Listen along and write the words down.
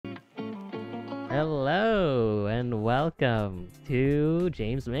Hello and welcome to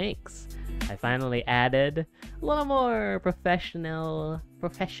James Makes. I finally added a little more professional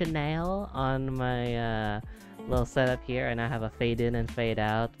on my little setup here, and I have a fade in and fade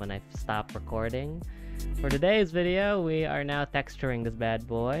out when I stop recording. For today's video, we are now texturing this bad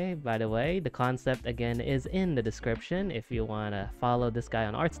boy. By the way, the concept again is in the description if you want to follow this guy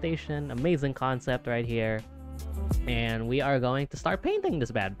on ArtStation. Amazing concept right here. And we are going to start painting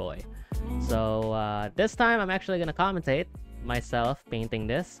this bad boy. So this time I'm actually gonna commentate myself painting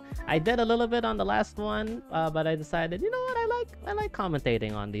this. I did a little bit on the last one, but I decided, you know what, I like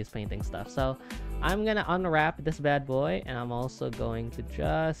commentating on these painting stuff. So I'm gonna unwrap this bad boy, and I'm also going to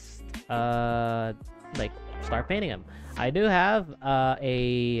just like start painting him. I do have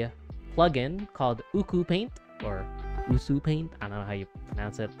a plugin called Uku Paint or Usu Paint. I don't know how you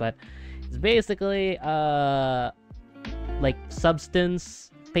pronounce it, but it's basically like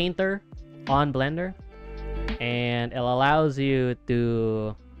Substance Painter on Blender, and it allows you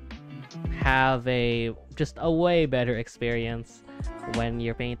to have just a way better experience when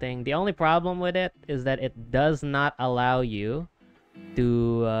you're painting. The only problem with it is that it does not allow you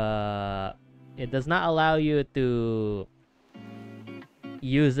to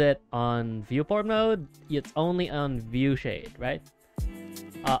use it on viewport mode. It's only on view shade, right?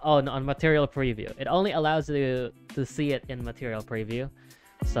 Oh, no, on material preview. It only allows you to see it in material preview.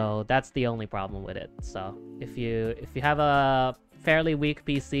 So that's the only problem with it. So if you have a fairly weak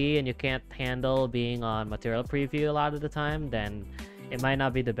PC and you can't handle being on material preview a lot of the time, then it might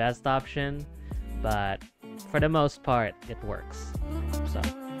not be the best option, but for the most part it works. So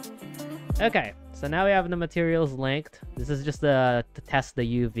okay, so now we have the materials linked. This is just to test the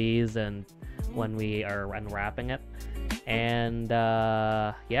UVs and when we are unwrapping it. And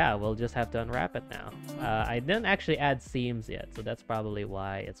yeah, we'll just have to unwrap it now. I didn't actually add seams yet, so that's probably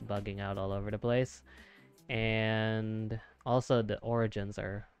why it's bugging out all over the place. And also the origins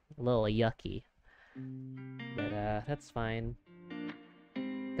are a little yucky, but that's fine.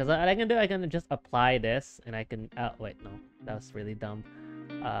 Because what I can do, I can just apply this, and I can wait, no, that was really dumb.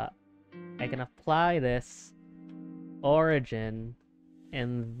 I can apply this origin,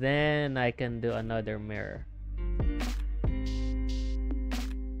 and then I can do another mirror.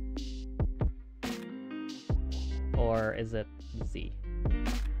 Or is it Z?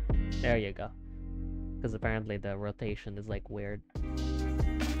 There you go. Because apparently the rotation is like weird.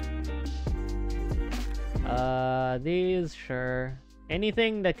 These, sure.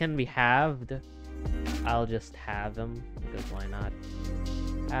 Anything that can be halved, I'll just have them, because why not?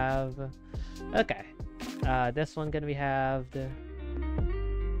 Have. Okay. This one can be halved.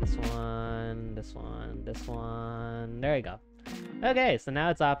 This one, this one, this one. There you go. Okay, so now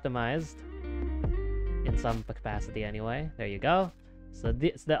it's optimized. In some capacity anyway. There you go. So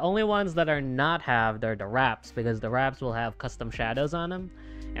the only ones that are not halved are the wraps, because the wraps will have custom shadows on them,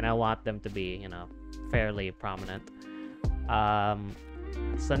 and I want them to be, you know, fairly prominent.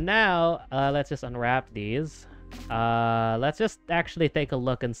 So now let's just unwrap these. Let's just actually take a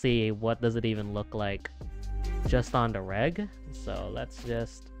look and see what does it even look like just on the reg. So let's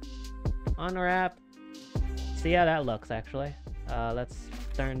just unwrap, see how that looks actually. Let's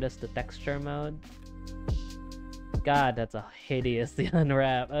turn this to texture mode. God, that's a hideous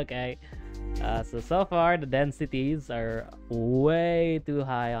unwrap. Okay. So far, the densities are way too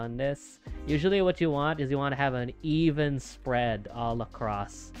high on this. Usually what you want is you want to have an even spread all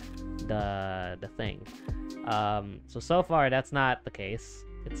across the thing. So far, that's not the case.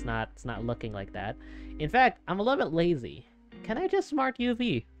 It's not looking like that. In fact, I'm a little bit lazy. Can I just smart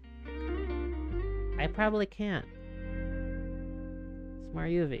UV? I probably can't. Smart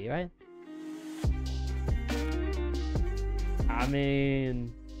UV, right? I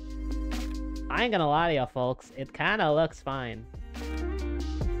mean, I ain't gonna lie to you folks, it kinda looks fine.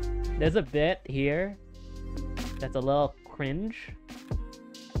 There's a bit here that's a little cringe,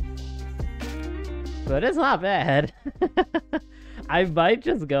 but it's not bad. I might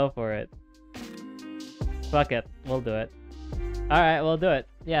just go for it. Fuck it, we'll do it. Alright, we'll do it.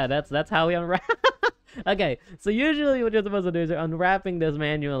 Yeah, that's how we unwrap. Okay, so usually what you're supposed to do is you're unwrapping this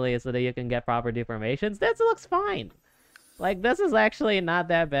manually so that you can get proper deformations. This looks fine. Like, this is actually not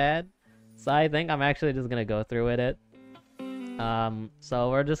that bad. So I think I'm actually just gonna go through with it.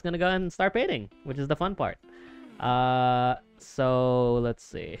 So we're just gonna go ahead and start painting, which is the fun part. So let's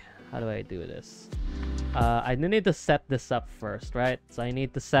see. How do I do this? I need to set this up first, right? So I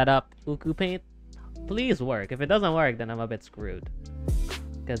need to set up Uku Paint. Please work. If it doesn't work, then I'm a bit screwed.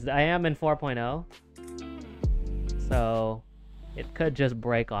 Because I am in 4.0. So it could just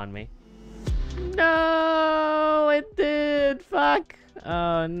break on me. No, it did. Fuck.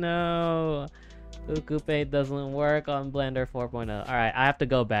 Oh no. Uku Paint doesn't work on Blender 4.0. Alright, I have to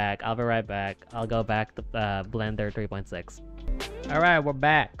go back. I'll be right back. I'll go back to Blender 3.6. Alright, we're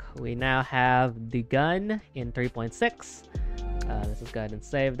back. We now have the gun in 3.6. Let's just go ahead and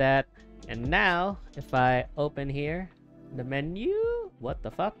save that. And now, if I open here, the menu... What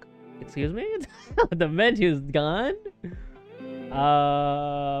the fuck? Excuse me? The menu's gone?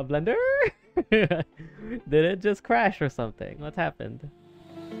 Blender? Did it just crash or something? What happened?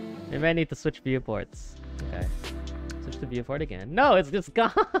 Maybe I need to switch viewports. Okay. Switch to viewport again. No, it's just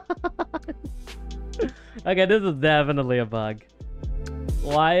gone! Okay, this is definitely a bug.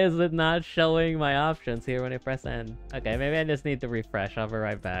 Why is it not showing my options here when I press N? Okay, maybe I just need to refresh. I'll be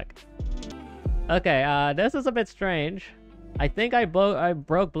right back. Okay, this is a bit strange. I think I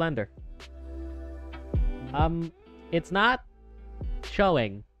broke Blender. It's not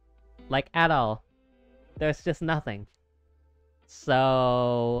showing. Like, at all. There's just nothing.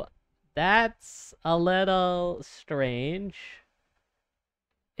 So... that's a little strange.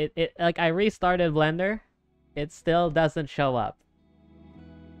 Like, I restarted Blender. It still doesn't show up.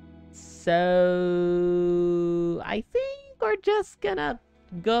 So... I think we're just gonna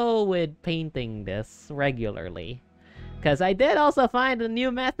go with painting this regularly. Because I did also find a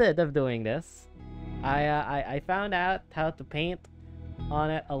new method of doing this. I found out how to paint on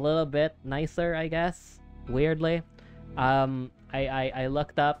it a little bit nicer, I guess. Weirdly. I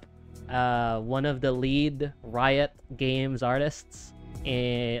looked up one of the lead Riot Games artists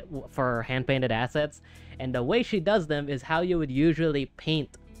for hand-painted assets. And the way she does them is how you would usually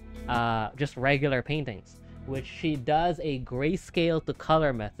paint just regular paintings. Which she does a grayscale to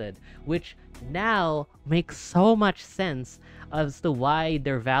color method, which now makes so much sense as to why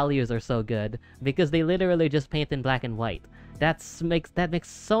their values are so good, because they literally just paint in black and white. That makes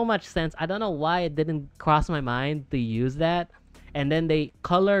so much sense. I don't know why it didn't cross my mind to use that. And then they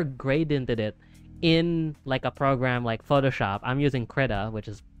color gradiented it in like a program like Photoshop. I'm using Krita, which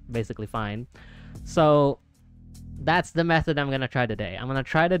is basically fine. So that's the method I'm gonna try today. I'm gonna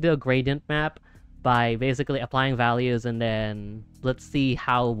try to do a gradient map by basically applying values, and then let's see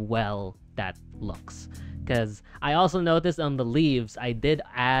how well that looks. Because I also noticed on the leaves, I did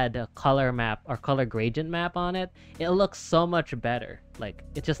add a color map or color gradient map on it. It looks so much better. Like,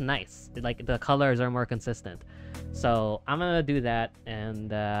 it's just nice. Like, the colors are more consistent. So I'm gonna do that,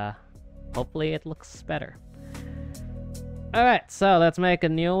 and hopefully it looks better. Alright, so let's make a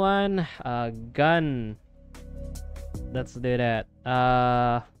new one. Gun. Let's do that.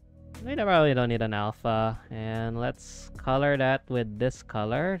 We probably don't need an alpha, and let's color that with this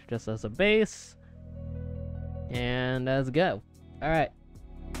color just as a base, and let's go. Alright,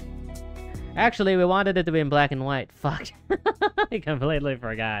 actually we wanted it to be in black and white. Fuck. I completely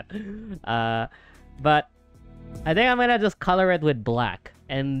forgot. But I think I'm gonna just color it with black,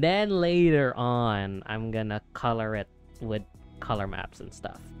 and then later on I'm gonna color it with color maps and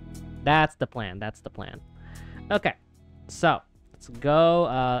stuff. That's the plan. Okay, so let's go.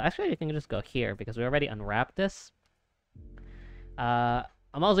 Actually, you can just go here because we already unwrapped this. I'm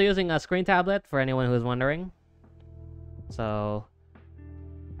also using a screen tablet for anyone who's wondering, so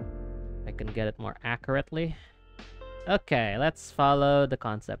I can get it more accurately. Okay, let's follow the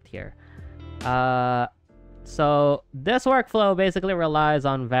concept here. So this workflow basically relies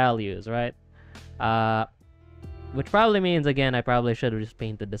on values, right? Which probably means, again, I probably should have just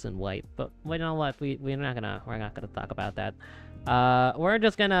painted this in white, but you know what? We're not gonna talk about that. We're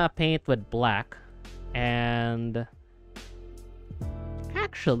just gonna paint with black, and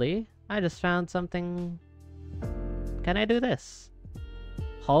actually, I just found something. Can I do this?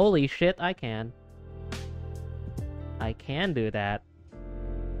 Holy shit, I can. I can do that.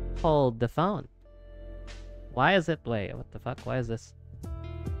 Hold the phone. Why is it? Wait, what the fuck? Why is this?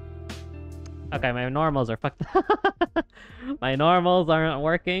 Okay, my normals are fucked. My normals aren't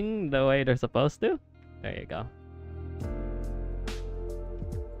working the way they're supposed to. There you go.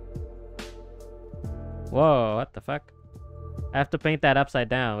 Whoa, what the fuck? I have to paint that upside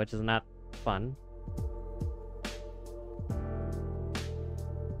down, which is not fun.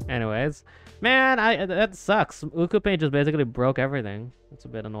 Anyways, man, that sucks. Uku Paint just basically broke everything. It's a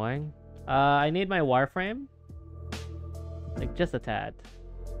bit annoying. I need my wireframe. Like, just a tad.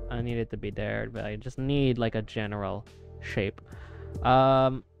 I need it to be there, but I just need like a general shape.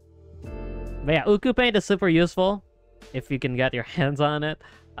 But yeah, Uku Paint is super useful if you can get your hands on it.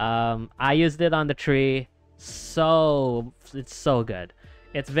 I used it on the tree. It's so good.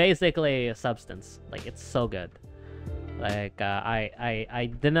 It's basically a substance. Like, it's so good. Like,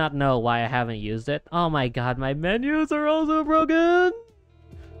 I did not know why I haven't used it. Oh my god, my menus are also broken!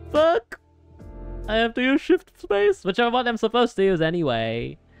 Fuck! I have to use shift space, which is what I'm supposed to use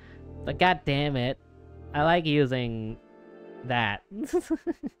anyway. But god damn it. I like using that.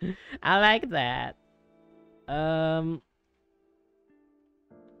 I like that. Damn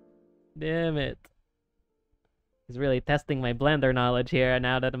it. He's really testing my Blender knowledge here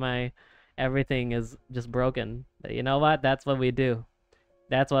now that my everything is just broken. But you know what? That's what we do.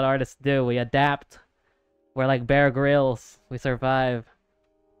 That's what artists do. We adapt. We're like Bear Grylls. We survive.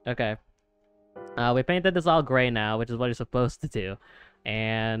 Okay. We painted this all gray now, which is what you're supposed to do.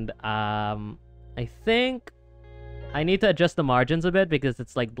 And I think I need to adjust the margins a bit because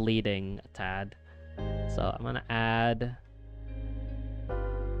it's like bleeding a tad. So I'm gonna add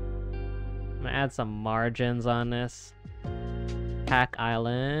some margins on this. Pack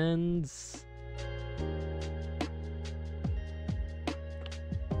Islands.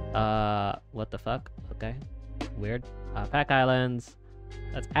 What the fuck? Okay. Weird. Pack Islands.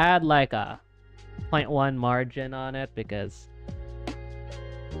 Let's add like a 0.1 margin on it because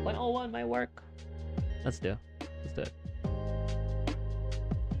 0.01 might work. Let's do it.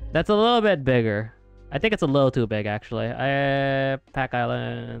 That's a little bit bigger. I think it's a little too big actually. Pack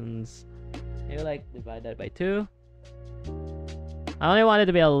Islands. Maybe like divide that by 2. I only want it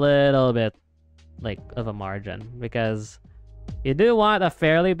to be a little bit like of a margin because you do want a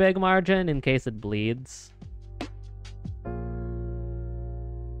fairly big margin in case it bleeds.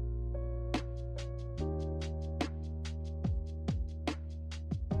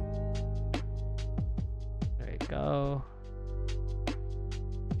 There you go.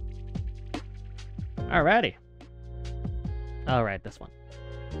 Alrighty. Alright, this one.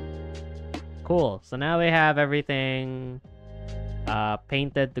 Cool. So now we have everything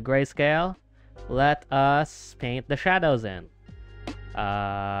painted to grayscale. Let us paint the shadows in.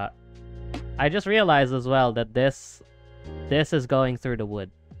 I just realized as well that this is going through the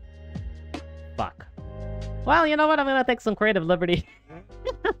wood. Fuck. Well, you know what? I'm gonna take some creative liberty.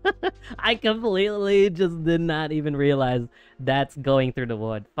 I completely just did not even realize that's going through the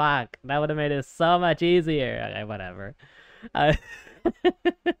wood. Fuck. That would have made it so much easier. Okay, whatever.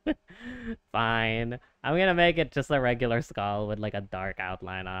 Fine. I'm gonna make it just a regular skull with like a dark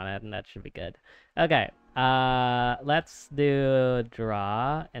outline on it, and that should be good. Okay. Let's do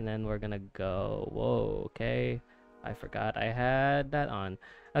draw, and then we're gonna go. Whoa. Okay. I forgot I had that on.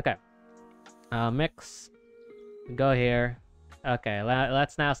 Okay. Mix. Go here. Okay.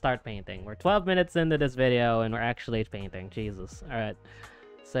 Let's now start painting. We're 12 minutes into this video, and we're actually painting. Jesus. All right.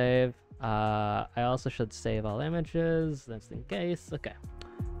 Save. I also should save all images, just in case. Okay.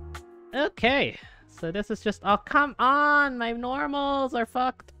 Okay. So this is just... Oh, come on! My normals are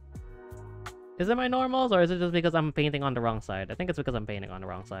fucked. Is it my normals, or is it just because I'm painting on the wrong side? I think it's because I'm painting on the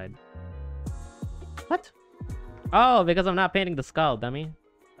wrong side. What? Oh, because I'm not painting the skull, dummy.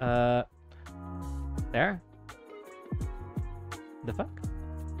 There? The fuck?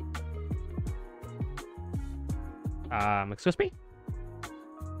 Excuse me?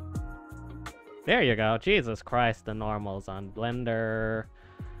 There you go. Jesus Christ, the normals on Blender.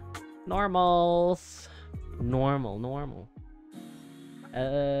 Normals. Normal.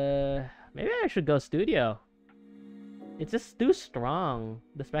 Maybe I should go studio. It's just too strong.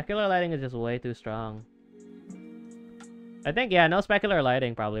 The specular lighting is just way too strong. I think, yeah, no specular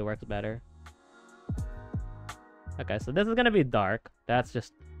lighting probably works better. Okay, so this is gonna be dark. That's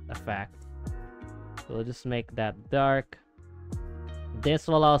just a fact. So we'll just make that dark. This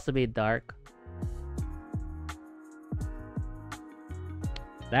will also be dark.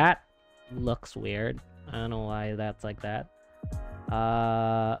 That looks weird. I don't know why that's like that.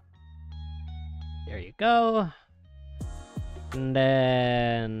 There you go. And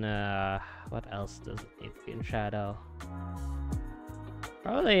then, what else does it need to be in shadow?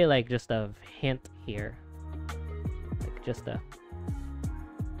 Probably like just a hint here. Like just a...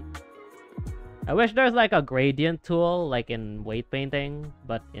 I wish there's like a gradient tool like in weight painting,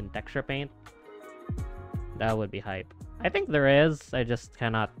 but in texture paint. That would be hype. I think there is. I just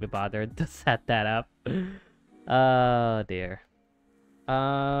cannot be bothered to set that up. Oh dear.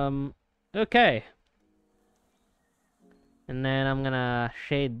 Okay. And then I'm gonna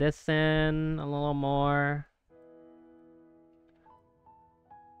shade this in a little more.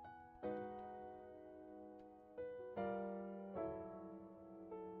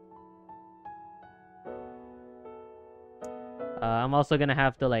 I'm also gonna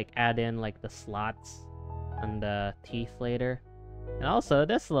have to like add in like the slots and the teeth later. And also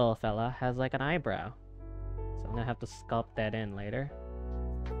this little fella has like an eyebrow. So I'm gonna have to sculpt that in later.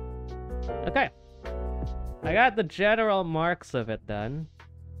 Okay. I got the general marks of it done.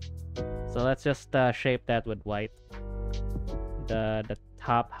 So let's just shape that with white. The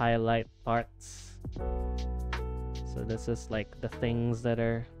top highlight parts. So this is like the things that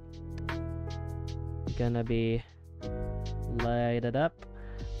are gonna be lighted up.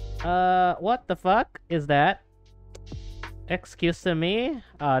 What the fuck is that? Excuse me?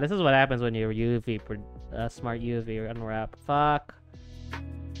 This is what happens when you smart UV unwrap. Fuck.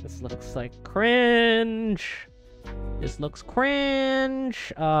 This looks like cringe. This looks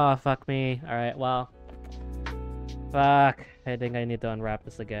cringe. Oh, fuck me. Alright, well. Fuck. I think I need to unwrap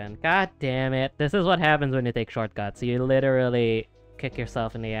this again. God damn it. This is what happens when you take shortcuts. You literally kick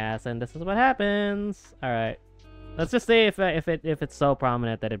yourself in the ass, and this is what happens. Alright. Let's just see if it's so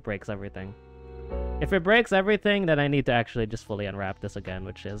prominent that it breaks everything. If it breaks everything, then I need to actually just fully unwrap this again,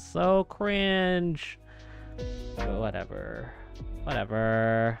 which is so cringe. But whatever.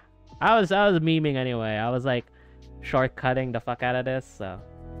 Whatever. I was memeing anyway. I was like shortcutting the fuck out of this, so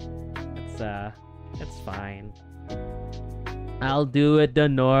it's fine. I'll do it the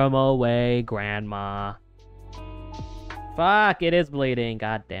normal way, Grandma. Fuck, it is bleeding.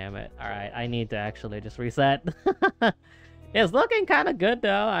 God damn it. Alright, I need to actually just reset. It's looking kind of good though,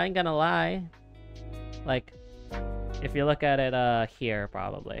 I ain't gonna lie. Like, if you look at it here,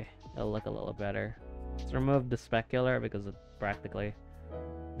 probably it'll look a little better. Let's remove the specular because it practically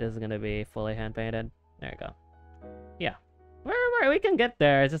this is gonna be fully hand painted. There you go. Yeah, we can get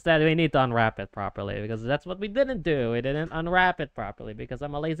there. It's just that we need to unwrap it properly because that's what we didn't do. We didn't unwrap it properly because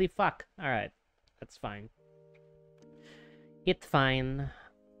I'm a lazy fuck. All right, that's fine. It's fine.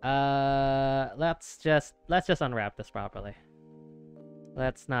 Let's just unwrap this properly.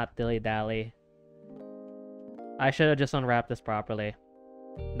 Let's not dilly-dally. I should have just unwrapped this properly.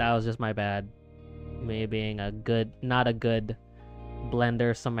 That was just my bad. Me being not a good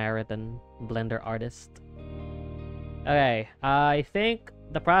Blender Samaritan, Blender artist. Okay, I think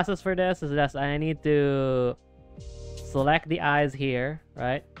the process for this is just I need to select the eyes here,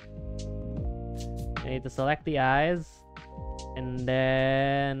 right? I need to select the eyes and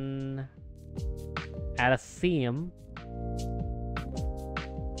then add a seam.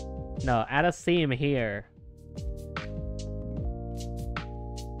 No, add a seam here.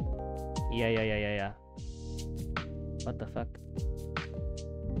 Yeah. What the fuck?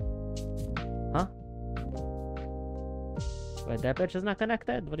 Huh? Wait, that bitch is not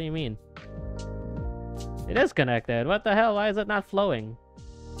connected? What do you mean? It is connected. What the hell? Why is it not flowing?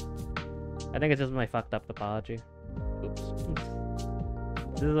 I think it's just my fucked up topology. Oops.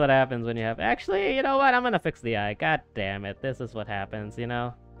 This is what happens when you have... Actually, you know what? I'm gonna fix the eye. God damn it. This is what happens, you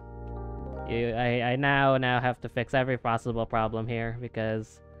know? I now have to fix every possible problem here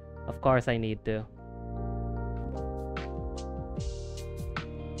because... Of course I need to.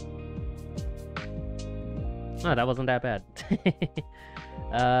 Oh, that wasn't that bad.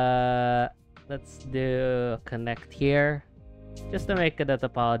 Let's do connect here. Just to make the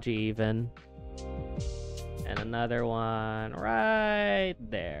topology even. And another one right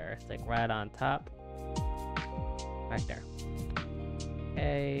there. It's like right on top. Right there.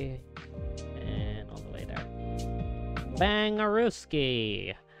 Okay. And all the way there.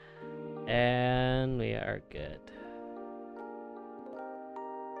 Bangarooski! And we are good.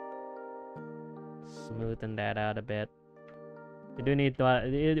 Smoothen that out a bit. We do need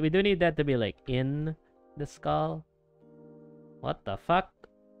that to be like in the skull. What the fuck?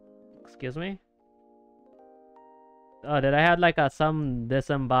 Excuse me? Oh, did I have like some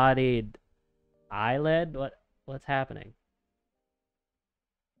disembodied eyelid? What's happening?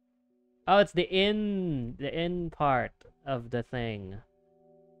 Oh, it's the in part of the thing.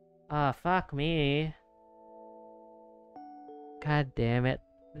 Ah, fuck me. God damn it.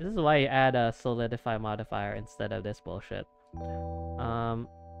 This is why you add a solidify modifier instead of this bullshit.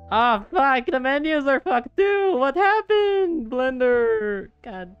 Ah, fuck! The menus are fucked too! What happened? Blender!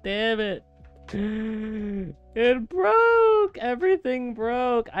 God damn it. It broke! Everything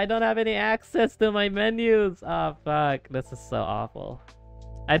broke! I don't have any access to my menus! Ah, fuck. This is so awful.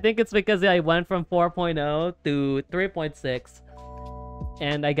 I think it's because I went from 4.0 to 3.6.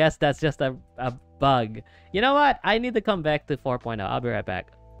 And I guess that's just a bug. You know what? I need to come back to 4.0. I'll be right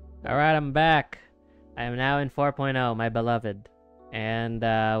back. Alright, I'm back. I am now in 4.0, my beloved. And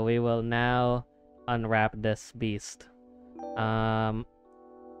we will now unwrap this beast. So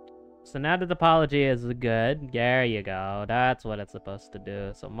now the topology is good. There you go. That's what it's supposed to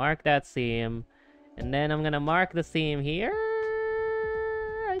do. So mark that seam. And then I'm gonna mark the seam here.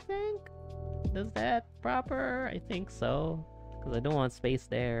 I think. Is that proper? I think so. Because I don't want space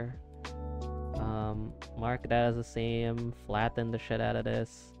there. Mark that as a seam. Flatten the shit out of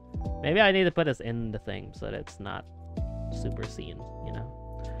this. Maybe I need to put this in the thing so that it's not super seen, you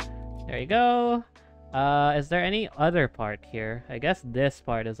know? There you go. Is there any other part here? I guess this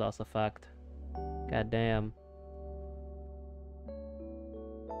part is also fucked. God damn.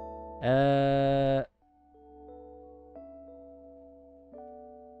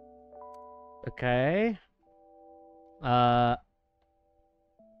 Okay. Uh,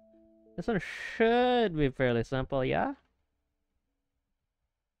 this one should be fairly simple, yeah?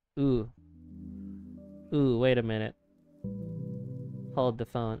 Ooh. Ooh, wait a minute. Hold the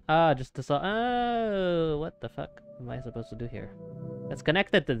phone. Ah, just to oh, what the fuck am I supposed to do here? It's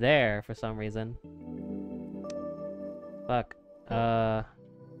connected to there for some reason. Fuck. Well,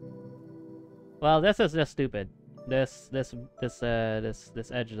 this is just stupid. This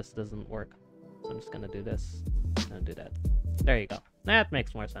edge just doesn't work. So I'm just gonna do this. And do that. There you go. That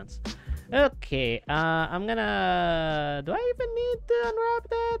makes more sense. Okay, I'm gonna... Do I even need to unwrap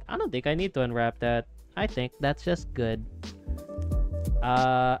that? I don't think I need to unwrap that. I think that's just good.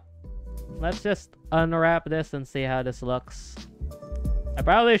 Let's just unwrap this and see how this looks. I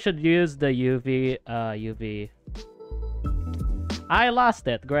probably should use the UV... I lost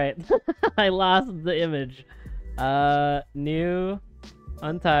it. Great. I lost the image. New,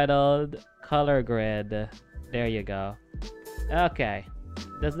 untitled, color grid. There you go. Okay.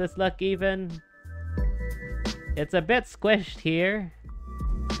 Does this look even? It's a bit squished here.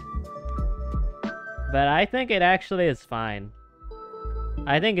 But I think it actually is fine.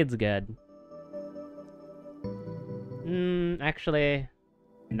 I think it's good. Actually...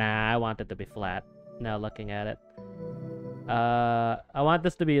 Nah, I want it to be flat. Now looking at it. I want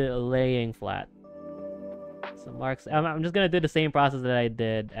this to be laying flat. So marks... I'm just gonna do the same process that I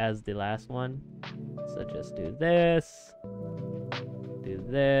did as the last one. So just do this. Do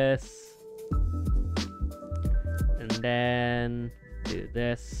this. And then... do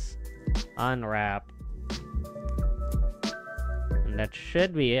this. Unwrap. And that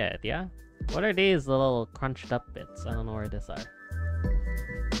should be it, yeah? What are these little crunched up bits? I don't know where these are.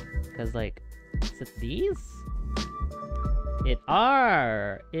 Because, like, is it these? It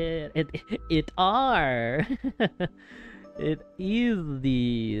are! It are! It is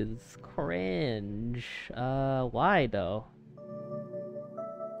these. Cringe. Why, though?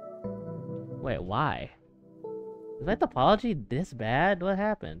 Wait, why? Is my topology this bad? What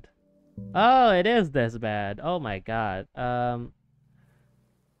happened? Oh, it is this bad. Oh my god.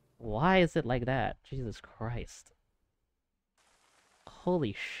 Why is it like that? Jesus Christ.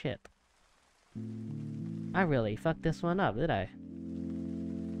 Holy shit. I really fucked this one up, did I?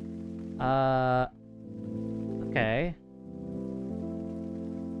 Okay.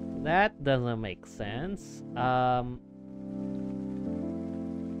 That doesn't make sense.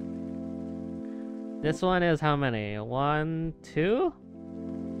 This one is how many? 1, 2?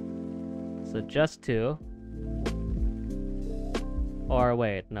 So just 2. Or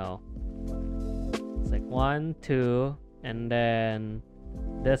wait, no. It's like 1, 2, and then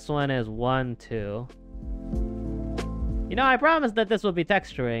this one is 1, 2. You know, I promised that this would be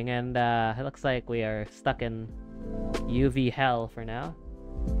texturing, and it looks like we are stuck in UV hell for now.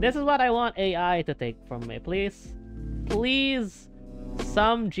 This is what I want AI to take from me. Please, please,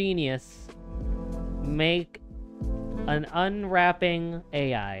 some genius make an unwrapping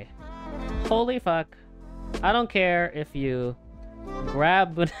AI. Holy fuck. I don't care if you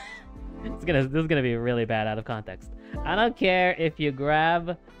grab... this is gonna be really bad out of context. I don't care if you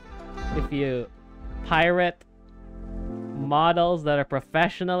pirate models that are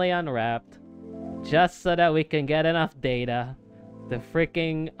professionally unwrapped just so that we can get enough data to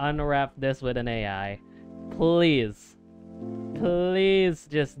freaking unwrap this with an AI. Please. Please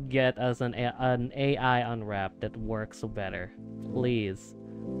just get us an AI unwrap that works better. Please.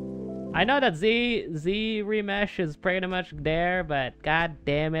 I know that Z remesh is pretty much there, but god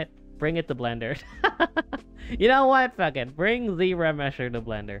damn it, bring it to Blender. You know what? Fuck it. Bring Z remesher to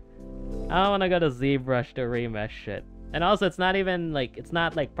Blender. I don't want to go to ZBrush to remesh shit. And also, it's not even like, it's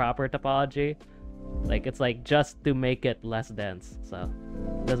not like proper topology. Like, it's like just to make it less dense. So,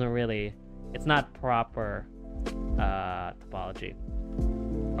 it doesn't really, it's not proper topology.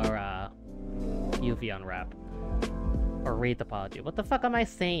 Or UV unwrap. Or retopology. What the fuck am I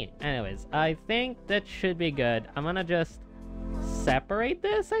saying? Anyways, I think that should be good. I'm gonna just separate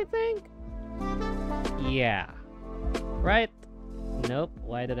this, I think? Yeah. Right? Nope.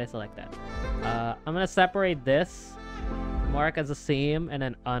 Why did I select that? I'm gonna separate this, mark as a seam, and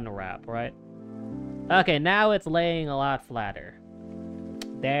then unwrap, right? Okay, now it's laying a lot flatter.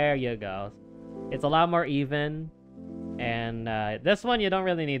 There you go. It's a lot more even. And this one, you don't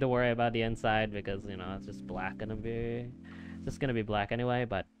really need to worry about the inside because, you know, it's just black gonna be... It's just gonna be black anyway,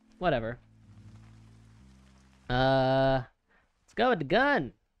 but whatever. Let's go with the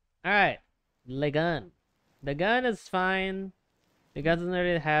gun. Alright. The gun. The gun is fine. It doesn't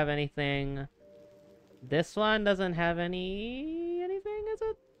really have anything. This one doesn't have anything, is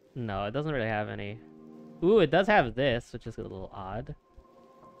it? No, it doesn't really have any. Ooh, it does have this, which is a little odd.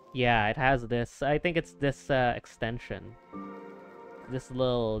 Yeah, it has this. I think it's this extension. This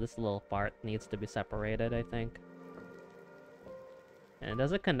little part needs to be separated, I think. And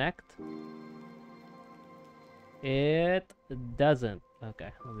does it connect? It doesn't. Okay,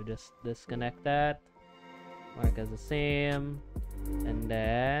 let me just disconnect that. Mark as the same. And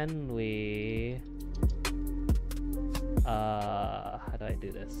then we... how do I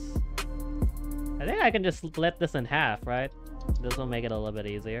do this? I think I can just split this in half, right? This will make it a little bit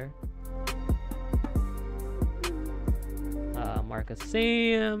easier. Mark as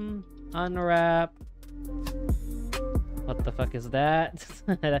same. Unwrap. What the fuck is that?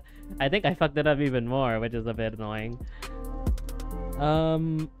 I think I fucked it up even more, which is a bit annoying.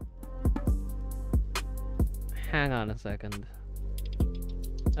 Hang on a second.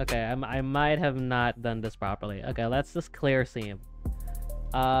 Okay, I might have not done this properly. Okay, let's just clear seam.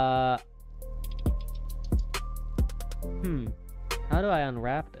 How do I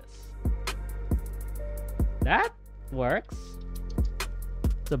unwrap this? That works.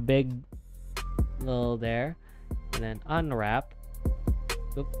 It's a big little there. And then unwrap.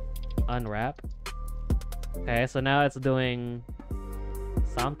 Oop. Unwrap. Okay, so now it's doing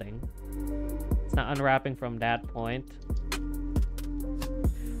something. It's not unwrapping from that point.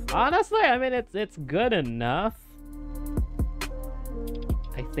 Honestly, I mean, it's good enough.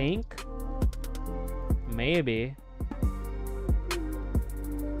 I think. Maybe.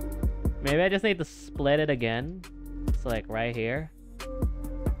 Maybe I just need to split it again. It's like right here.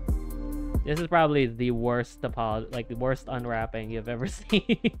 This is probably the worst like the worst unwrapping you've ever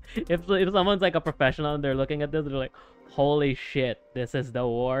seen. if someone's like a professional and they're looking at this, they're like, holy shit, this is the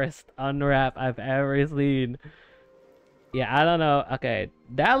worst unwrap I've ever seen. Yeah, I don't know. Okay,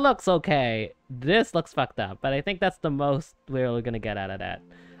 that looks okay. This looks fucked up, but I think that's the most we're gonna get out of that.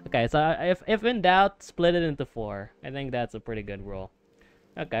 Okay, so if in doubt, split it into 4. I think that's a pretty good rule.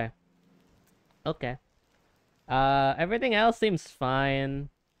 Okay. Okay. Everything else seems fine.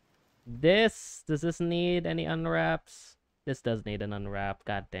 Does this need any unwraps? This does need an unwrap,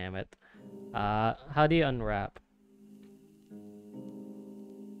 god damn it. How do you unwrap?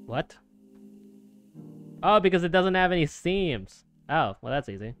 What? Oh, because it doesn't have any seams. Oh, well that's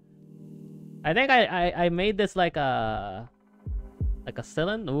easy. I think I made this like a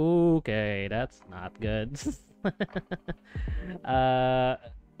cylinder. Okay, that's not good.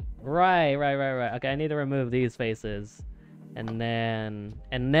 Right. Okay, I need to remove these faces. And then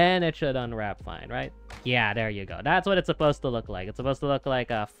it should unwrap fine, right? Yeah, there you go. That's what it's supposed to look like. It's supposed to look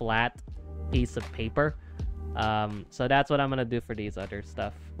like a flat piece of paper. So that's what I'm gonna do for these other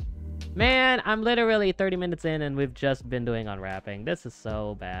stuff. Man, I'm literally 30 minutes in and we've just been doing unwrapping. This is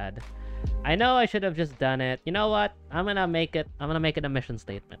so bad. I know I should have just done it. You know what? I'm gonna make it a mission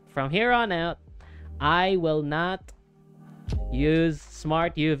statement. From here on out, I will not use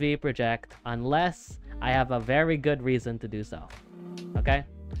Smart UV Project unless I have a very good reason to do so. Okay?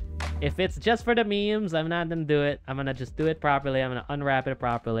 If it's just for the memes, I'm not gonna do it. I'm gonna just do it properly. I'm gonna unwrap it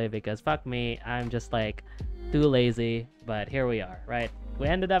properly because fuck me, I'm just like too lazy. But here we are, right? We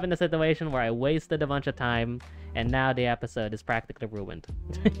ended up in a situation where I wasted a bunch of time and now the episode is practically ruined.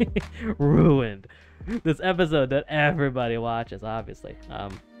 Ruined. This episode that everybody watches, obviously.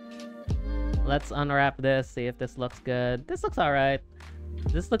 Let's unwrap this, see if this looks good. This looks alright.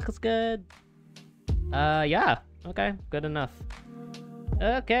 This looks good. Yeah. Okay, good enough.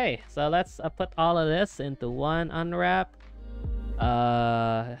 Okay, so let's put all of this into one unwrap.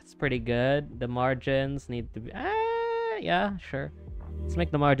 It's pretty good. The margins need to be... yeah, sure. Let's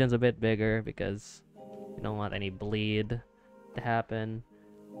make the margins a bit bigger because we don't want any bleed to happen.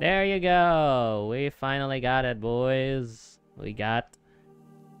 There you go. We finally got it, boys. We got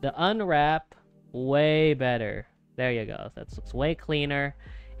the unwrap way better. There you go. That looks way cleaner.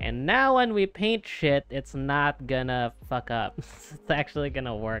 And now when we paint shit, it's not gonna fuck up. It's actually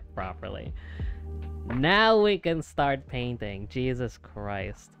gonna work properly. Now we can start painting. Jesus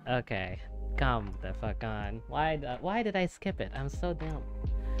Christ. Okay. Come the fuck on. Why did I skip it? I'm so dumb.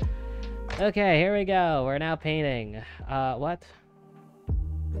 Okay, here we go. We're now painting. What?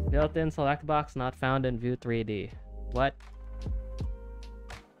 Built-in select box not found in View 3D. What?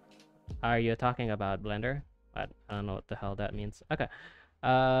 Are you talking about Blender? I don't know what the hell that means. Okay.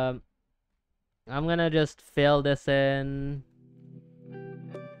 I'm gonna just fill this in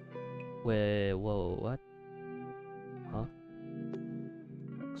with... Whoa, what? Huh?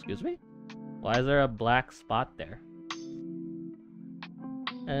 Excuse me? Why is there a black spot there?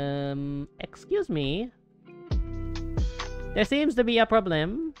 Excuse me? There seems to be a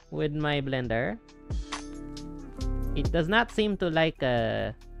problem with my Blender. It does not seem to like,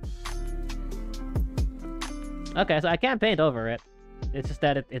 Okay, so I can't paint over it. It's just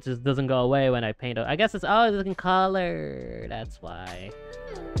that it just doesn't go away when I paint it. I guess it's, oh, it's in color. That's why.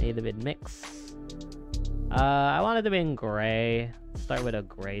 Need a bit mix. I want it to be in gray. Start with a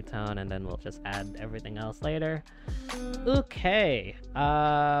gray tone and then we'll just add everything else later. Okay.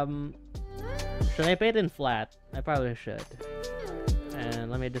 Should I paint in flat? I probably should.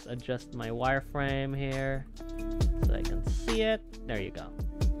 And let me just adjust my wireframe here so I can see it. There you go.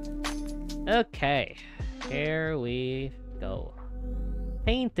 Okay. Here we go.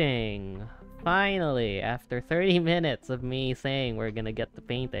 Painting. Finally, after 30 minutes of me saying we're gonna get to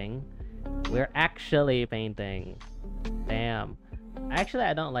painting, we're actually painting. Damn. Actually,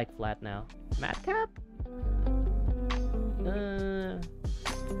 I don't like flat now. Matte cap?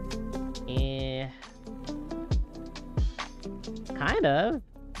 Kind of.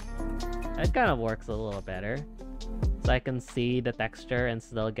 It kind of works a little better. So I can see the texture and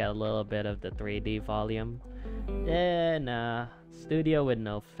still get a little bit of the 3D volume. Nah. Studio with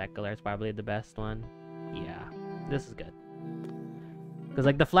no specular is probably the best one. Yeah, this is good. Because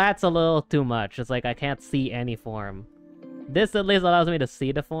like the flat's a little too much. It's like I can't see any form. This at least allows me to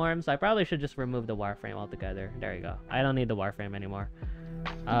see the form, so I probably should just remove the wireframe altogether. There you go. I don't need the wireframe anymore.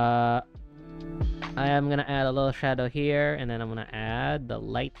 I am gonna add a little shadow here, and then I'm gonna add the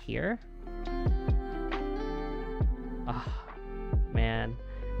light here. Oh, man.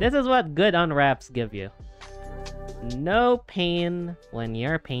 This is what good unwraps give you. No pain when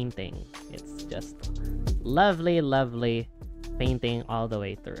you're painting. It's just lovely, lovely painting all the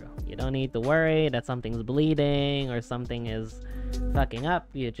way through. You don't need to worry that something's bleeding or something is fucking up.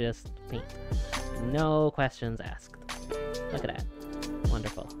 You just paint. No questions asked. Look at that.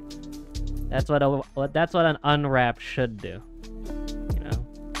 Wonderful. That's what an unwrap should do. You know?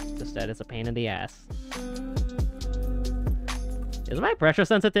 Just that it's a pain in the ass. Is my pressure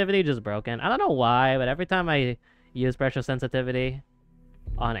sensitivity just broken? I don't know why, but every time I use pressure sensitivity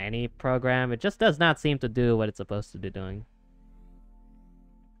on any program, it just does not seem to do what it's supposed to be doing.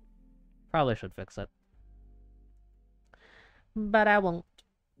 Probably should fix it. But I won't.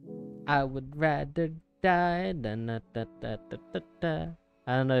 I would rather die than I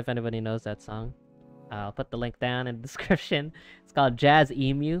don't know if anybody knows that song. I'll put the link down in the description. It's called Jazz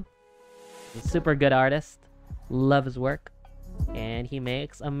Emu. He's a super good artist. Love his work. And he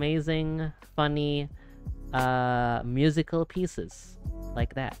makes amazing, funny musical pieces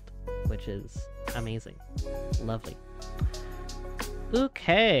like that, which is amazing. Lovely.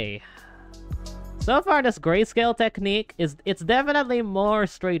 Okay. So far, this grayscale technique it's definitely more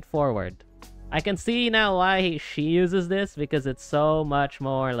straightforward. I can see now why she uses this, because it's so much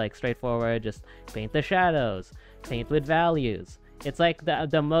more like straightforward. Just paint the shadows, paint with values. It's like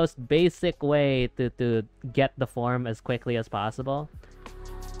the most basic way to get the form as quickly as possible.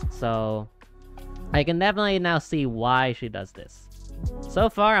 So I can definitely now see why she does this. So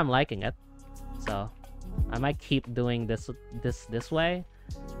far, I'm liking it. So I might keep doing this way.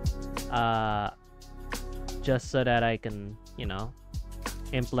 Just so that I can, you know,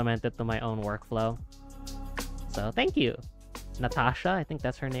 implement it to my own workflow. So thank you, Natasha. I think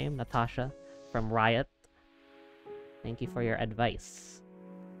that's her name, Natasha from Riot. Thank you for your advice.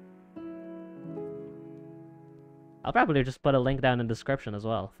 I'll probably just put a link down in the description as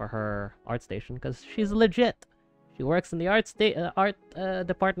well for her art station, because she's legit. She works in the art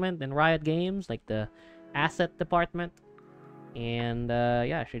department in Riot Games, like the asset department. And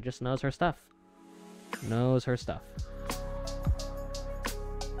yeah, she just knows her stuff. Knows her stuff.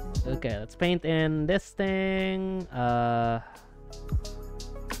 Okay, let's paint in this thing. There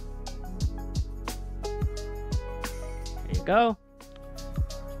you go.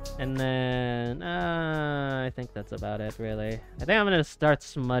 And then, I think that's about it, really. I think I'm gonna start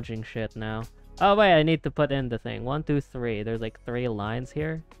smudging shit now. Oh, wait, I need to put in the thing. 1, 2, 3. There's like 3 lines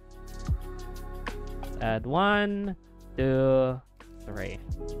here. Let's add 1, 2, 3.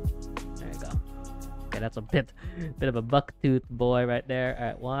 There you go. Okay, that's a bit of a bucktooth boy right there.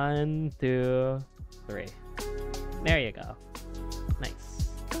 Alright, 1, 2, 3. There you go. Nice.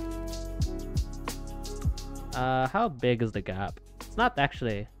 How big is the gap? It's not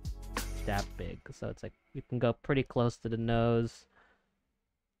actually that big, so it's like you can go pretty close to the nose.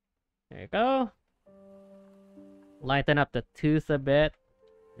 There you go. Lighten up the tooth a bit.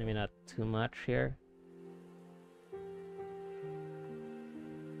 Maybe not too much here.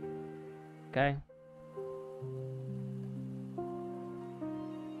 Okay.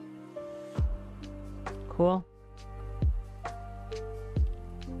 Cool.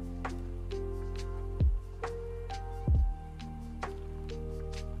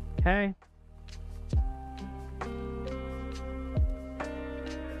 Okay.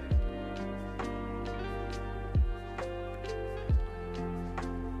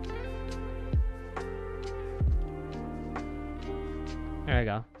 you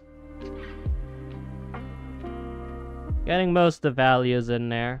go. Getting most of the values in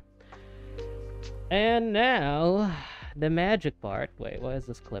there. And now, the magic part. Wait, what is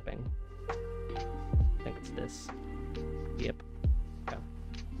this clipping? I think it's this. Yep. Okay.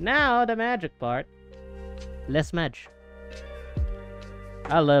 Now, the magic part. Let's smudge.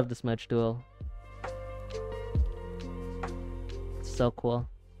 I love the smudge tool. It's so cool.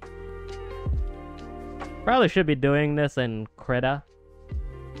 Probably should be doing this in Krita.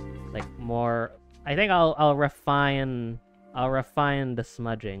 Like more. I think I'll refine the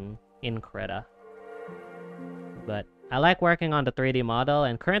smudging in Krita. But I like working on the 3D model,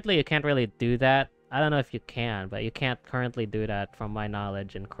 and currently you can't really do that. I don't know if you can, but you can't currently do that from my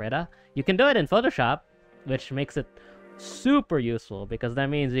knowledge in Krita. You can do it in Photoshop, which makes it super useful, because that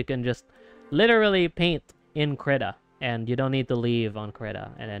means you can just literally paint in Krita, and you don't need to leave on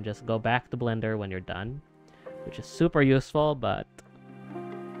Krita, and then just go back to Blender when you're done, which is super useful. But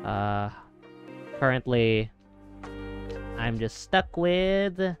currently I'm just stuck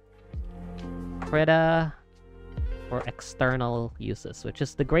with Krita for external uses, which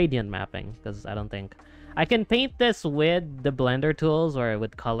is the gradient mapping, because I don't think I can paint this with the Blender tools or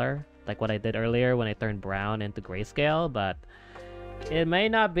with color, like what I did earlier when I turned brown into grayscale, but it may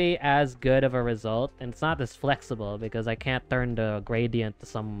not be as good of a result, and it's not as flexible because I can't turn the gradient to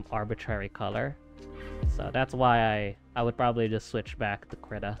some arbitrary color. So that's why I would probably just switch back to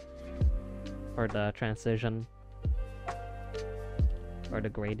Krita for the transition, or the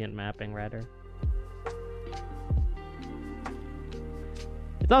gradient mapping rather.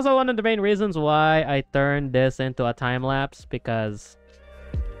 It's also one of the main reasons why I turned this into a time-lapse, because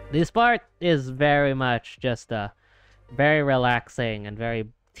this part is very much just a very relaxing and very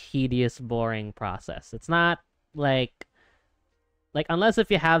tedious, boring process. It's not like unless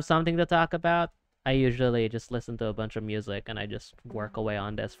if you have something to talk about, I usually just listen to a bunch of music and I just work away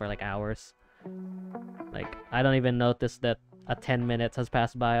on this for like hours. Like, I don't even notice that 10 minutes has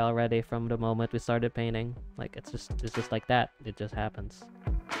passed by already from the moment we started painting. Like, it's just like that. It just happens.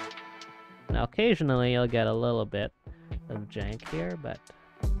 Now, occasionally you'll get a little bit of jank here, but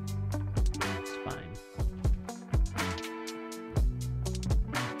it's fine.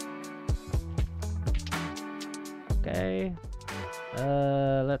 Okay.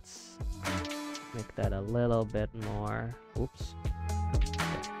 Let's make that a little bit more. Oops.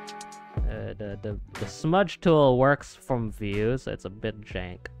 The smudge tool works from view, so it's a bit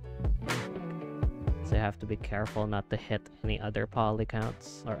jank. So you have to be careful not to hit any other poly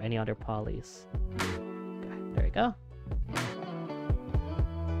counts or any other polys. Okay, there you go.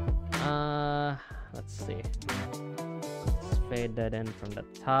 Let's see. Let's fade that in from the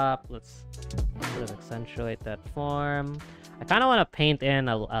top. Let's sort of accentuate that form. I kind of want to paint in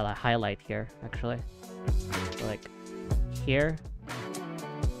a highlight here, actually. So like here.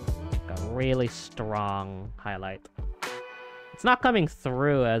 Really strong highlight. It's not coming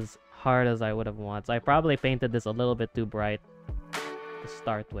through as hard as I would have wanted, so I probably painted this a little bit too bright to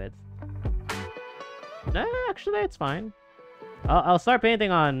start with. Nah, actually it's fine. I'll start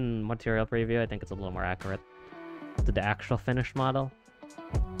painting on material preview. I think it's a little more accurate to the actual finished model.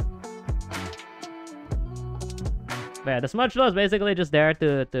 But yeah, the smudge tool is basically just there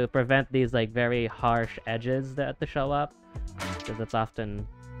to prevent these like very harsh edges to show up, because that's often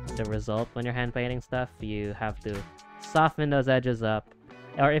the result when you're hand painting stuff. You have to soften those edges up,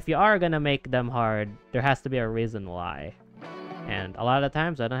 or if you are gonna make them hard, there has to be a reason why. And a lot of the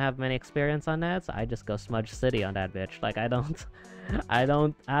times I don't have many experience on that, so I just go smudge city on that bitch. Like I don't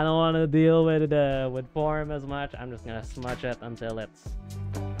want to deal with form as much. I'm just gonna smudge it until it's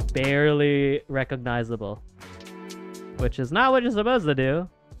barely recognizable, which is not what you're supposed to do,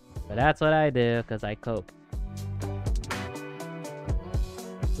 but that's what I do because I cope.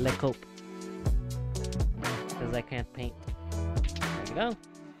 Let cope. Because I can't paint. There we go.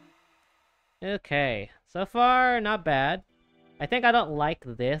 Okay. So far, not bad. I think I don't like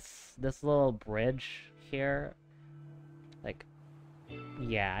this little bridge here. Like,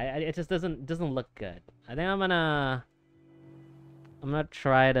 yeah, it just doesn't look good. I think I'm gonna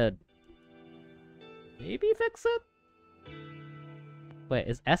try to maybe fix it? Wait,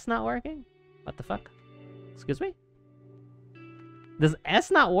 is S not working? What the fuck? Excuse me? Does S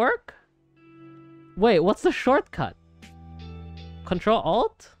not work? Wait, what's the shortcut?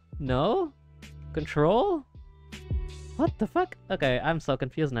 Control-Alt? No? Control? What the fuck? Okay, I'm so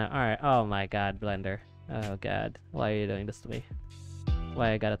confused now. Alright, oh my god, Blender. Oh god, why are you doing this to me?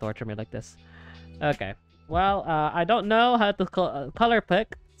 Why you gotta torture me like this? Okay, well, I don't know how to color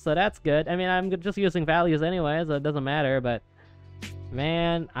pick, so that's good. I mean, I'm just using values anyway, so it doesn't matter, but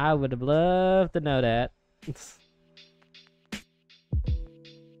man, I would have loved to know that.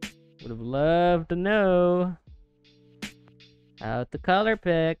 Would have loved to know how to color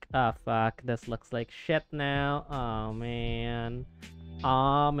pick. Oh fuck, this looks like shit now. Oh man.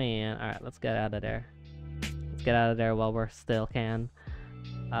 Oh man. Alright, let's get out of there. Let's get out of there while we're still can.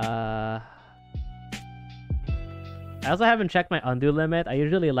 I also haven't checked my undo limit. I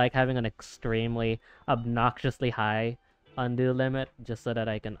usually like having an extremely obnoxiously high undo limit just so that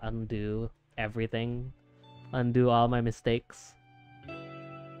I can undo everything. Undo all my mistakes.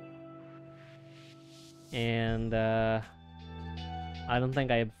 And I don't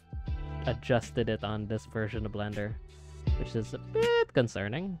think I've adjusted it on this version of Blender, which is a bit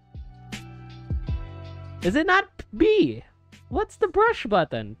concerning. Is it not B? What's the brush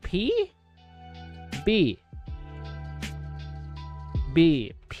button? P? B.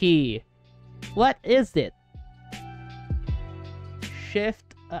 B. P. What is it?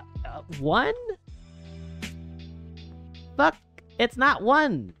 Shift 1? Fuck, it's not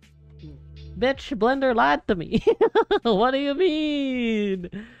 1. Bitch, Blender lied to me. What do you mean?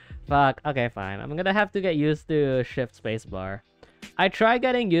 Fuck, okay, fine. I'm gonna have to get used to shift spacebar. I tried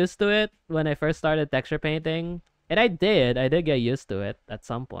getting used to it when I first started texture painting. And I did get used to it at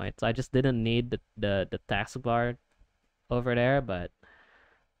some point. So I just didn't need the taskbar over there, but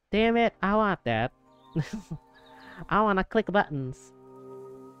damn it, I want that. I wanna click buttons.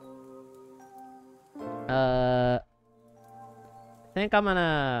 I think I'm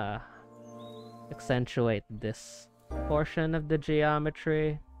gonna accentuate this portion of the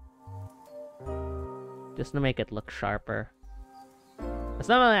geometry just to make it look sharper. It's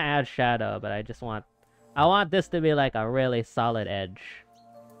not gonna add shadow, but I want this to be like a really solid edge,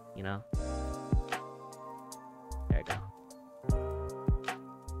 you know? There you go.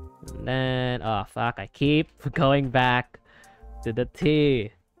 And then, oh fuck, I keep going back to the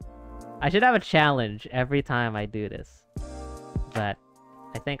T. I should have a challenge every time I do this, but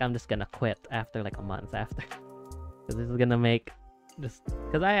I think I'm just gonna quit after like a month after. Because this is gonna make just...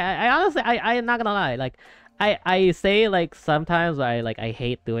 Because I honestly, I'm not gonna lie, like, I say like sometimes I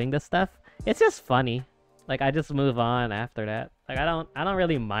hate doing this stuff. It's just funny. Like, I just move on after that. Like, I don't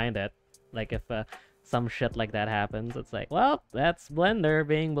really mind it. Like, if some shit like that happens, it's like, well, that's Blender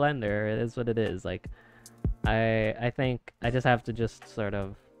being Blender. It is what it is. Like, I think I just have to just sort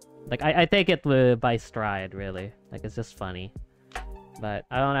of... Like, I take it by stride, really. Like, it's just funny. But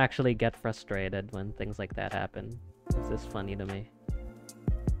I don't actually get frustrated when things like that happen. It's just funny to me.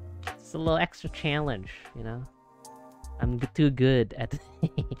 It's a little extra challenge, you know? I'm too good at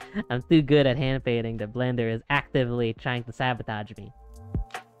I'm too good at hand painting that Blender is actively trying to sabotage me.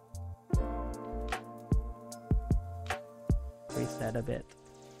 Reset a bit.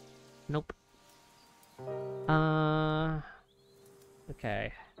 Nope.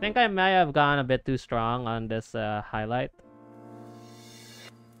 Okay. I think I may have gone a bit too strong on this highlight.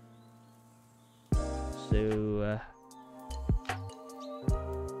 So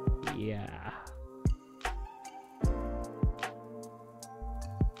yeah.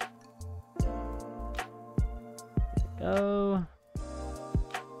 Go.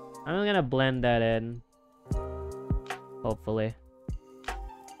 I'm gonna blend that in. Hopefully.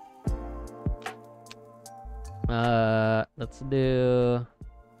 Let's do...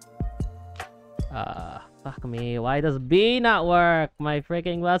 fuck me. Why does B not work? My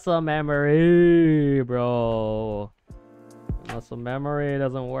freaking muscle memory, bro. Muscle memory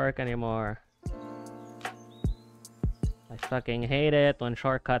doesn't work anymore. I fucking hate it when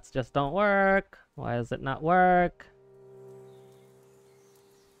shortcuts just don't work. Why does it not work?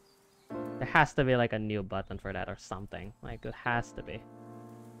 There has to be like a new button for that or something. Like, it has to be.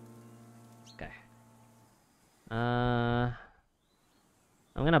 Okay. I'm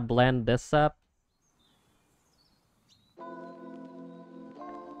gonna blend this up.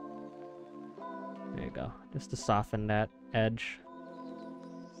 There you go. Just to soften that edge.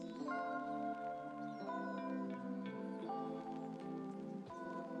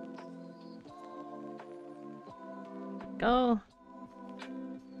 Go.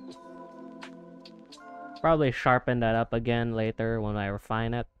 Probably sharpen that up again later when I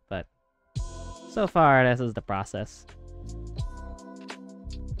refine it, but so far this is the process.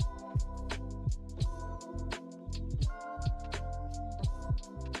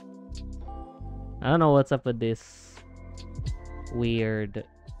 I don't know what's up with this weird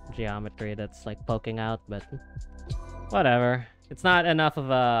geometry that's like poking out, but whatever. It's not enough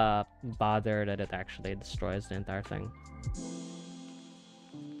of a bother that it actually destroys the entire thing.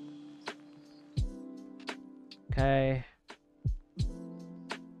 Okay.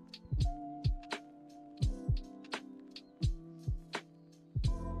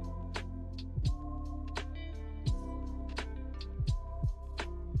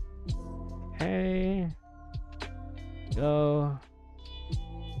 Okay. Go.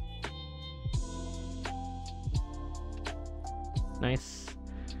 Nice.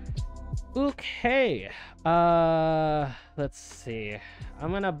 Okay. Let's see.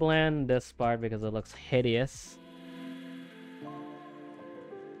 I'm gonna blend this part because it looks hideous.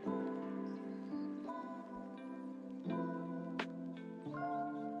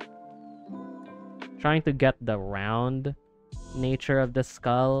 Trying to get the round nature of the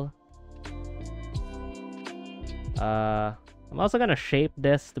skull. I'm also gonna shape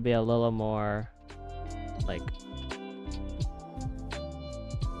this to be a little more like,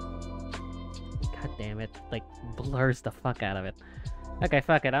 god damn it, like blurs the fuck out of it. Okay,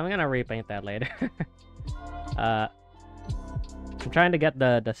 fuck it, I'm gonna repaint that later. I'm trying to get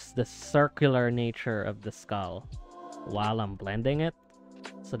the circular nature of the skull while I'm blending it,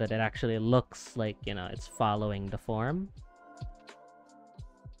 so that it actually looks like, you know, it's following the form.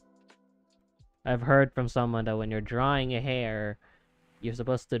 I've heard from someone that when you're drawing a hair, you're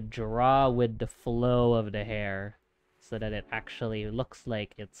supposed to draw with the flow of the hair so that it actually looks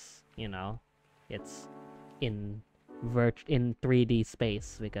like it's, you know, it's in 3D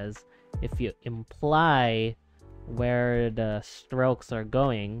space, because if you imply where the strokes are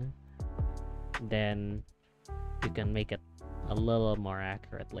going, then you can make it a little more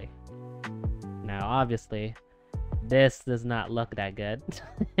accurately. Now, obviously, this does not look that good.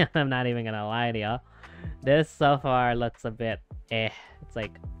 I'm not even gonna lie to you. This so far looks a bit It's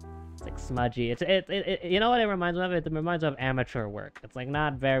like smudgy. It you know what it reminds me of? It reminds me of amateur work. It's like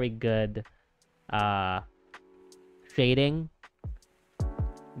not very good shading.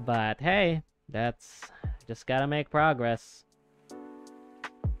 But hey, that's just gotta make progress.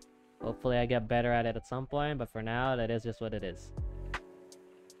 Hopefully I get better at it at some point, but for now, that is just what it is.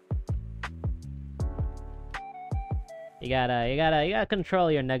 You gotta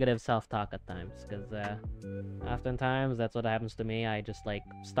control your negative self-talk at times, because oftentimes that's what happens to me. I just like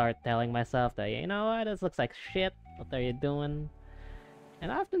start telling myself that, you know what, this looks like shit. What are you doing?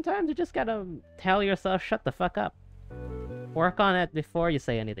 And oftentimes you just gotta tell yourself, shut the fuck up. Work on it before you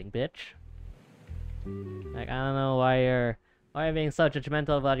say anything, bitch. Like, I don't know why you're being so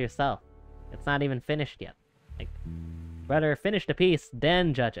judgmental about yourself. It's not even finished yet. Like, rather finish the piece,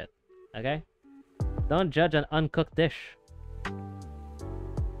 then judge it. Okay? Don't judge an uncooked dish. There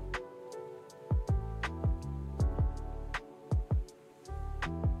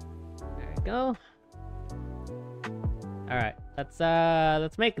we go. Alright,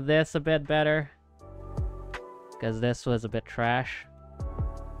 let's make this a bit better, because this was a bit trash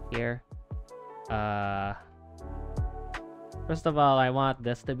here. First of all, I want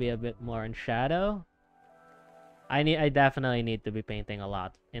this to be a bit more in shadow. I definitely need to be painting a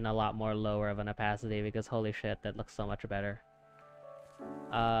lot more lower of an opacity, because holy shit, that looks so much better.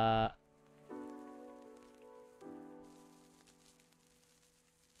 But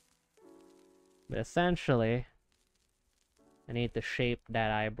essentially, I need to shape that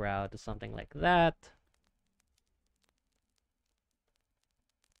eyebrow to something like that.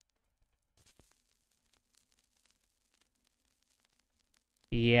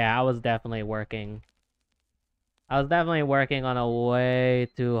 Yeah, I was definitely working on a way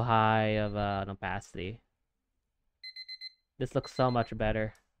too high of an opacity. This looks so much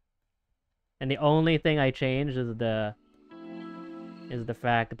better. And the only thing I changed is the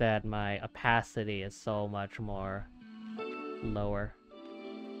fact that my opacity is so much more lower.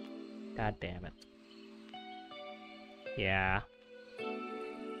 God damn it. Yeah.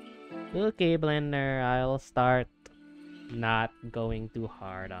 Okay, Blender, I'll start not going too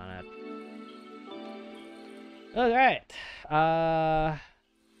hard on it. Alright,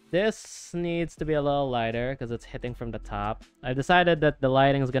 this needs to be a little lighter because it's hitting from the top. I decided that the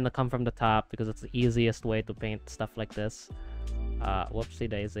lighting is gonna come from the top because it's the easiest way to paint stuff like this. Whoopsie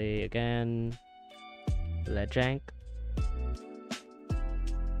daisy again. Lejank.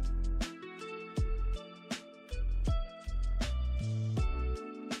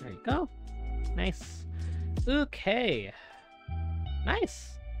 There you go. Nice. Okay.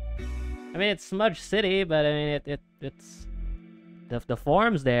 Nice. I mean, it's Smudge City, but I mean, it's the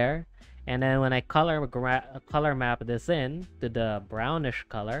form's there, and then when I color map this in to the brownish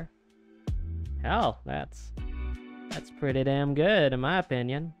color, hell, that's pretty damn good in my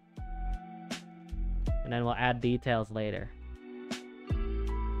opinion. And then we'll add details later.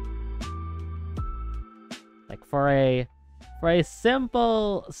 Like for a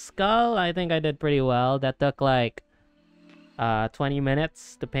simple skull, I think I did pretty well. That took like 20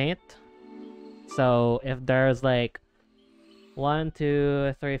 minutes to paint. So if there's like 1,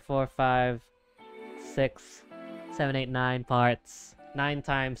 2, 3, 4, 5, 6, 7, 8, 9 parts, 9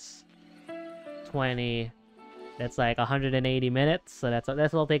 times 20. That's like 180 minutes. So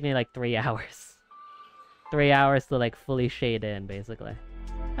this will take me like 3 hours. 3 hours to like fully shade in, basically.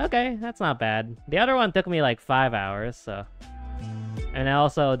 Okay, that's not bad. The other one took me like 5 hours, so... And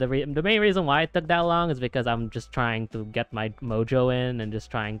also, the main reason why it took that long is because I'm just trying to get my mojo in and just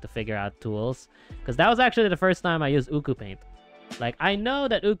trying to figure out tools. Because that was actually the first time I used Uku Paint. Like, I know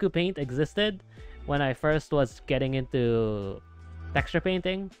that Uku Paint existed when I first was getting into texture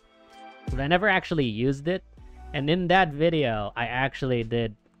painting, but I never actually used it. And in that video, I actually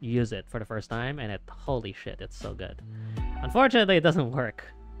did use it for the first time, and holy shit, it's so good. Unfortunately, it doesn't work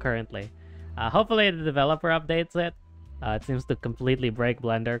currently. Hopefully the developer updates it. It seems to completely break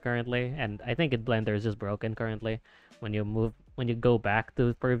Blender currently, and I think Blender is just broken currently when you go back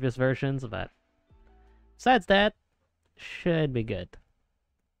to previous versions, but besides that, should be good.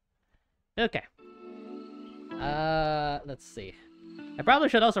 Okay. Let's see. I probably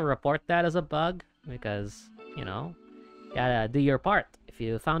should also report that as a bug, because, you know, gotta do your part. If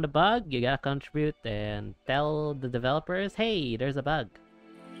you found a bug, you gotta contribute and tell the developers, hey, there's a bug.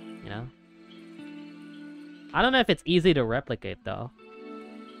 You know? I don't know if it's easy to replicate though.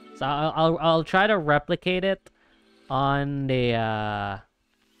 So I'll try to replicate it on the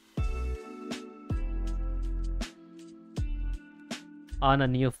on a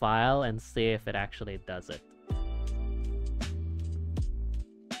new file and see if it actually does it.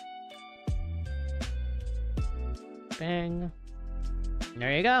 Bang.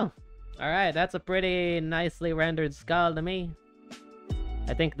 There you go. Alright, that's a pretty nicely rendered skull to me.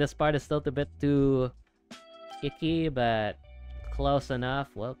 I think this part is still a bit too icky, but close enough.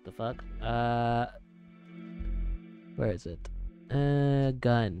 What the fuck? Where is it?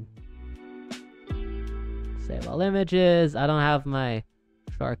 Gun. Save all images. I don't have my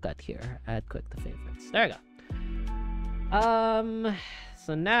shortcut here. Add quick to favorites. There we go.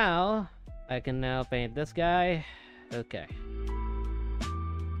 So now I can now paint this guy. Okay.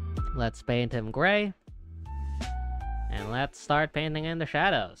 Let's paint him gray. And let's start painting in the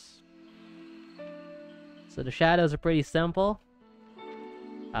shadows. So the shadows are pretty simple.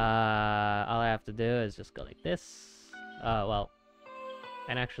 All I have to do is just go like this. Well,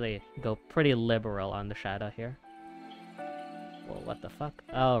 and actually go pretty liberal on the shadow here. Well, what the fuck?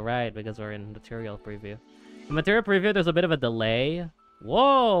 Oh, right, because we're in material preview. In material preview, there's a bit of a delay.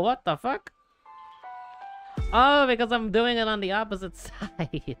 Whoa, what the fuck? Oh, because I'm doing it on the opposite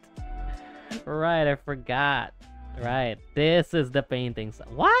side. Right, I forgot. Right, this is the painting side.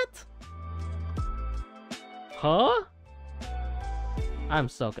 What? Huh? I'm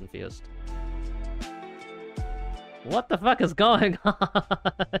so confused. What the fuck is going on?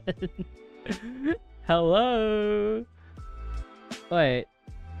 Hello? Wait.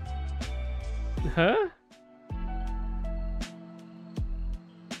 Huh?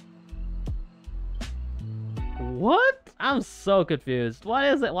 What? I'm so confused. What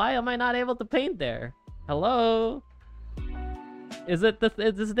is it? Why am I not able to paint there? Hello? Is it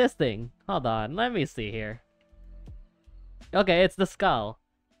this thing? Hold on, let me see here. Okay, it's the skull.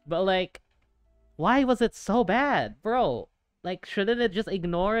 But like, why was it so bad? Bro, like, shouldn't it just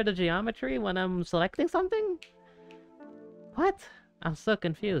ignore the geometry when I'm selecting something? What? I'm so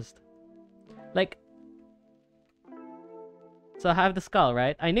confused. Like, so I have the skull,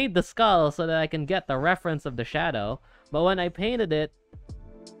 right? I need the skull so that I can get the reference of the shadow. But when I painted it,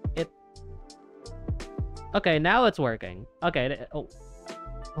 okay, now it's working. Okay, oh,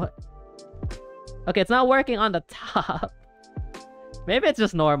 what? Okay, it's not working on the top. Maybe it's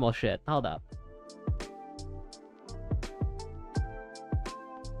just normal shit. Hold up.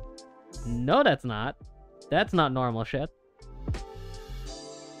 No, that's not. That's not normal shit.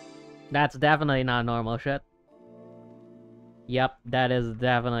 That's definitely not normal shit. Yep, that is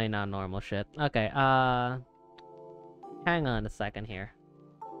definitely not normal shit. Okay, hang on a second here.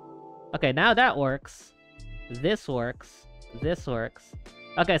 Okay, now that works. This works. This works.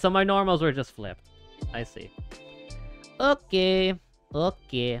 Okay, so my normals were just flipped. I see. Okay.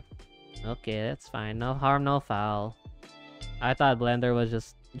 Okay. Okay, that's fine. No harm, no foul. I thought Blender was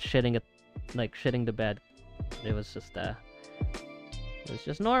just shitting it, like shitting the bed. It was just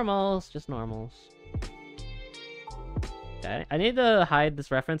normals, just normals. Okay, I need to hide this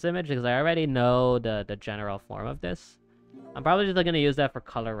reference image because I already know the general form of this. I'm probably just gonna use that for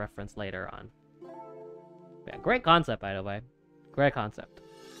color reference later on. Yeah, great concept, by the way. Great concept.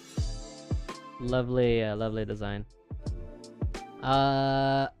 Lovely, lovely design.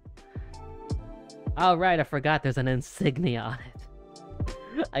 Oh right, I forgot there's an insignia on it.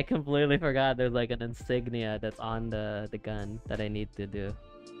 I completely forgot there's like an insignia that's on the gun that I need to do.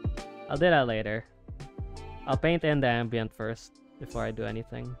 I'll do that later. I'll paint in the ambient first before I do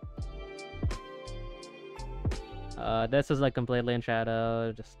anything. This is like completely in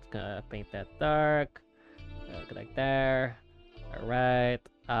shadow. Just gonna paint that dark. Like there. Alright.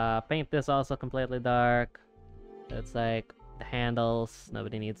 Paint this also completely dark. It's like the handles.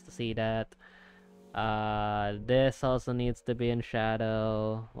 Nobody needs to see that. This also needs to be in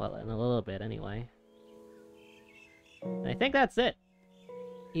shadow. Well, in a little bit anyway. I think that's it.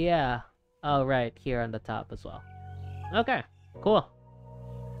 Yeah. Oh, right. Here on the top as well. Okay. Cool.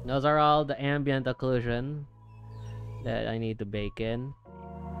 Those are all the ambient occlusion that I need to bake in.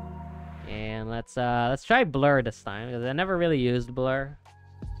 And let's try blur this time, because I never really used blur.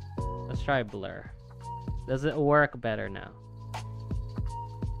 Let's try blur. Does it work better now?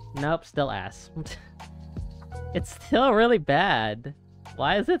 Nope, still ass. It's still really bad.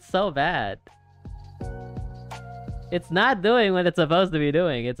 Why is it so bad? It's not doing what it's supposed to be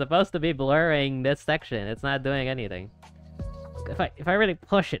doing. It's supposed to be blurring this section. It's not doing anything. If I really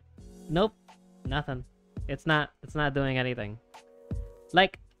push it, nope, nothing. It's not doing anything.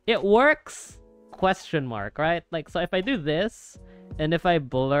 Like, it works, question mark, right? Like, so if I do this, and if I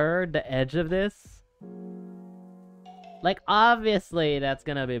blur the edge of this, like, obviously that's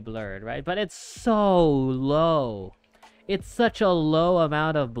gonna be blurred, right? But it's so low. It's such a low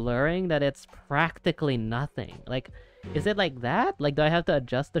amount of blurring that it's practically nothing. Like, is it like that? Like, do I have to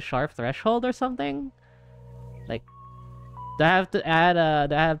adjust the sharp threshold or something? Like, do I have to add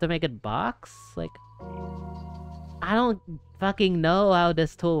do I have to make it box? Like, I don't fucking know how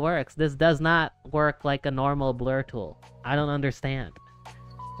this tool works. This does not work like a normal blur tool. I don't understand.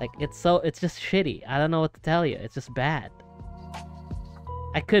 Like, it's just shitty. I don't know what to tell you. It's just bad.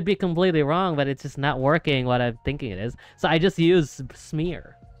 I could be completely wrong, but it's just not working what I'm thinking it is. So I just use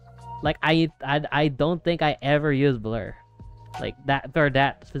smear. Like, I don't think I ever use blur. Like, that for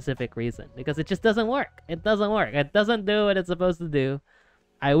that specific reason. Because it just doesn't work. It doesn't work. It doesn't do what it's supposed to do.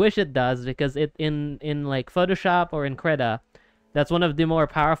 I wish it does, because it in like Photoshop or in Krita, that's one of the more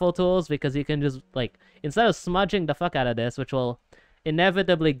powerful tools, because you can just, like, instead of smudging the fuck out of this, which will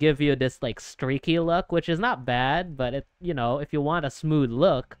inevitably give you this, like, streaky look, which is not bad, but it, you know, if you want a smooth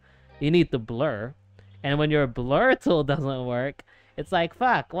look, you need to blur. And when your blur tool doesn't work, it's like,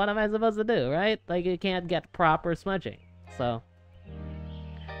 fuck, what am I supposed to do, right? Like, you can't get proper smudging. So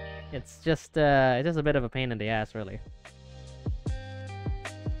it's just a bit of a pain in the ass, really.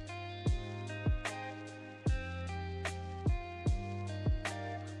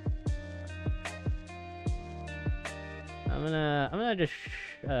 I'm gonna just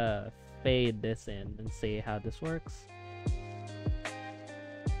fade this in and see how this works.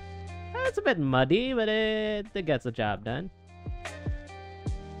 It's a bit muddy, but it gets the job done.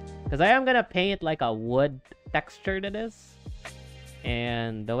 Because I am gonna paint like a wood texture to this,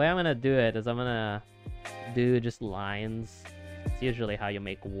 and the way I'm gonna do it is I'm gonna do just lines. It's usually how you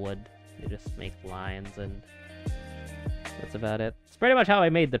make wood. You just make lines, and that's about it. It's pretty much how I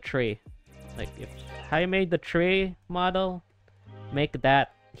made the tree. Like, how you made the tree model, make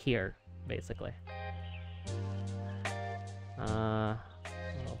that here, basically. I'll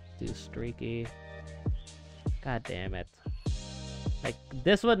do streaky. God damn it. Like,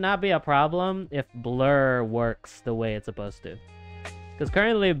 this would not be a problem if blur works the way it's supposed to. Because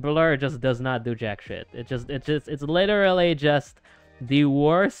currently blur just does not do jack shit. It's literally just the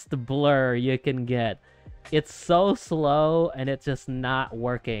worst blur you can get. It's so slow, and it's just not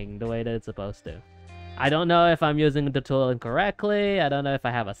working the way that it's supposed to. I don't know if I'm using the tool incorrectly. I don't know if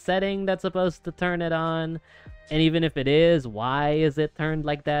I have a setting that's supposed to turn it on. And even if it is, why is it turned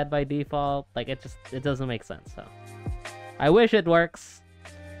like that by default? Like, it doesn't make sense, so. I wish it works.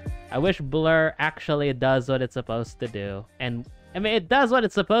 I wish blur actually does what it's supposed to do. And, I mean, it does what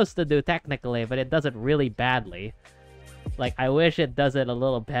it's supposed to do technically, but it does it really badly. Like, I wish it does it a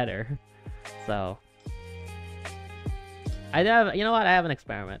little better. So, you know what? I have an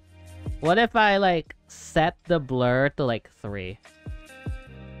experiment. What if I, like, set the blur to, like, 3?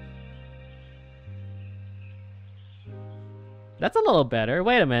 That's a little better.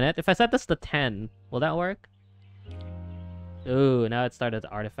 Wait a minute. If I set this to 10, will that work? Ooh, now it started to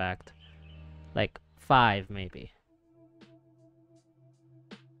artifact. Like, 5, maybe.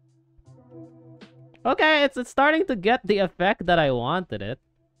 Okay, it's starting to get the effect that I wanted it.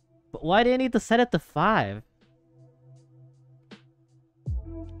 But why do you need to set it to 5?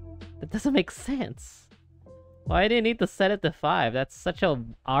 That doesn't make sense. Why do you need to set it to 5? That's such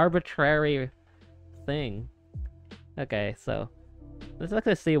an arbitrary thing. Okay, so let's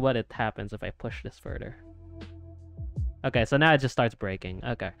actually see what it happens if I push this further. Okay, so now it just starts breaking.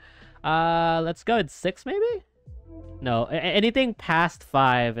 Okay. Let's go at 6 maybe? No, anything past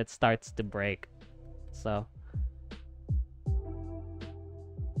 5, it starts to break. So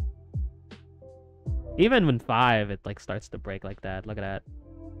Even when 5, it like starts to break like that. Look at that.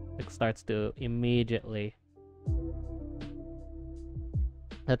 It starts to immediately.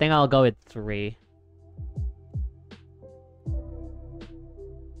 I think I'll go with 3.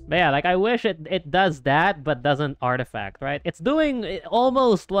 But yeah, like I wish it does that, but doesn't artifact, right? It's doing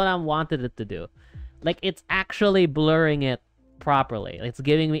almost what I wanted it to do. Like it's actually blurring it properly. It's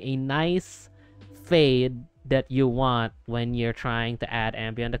giving me a nice fade that you want when you're trying to add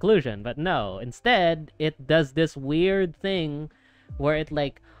ambient occlusion. But no, instead it does this weird thing where it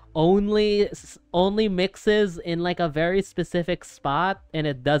like only mixes in like a very specific spot and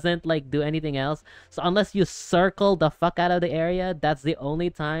it doesn't like do anything else. So unless you circle the fuck out of the area, that's the only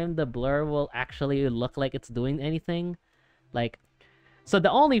time the blur will actually look like it's doing anything. Like, so the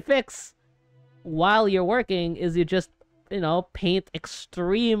only fix while you're working is you just, paint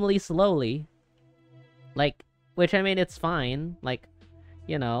extremely slowly. Like, which I mean, it's fine. Like,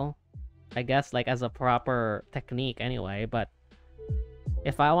 I guess like as a proper technique anyway, but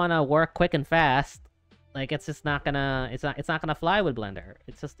if I want to work quick and fast, like it's just not gonna it's not gonna fly with Blender.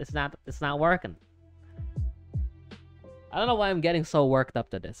 It's not working. I don't know why I'm getting so worked up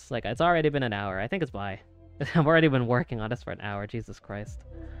to this. Like it's already been an hour. I think it's why. I've already been working on this for an hour. Jesus Christ.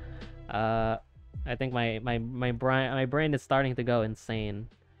 I think my brain is starting to go insane.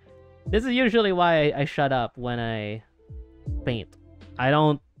 This is usually why I shut up when I paint. I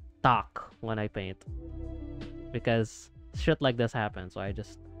don't talk when I paint because shit like this happens, so I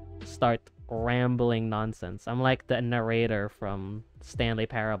just start rambling nonsense. I'm like the narrator from Stanley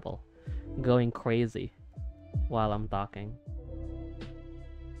Parable, going crazy while I'm talking.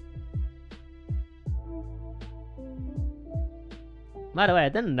 By the way, I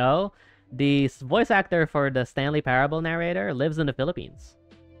didn't know the voice actor for the Stanley Parable narrator lives in the Philippines.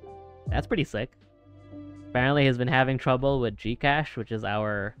 That's pretty sick. Apparently he's been having trouble with Gcash, which is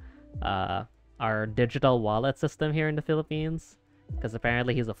our digital wallet system here in the Philippines, because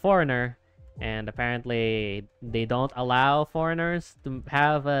apparently he's a foreigner, and apparently they don't allow foreigners to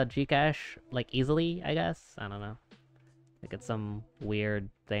have a Gcash like easily, I guess. I don't know. Like it's some weird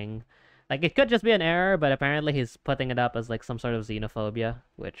thing. Like it could just be an error, but apparently he's putting it up as like some sort of xenophobia,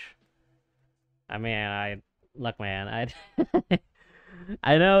 which I mean, look, man,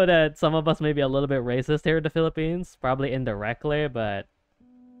 I know that some of us may be a little bit racist here in the Philippines, probably indirectly, but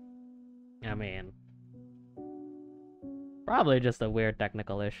I mean, probably just a weird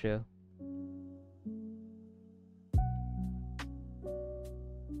technical issue.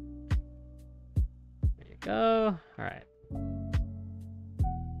 There you go. Alright.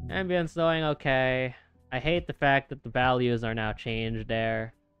 Ambient's doing okay. I hate the fact that the values are now changed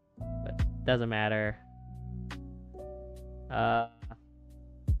there, but doesn't matter.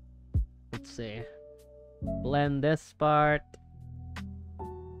 Let's see. Blend this part.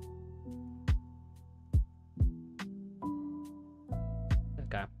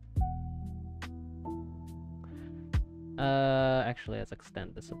 Okay. Actually, let's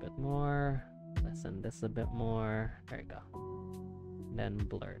extend this a bit more. Lessen this a bit more. There you go. Then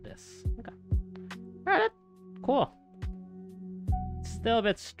blur this. Okay. Alright, cool. Still a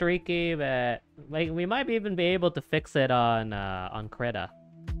bit streaky, but like we might even be able to fix it on Krita.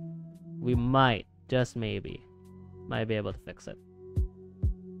 We might, just maybe, might be able to fix it.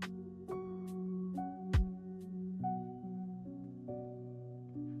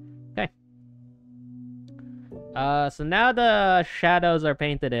 Okay. So now the shadows are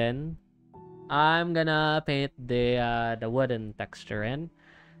painted in. I'm gonna paint the wooden texture in.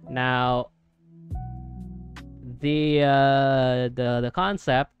 Now, the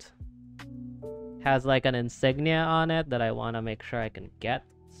concept has like an insignia on it that I want to make sure I can get.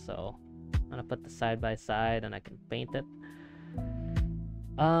 So I'm gonna put the side by side and I can paint it.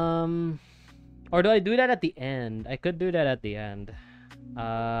 Or do I do that at the end? I could do that at the end.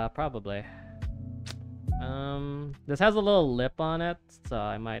 Probably. This has a little lip on it, so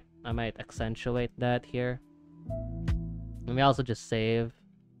I might accentuate that here. Let me also just save.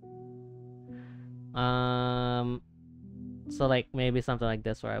 So like maybe something like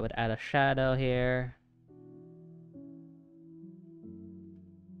this where I would add a shadow here.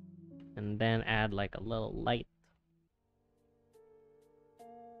 And then add like a little light.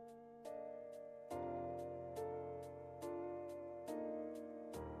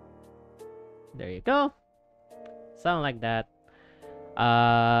 There you go. Something like that.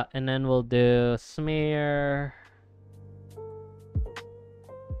 And then we'll do smear.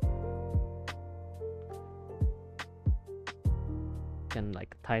 Can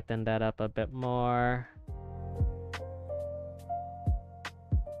like tighten that up a bit more.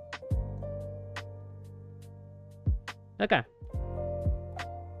 Okay.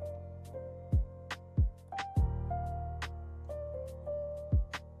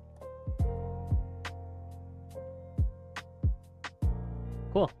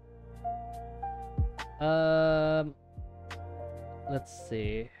 Cool. Let's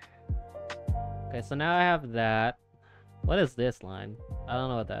see. Okay, so now I have that. What is this line? I don't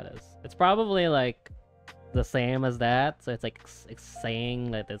know what that is. It's probably like the same as that, so it's like it's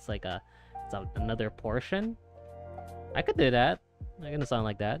saying that it's like another portion. I could do that. It's gonna sound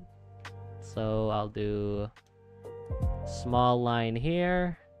like that. So I'll do small line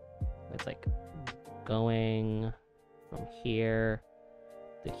here. It's like going from here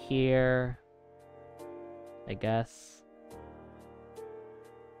to here, I guess.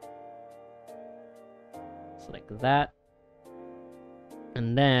 So like that.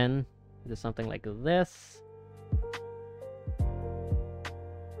 And then do something like this.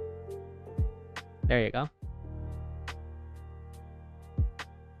 There you go.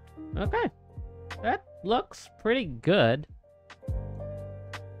 Okay. That looks pretty good.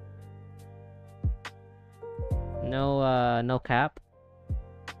 No cap.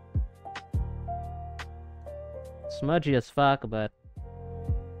 Smudgy as fuck, but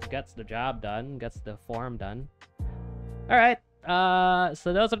gets the job done, gets the form done. Alright,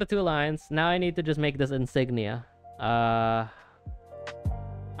 so those are the two lines. Now I need to just make this insignia. I'm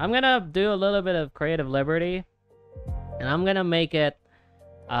gonna do a little bit of creative liberty, and I'm gonna make it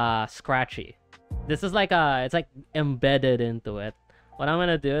scratchy. This is like it's like embedded into it. What I'm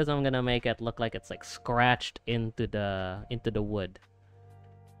gonna do is I'm gonna make it look like it's like scratched into the wood,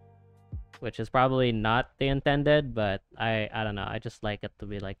 which is probably not the intended, but I don't know. I just like it to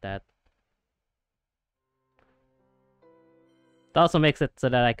be like that. It also makes it so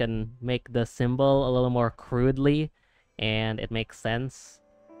that I can make the symbol a little more crudely, and it makes sense.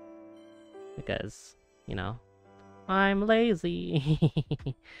 Because, you know, I'm lazy.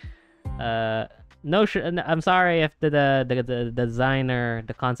 I'm sorry if the designer,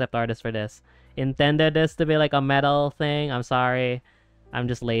 the concept artist for this, intended this to be like a metal thing. I'm sorry. I'm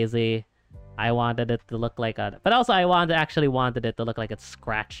just lazy. I wanted it to look like but also I actually wanted it to look like it's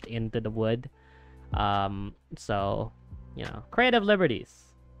scratched into the wood. So, you know, creative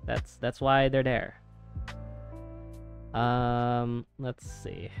liberties. That's why they're there. Let's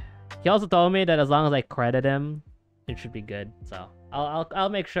see. He also told me that as long as I credit him, it should be good. So I'll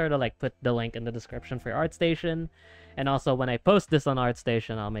make sure to like put the link in the description for ArtStation, and also when I post this on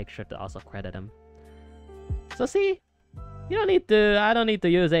ArtStation, I'll make sure to also credit him. So see, I don't need to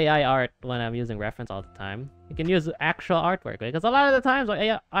use AI art when I'm using reference all the time. You can use actual artwork, because a lot of the times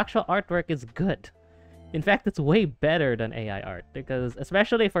actual artwork is good. In fact, it's way better than AI art, because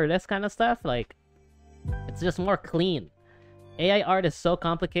especially for this kind of stuff, like, it's just more clean. AI art is so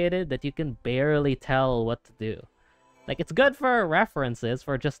complicated that you can barely tell what to do. Like, it's good for references,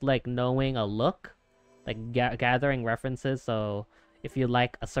 for just like knowing a look, like gathering references. So if you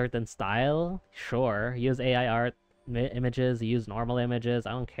like a certain style, sure, use AI art images, use normal images,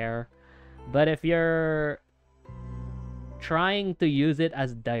 I don't care. But if you're trying to use it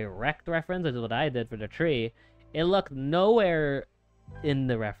as direct reference, which is what I did for the tree, it looked nowhere in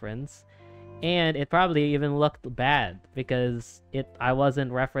the reference, and it probably even looked bad because I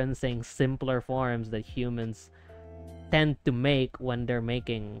wasn't referencing simpler forms that humans tend to make when they're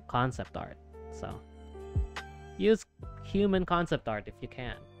making concept art. So use human concept art if you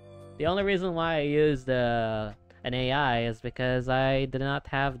can. The only reason why I used an AI is because I did not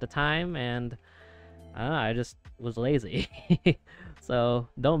have the time, and I just was lazy. So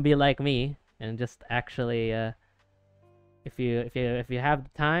don't be like me and just actually if you have the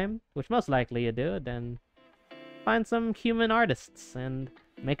time, which most likely you do, then find some human artists and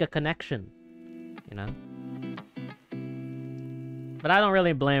make a connection, you know. But I don't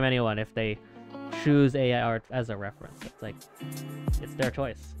really blame anyone if they choose AI art as a reference. It's like, it's their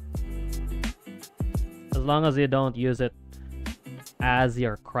choice. As long as you don't use it as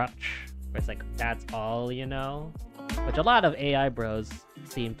your crutch, where it's like, that's all you know. Which a lot of AI bros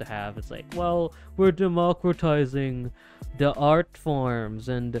seem to have. It's like, well, we're democratizing the art forms,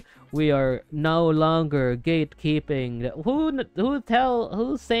 and we are no longer gatekeeping.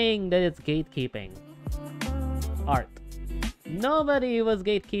 Who's saying that it's gatekeeping art? Nobody was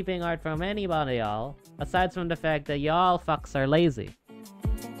gatekeeping art from anybody, y'all. Aside from the fact that y'all fucks are lazy.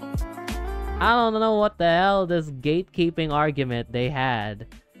 I don't know what the hell this gatekeeping argument they had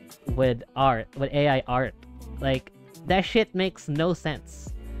with art, with AI art. Like, that shit makes no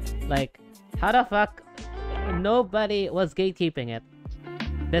sense. Like, how the fuck nobody was gatekeeping it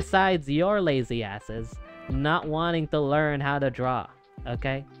besides your lazy asses not wanting to learn how to draw,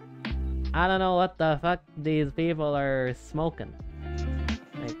 okay? I don't know what the fuck these people are smoking.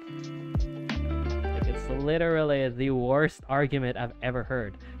 Like it's literally the worst argument I've ever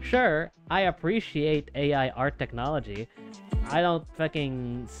heard. Sure, I appreciate AI art technology. I don't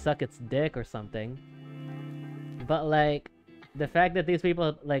fucking suck its dick or something. But like, the fact that these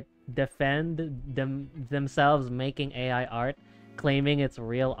people like defend themselves making AI art, claiming it's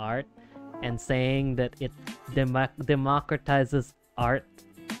real art, and saying that it democratizes art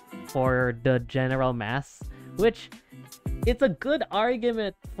for the general mass, which it's a good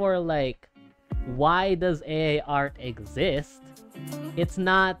argument for like, why does AI art exist? It's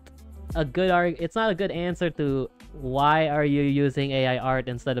not a good it's not a good answer to why are you using AI art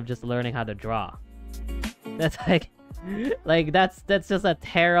instead of just learning how to draw. That's like that's just a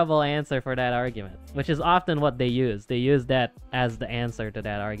terrible answer for that argument, which is often what they use. They use that as the answer to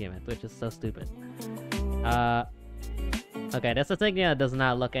that argument, which is so stupid. Okay, this insignia does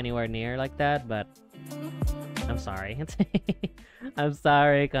not look anywhere near like that, but I'm sorry. I'm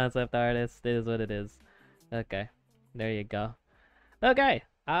sorry, concept artist. It is what it is. Okay, there you go. Okay,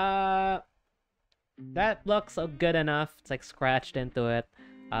 that looks good enough. It's like scratched into it.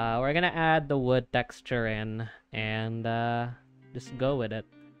 We're gonna add the wood texture in and just go with it.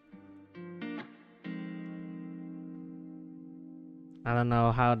 I don't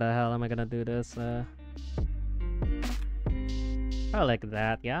know how the hell am I gonna do this. I like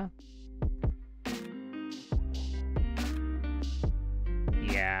that, yeah.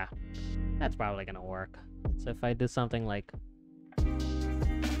 Yeah, that's probably gonna work. So if I do something like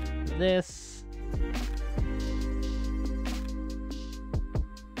this,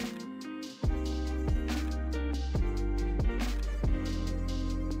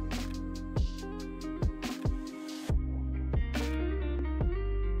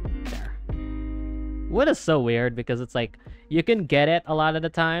 there. Wood is so weird because it's like you can get it a lot of the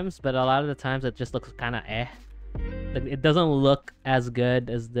times, but a lot of the times it just looks kind of eh. Like, it doesn't look as good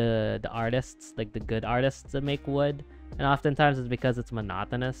as the artists, like the good artists that make wood. And oftentimes it's because it's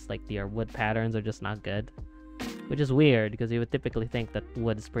monotonous, like their wood patterns are just not good. Which is weird, because you would typically think that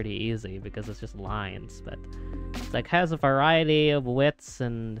wood is pretty easy because it's just lines, but it's like has a variety of widths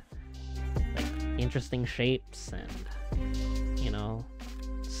and like interesting shapes and, you know,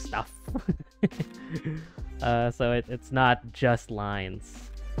 stuff. So it's not just lines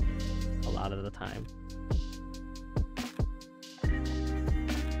a lot of the time.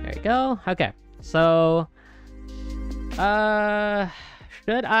 There you go. Okay, so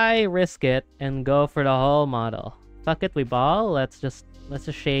should I risk it and go for the whole model? Fuck it, we ball. Let's just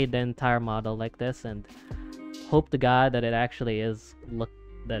shade the entire model like this and hope to God that it actually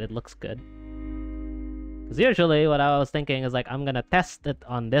that it looks good. Because usually what I was thinking is like, I'm gonna test it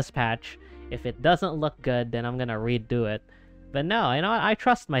on this patch. If it doesn't look good, then I'm gonna redo it. But no, you know what? I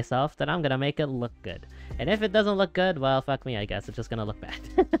trust myself that I'm gonna make it look good. And if it doesn't look good, well, fuck me, I guess. It's just gonna look bad.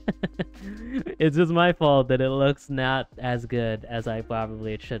 It's just my fault that it looks not as good as I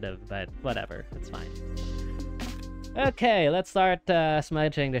probably should have, but whatever. It's fine. Okay, let's start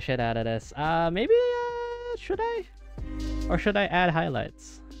smudging the shit out of this. Maybe, should I? Or should I add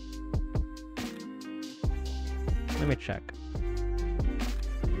highlights? Let me check.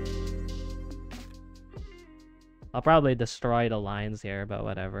 I'll probably destroy the lines here, but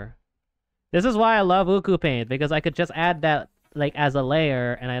whatever. This is why I love Uku Paint, because I could just add that like as a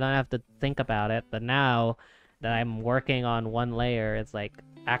layer and I don't have to think about it. But now that I'm working on one layer, it's like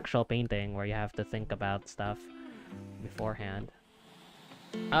actual painting where you have to think about stuff beforehand.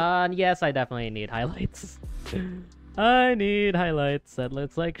 Yes, I definitely need highlights. I need highlights. That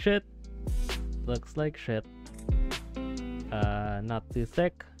looks like shit. Looks like shit. Not too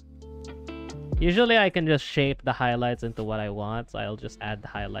thick. Usually I can just shape the highlights into what I want, so I'll just add the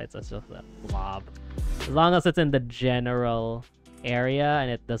highlights as just a blob. As long as it's in the general area and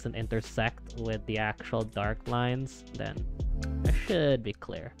it doesn't intersect with the actual dark lines, then I should be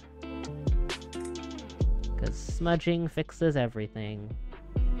clear. Because smudging fixes everything,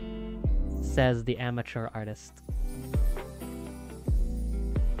 says the amateur artist.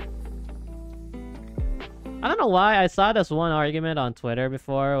 I don't know why, I saw this one argument on Twitter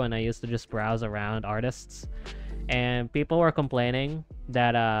before when I used to just browse around artists, and people were complaining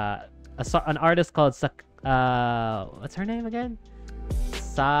that an artist called what's her name again?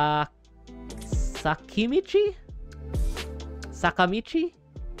 Sakamichi?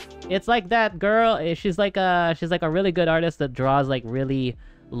 It's like that girl. She's like a really good artist that draws like really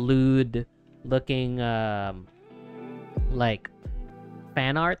lewd looking like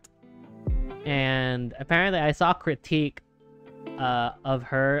fan art. And apparently I saw critique of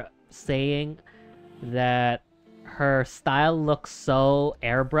her saying that her style looks so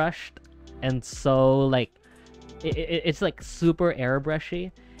airbrushed and so like it's like super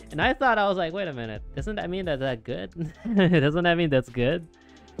airbrushy, And I thought, I was like, wait a minute, doesn't that mean that good? Doesn't that mean that's good?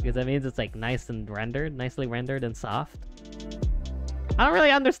 Because that means it's like nice and rendered, nicely rendered and soft. I don't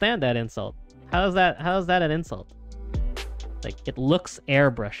really understand that insult. How is that an insult? Like, it looks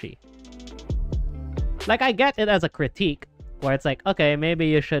airbrushy. Like, I get it as a critique, where it's like, okay, maybe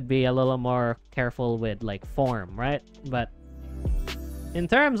you should be a little more careful with, like, form, right? But in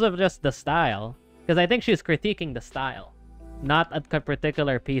terms of just the style, because I think she's critiquing the style, not a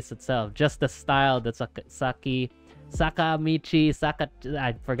particular piece itself, just the style that Sakamichi,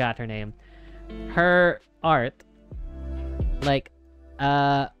 I forgot her name. Her art, like,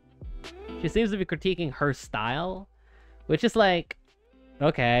 she seems to be critiquing her style, which is like,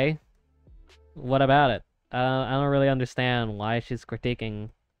 okay, what about it? I don't really understand why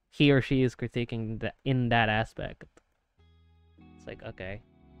he or she is critiquing in that aspect. It's like, okay.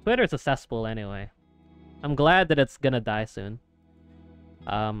 Twitter's a cesspool anyway. I'm glad that it's gonna die soon.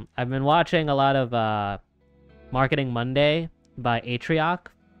 I've been watching a lot of Marketing Monday by Atrioc.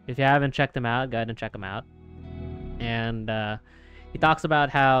 If you haven't checked him out, go ahead and check him out. And he talks about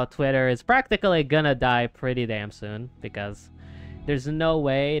how Twitter is practically gonna die pretty damn soon because there's no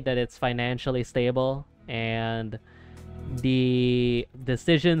way that it's financially stable, and the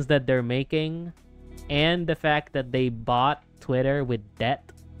decisions that they're making and the fact that they bought Twitter with debt,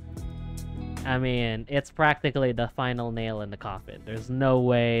 I mean, it's practically the final nail in the coffin. There's no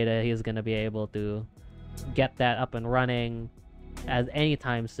way that he's gonna be able to get that up and running as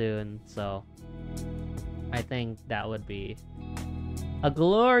anytime soon, so I think that would be a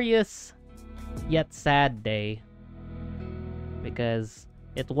glorious yet sad day, because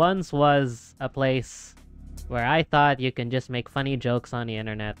it once was a place where I thought you can just make funny jokes on the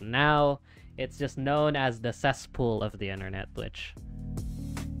internet. Now it's just known as the cesspool of the internet, which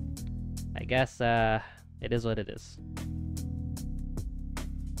I guess it is what it is.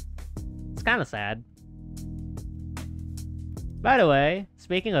 It's kind of sad. By the way,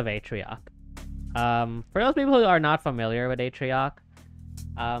 speaking of Atrioc, for those people who are not familiar with Atrioc,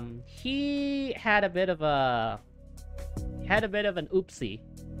 he had a bit of an oopsie.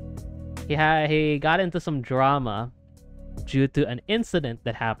 He got into some drama due to an incident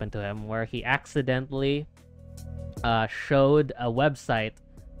that happened to him where he accidentally showed a website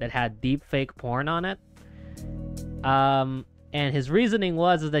that had deepfake porn on it. And his reasoning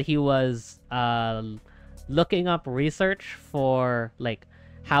was that he was looking up research for like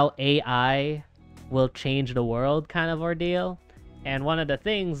how AI will change the world kind of ordeal. And one of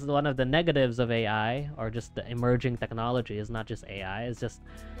the negatives of AI, or just the emerging technology, is not just AI, it's just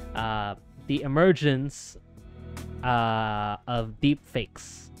the emergence of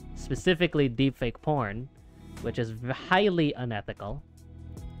deepfakes, specifically deepfake porn, which is highly unethical.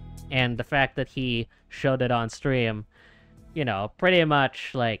 And the fact that he showed it on stream, you know, pretty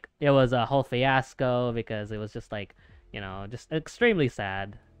much like it was a whole fiasco because it was just like, you know, just extremely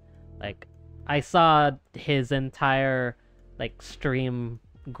sad. Like, I saw his entire like stream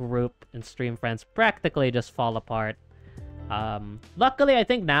group and stream friends practically just fall apart. Luckily, I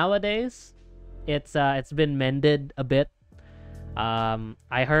think nowadays it's been mended a bit.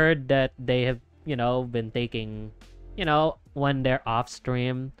 I heard that they have, you know, been taking, you know, when they're off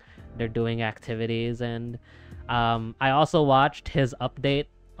stream, they're doing activities, and I also watched his update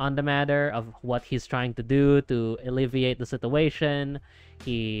on the matter of what he's trying to do to alleviate the situation.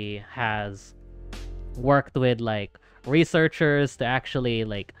 He has worked with like researchers to actually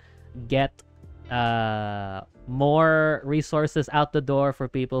like get more resources out the door for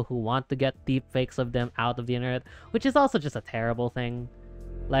people who want to get deepfakes of them out of the internet, which is also just a terrible thing.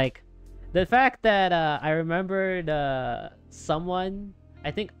 Like, the fact that I remembered someone,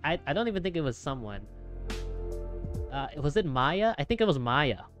 I don't even think it was someone. Was it Maya? I think it was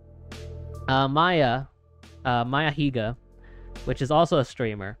Maya. Maya Higa, which is also a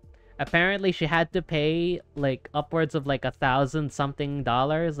streamer. Apparently, she had to pay like upwards of like $1,000 something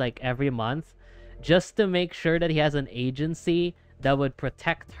like every month, just to make sure that he has an agency that would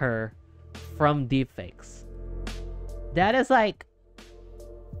protect her from deepfakes. That is like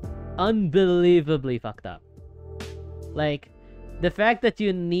unbelievably fucked up. Like, the fact that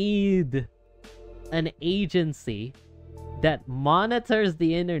you need an agency that monitors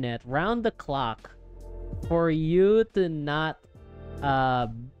the internet round the clock for you to not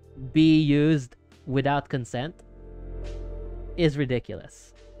be used without consent is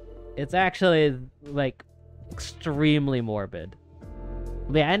ridiculous. It's actually like extremely morbid.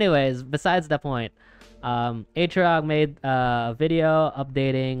 But yeah, anyways, besides that point, Atrioc made a video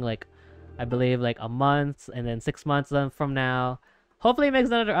updating, like, I believe like a month and then 6 months from now, hopefully he makes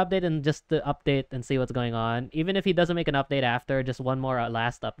another update and just to update and see what's going on. Even if he doesn't make an update after, just one more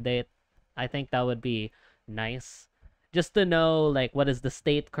last update. I think that would be nice. Just to know, like, what is the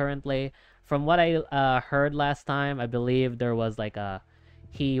state currently. From what I heard last time, I believe there was like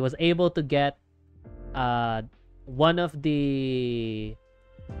he was able to get one of the,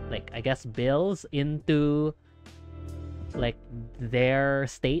 like, I guess bills into like their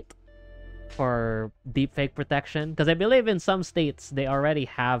state for deepfake protection, because I believe in some states they already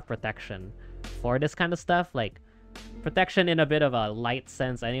have protection for this kind of stuff, like protection in a bit of a light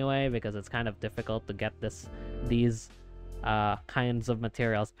sense anyway, because it's kind of difficult to get these kinds of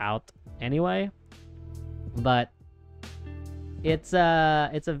materials out anyway. But it's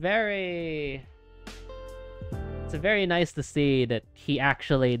very nice to see that he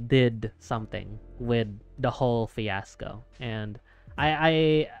actually did something with the whole fiasco. And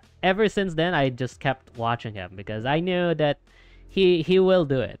I ever since then, I just kept watching him because I knew that he will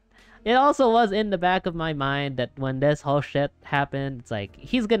do it. It also was in the back of my mind that when this whole shit happened, it's like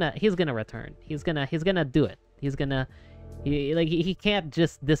he's gonna return. He's gonna do it. He can't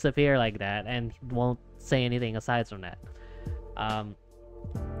just disappear like that and won't say anything aside from that.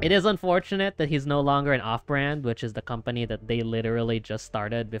 It is unfortunate that he's no longer an off-brand, which is the company that they literally just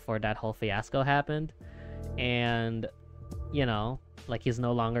started before that whole fiasco happened. And, you know, like, he's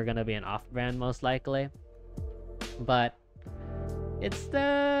no longer gonna be an off-brand most likely. But it's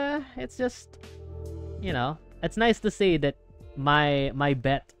just, you know, it's nice to see that my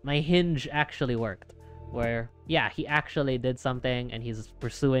bet, my hinge actually worked. Where, yeah, he actually did something and he's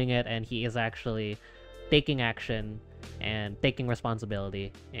pursuing it and he is actually taking action and taking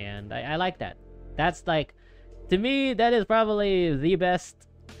responsibility, and I like that. That's, like, to me, that is probably the best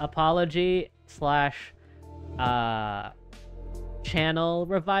apology slash channel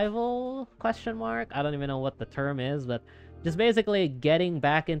revival, question mark. I don't even know what the term is, but just basically getting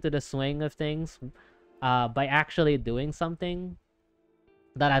back into the swing of things by actually doing something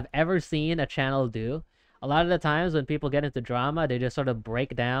that I've ever seen a channel do. A lot of the times when people get into drama, they just sort of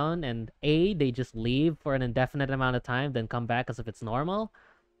break down and A, they just leave for an indefinite amount of time, then come back as if it's normal.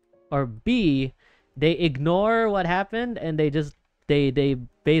 Or B, they ignore what happened and they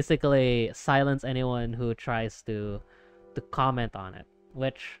basically silence anyone who tries to comment on it.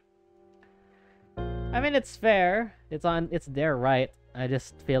 Which, I mean, it's fair. It's their right. I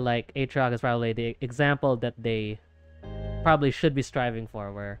just feel like Aatrox is probably the example that they probably should be striving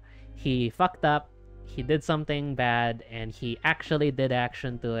for, where he fucked up, he did something bad, and he actually did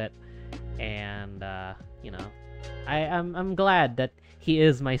action to it. And you know, I'm glad that he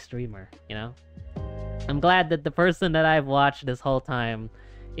is my streamer, you know? I'm glad that the person that I've watched this whole time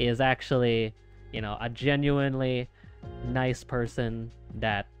is actually, you know, a genuinely nice person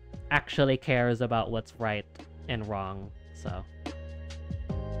that actually cares about what's right and wrong. So,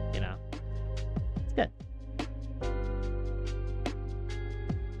 you know, it's good.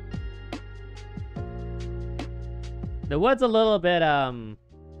 The wood's a little bit,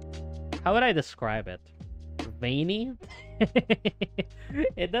 how would I describe it? Veiny?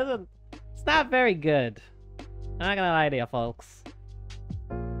 It's not very good. I'm not gonna lie to you, folks.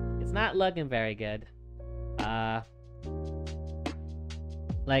 It's not looking very good.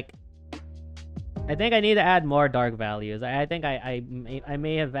 Like, I think I need to add more dark values. I think I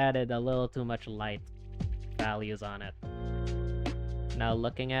may have added a little too much light values on it. Now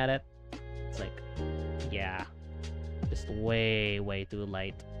looking at it, it's like, yeah. Just way too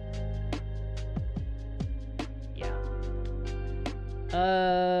light. Yeah.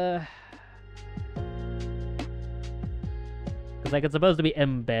 Cause like it's supposed to be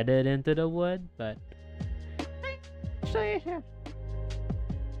embedded into the wood, but I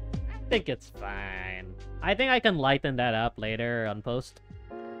think it's fine. I think I can lighten that up later on post.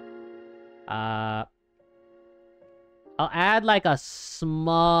 I'll add like a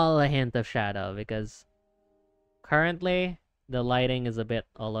small hint of shadow because currently, the lighting is a bit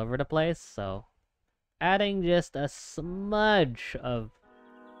all over the place, so adding just a smudge of,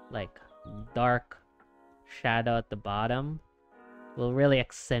 like, dark shadow at the bottom will really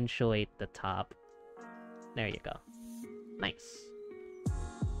accentuate the top. There you go. Nice.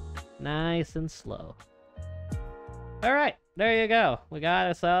 Nice and slow. Alright, there you go. We got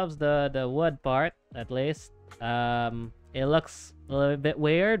ourselves the wood part, at least. It looks a little bit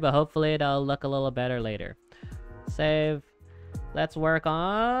weird, but hopefully it'll look a little better later. Save. Let's work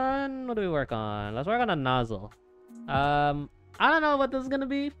on... What do we work on? Let's work on a nozzle. I don't know what this is gonna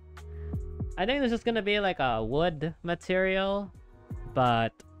be. I think this is gonna be like a wood material,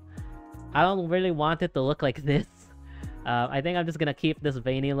 but I don't really want it to look like this. I think I'm just gonna keep this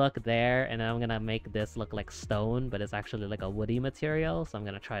veiny look there, and then I'm gonna make this look like stone, but it's actually like a woody material, so I'm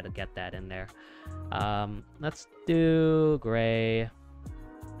gonna try to get that in there. Let's do gray.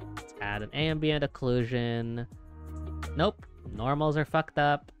 Let's add an ambient occlusion. Nope, normals are fucked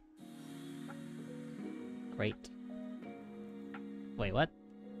up. Great. Wait, what?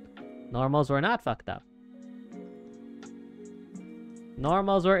 Normals were not fucked up.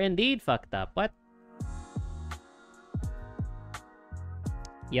 Normals were indeed fucked up. What?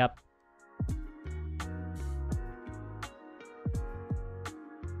 Yep.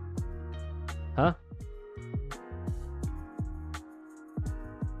 Huh?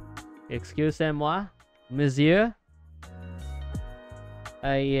 Excusez-moi, monsieur?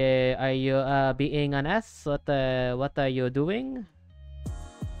 Are you being honest? What are you doing?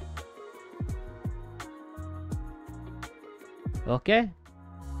 Okay.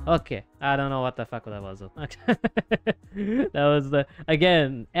 Okay. I don't know what the fuck that was. That was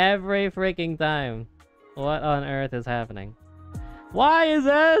again, every freaking time. What on earth is happening? Why is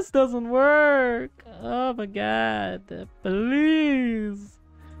S doesn't work? Oh my god. Please.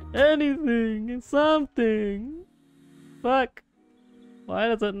 Anything. Something. Fuck. Why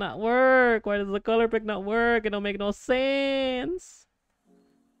does it not work? Why does the color pick not work? It don't make no sense.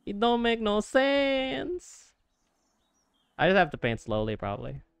 It don't make no sense. I just have to paint slowly,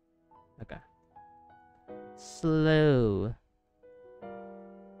 probably. Okay. Slow.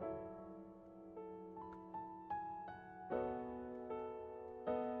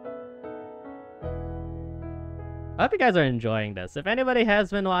 I hope you guys are enjoying this. If anybody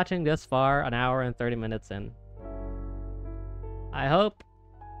has been watching this far, an hour and 30 minutes in, I hope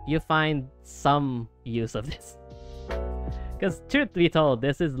you find some use of this. Because truth be told,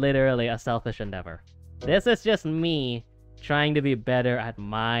 this is literally a selfish endeavor. This is just me trying to be better at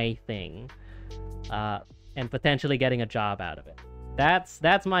my thing. And potentially getting a job out of it.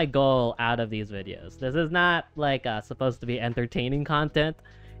 That's my goal out of these videos. This is not like supposed to be entertaining content.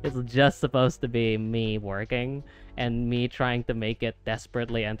 It's just supposed to be me working and me trying to make it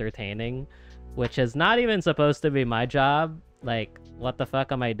desperately entertaining, which is not even supposed to be my job. Like, what the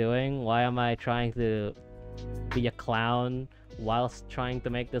fuck am I doing? Why am I trying to be a clown whilst trying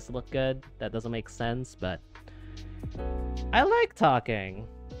to make this look good? That doesn't make sense, but I like talking,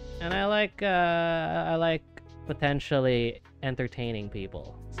 and I like potentially entertaining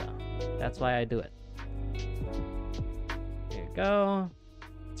people, so that's why I do it. Here you go.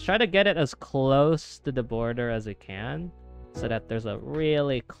 Let's try to get it as close to the border as we can, so that there's a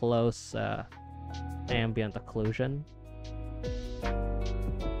really close ambient occlusion.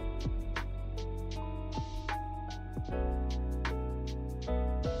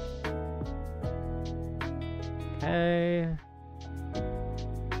 Okay.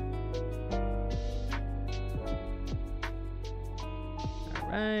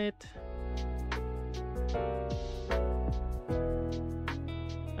 Alright.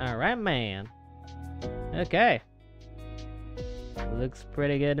 Alright, man. Okay. Looks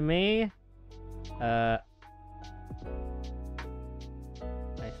pretty good to me. I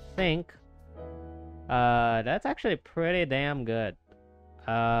think that's actually pretty damn good.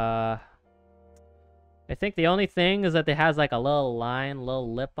 I think the only thing is that it has like a little line,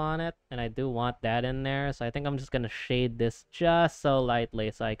 little lip on it, and I do want that in there, so I think I'm just gonna shade this just so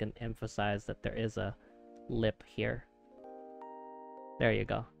lightly so I can emphasize that there is a lip here. There you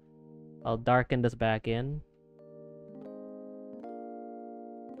go. I'll darken this back in.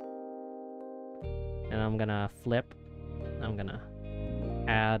 And I'm gonna flip. I'm gonna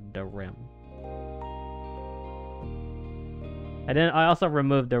add the rim. I also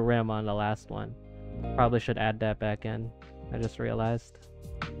removed the rim on the last one. Probably should add that back in. I just realized.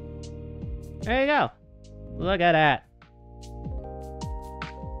 There you go. Look at that.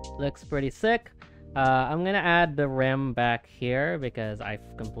 Looks pretty sick. I'm gonna add the rim back here because I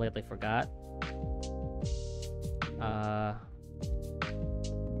completely forgot. Add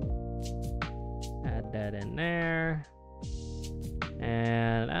that in there.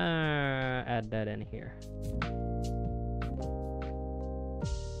 And add that in here.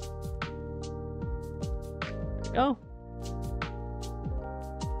 Go.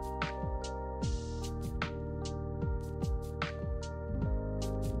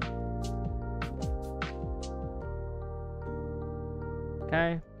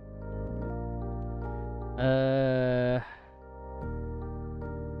 Okay. Oh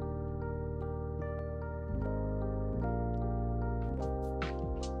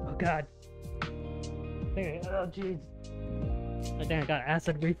god. Oh jeez. I think I got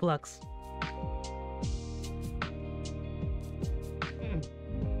acid reflux.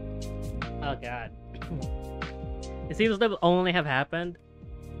 Oh god. It seems to only have happened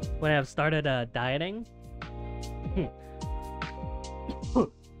when I've started dieting.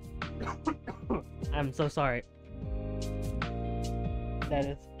 I'm so sorry. That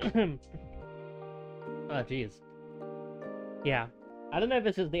is... oh, jeez. Yeah. I don't know if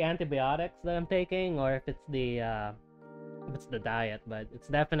it's just the antibiotics that I'm taking, or if it's the diet, but it's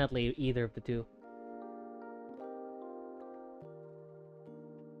definitely either of the two.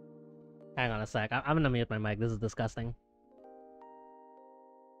 Hang on a sec. I'm gonna mute my mic. This is disgusting.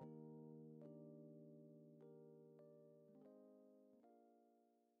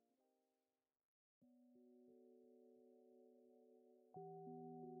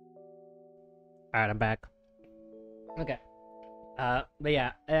 Alright, I'm back. Okay. But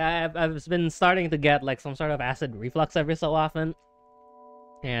yeah, I've been starting to get like some sort of acid reflux every so often,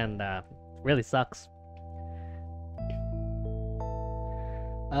 and really sucks.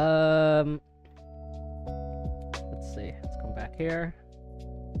 Let's see. Let's come back here.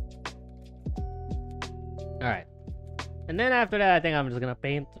 All right, and then after that, I think I'm just gonna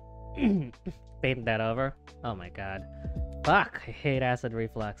paint paint that over. Oh my god, fuck! I hate acid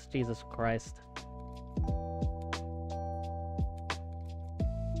reflux. Jesus Christ.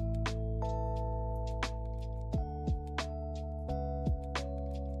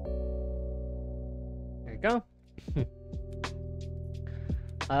 Go.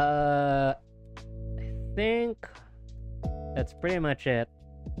 I think that's pretty much it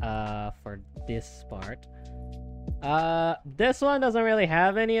for this part. This one doesn't really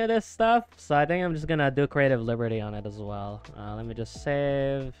have any of this stuff, so I think I'm just gonna do creative liberty on it as well. Let me just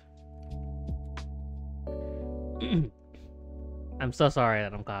save. I'm so sorry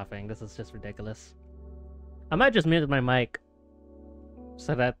that I'm coughing. This is just ridiculous. I might just mute my mic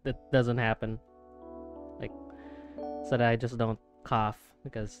so that it doesn't happen. Like, so that I just don't cough,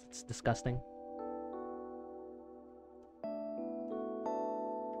 because it's disgusting.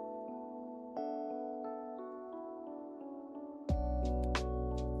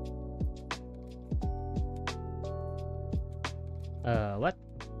 What?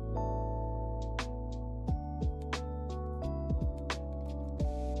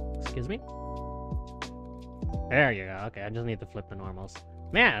 Excuse me? There you go. Okay, I just need to flip the normals.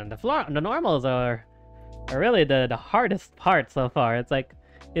 Man, the normals are really the hardest part so far. It's like,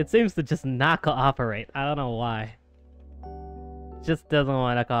 it seems to just not cooperate. I don't know why. It just doesn't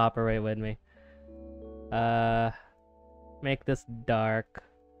want to cooperate with me. Make this dark.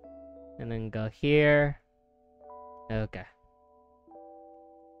 And then go here. Okay.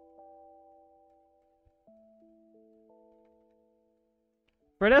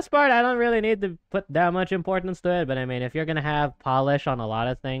 For this part, I don't really need to put that much importance to it, but I mean, if you're gonna have polish on a lot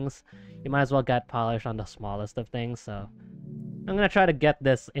of things, you might as well get polish on the smallest of things, so I'm gonna try to get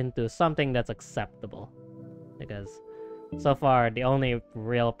this into something that's acceptable. Because so far, the only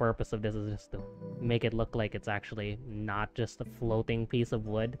real purpose of this is just to make it look like it's actually not just a floating piece of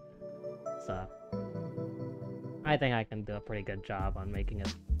wood. So I think I can do a pretty good job on making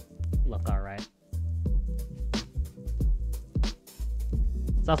it look alright.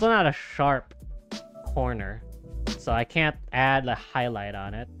 It's also not a sharp corner, so I can't add a highlight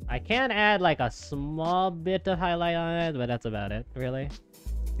on it. I can add like a small bit of highlight on it, but that's about it, really.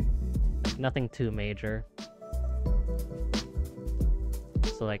 Like, nothing too major.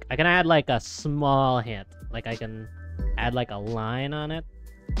 So like, I can add like a small hint. Like I can add like a line on it,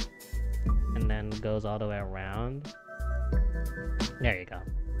 and then goes all the way around. There you go.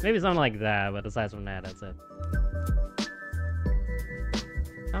 Maybe something like that, but aside from that, that's it.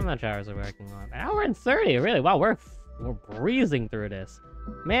 How much hours are we working on? An hour and 30, really? Wow, we're breezing through this.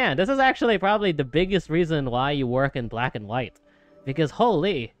 Man, this is actually probably the biggest reason why you work in black and white. Because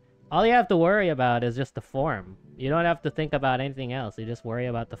holy, all you have to worry about is just the form. You don't have to think about anything else. You just worry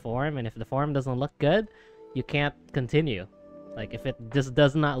about the form, and if the form doesn't look good, you can't continue. Like, if it just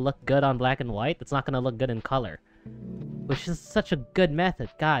does not look good on black and white, it's not gonna look good in color. Which is such a good method.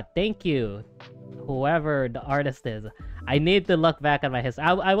 God, thank you, whoever the artist is. I need to look back at my history.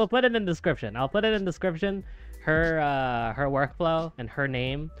 I will put it in the description. I'll put it in the description. Her workflow and her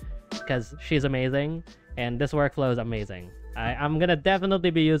name, because she's amazing, and this workflow is amazing. I'm gonna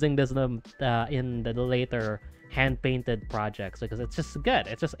definitely be using this in the later hand-painted projects, because it's just good.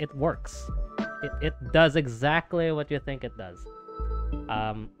 It works. It does exactly what you think it does.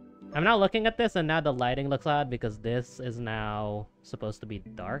 I'm now looking at this, and now the lighting looks odd because this is now supposed to be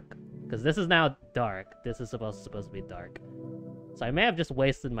dark. Because this is now dark. This is supposed to be dark. So I may have just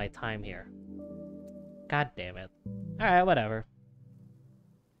wasted my time here. God damn it. Alright, whatever.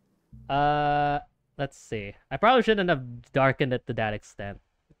 Let's see. I probably shouldn't have darkened it to that extent.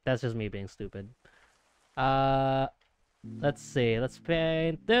 That's just me being stupid. Let's see. Let's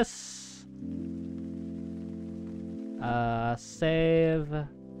paint this. Save.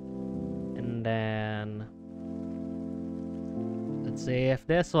 And then... let's see if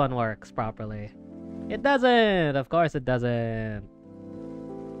this one works properly. It doesn't! Of course it doesn't.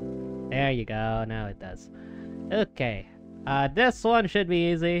 There you go. Now it does. Okay. This one should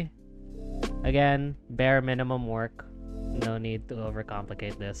be easy. Again, bare minimum work. No need to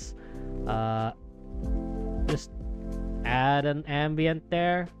overcomplicate this. Just add an ambient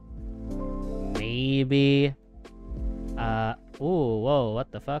there. Maybe. Ooh, whoa,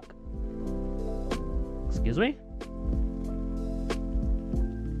 what the fuck? Excuse me?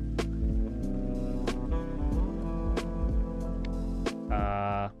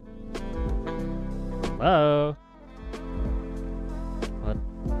 Hello? What?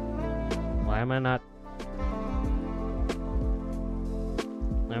 Why am I not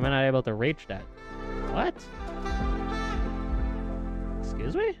able to reach that? What?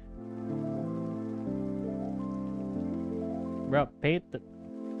 Excuse me? Bro, paint the...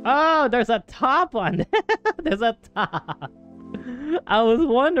 oh, there's a top on it! There's a top! I was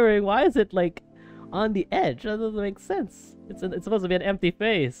wondering, why is it, like, on the edge? That doesn't make sense. It's supposed to be an empty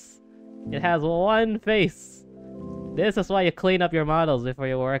face. It has one face. This is why you clean up your models before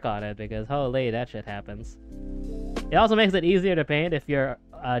you work on it, because holy, that shit happens. It also makes it easier to paint if your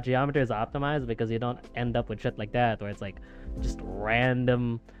geometry is optimized, because you don't end up with shit like that, where it's like just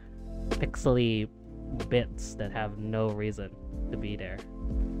random pixely bits that have no reason to be there.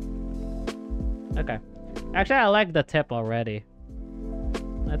 Okay. Actually, I like the tip already.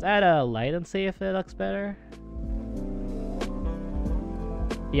 Let's add a light and see if it looks better.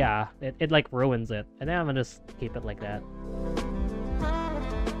 Yeah, it like ruins it. And then I'm gonna just keep it like that.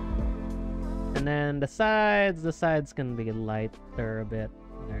 And then the sides can be lighter a bit.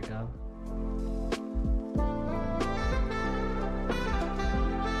 There we go.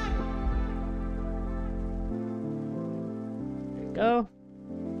 There you go.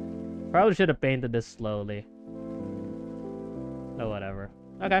 Probably should have painted this slowly. Oh, whatever.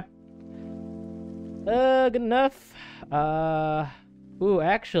 Okay. Good enough. Ooh,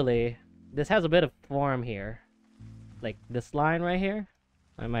 actually, this has a bit of form here. Like this line right here.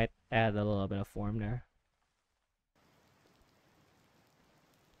 I might add a little bit of form there.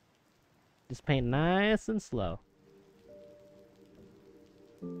 Just paint nice and slow.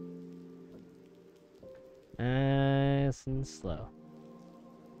 Nice and slow.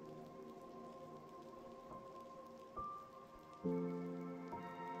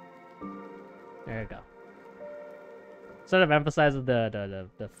 There you go. Sort of emphasizes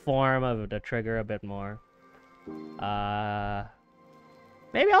the form of the trigger a bit more.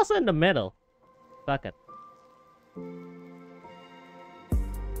 Maybe also in the middle. Fuck it.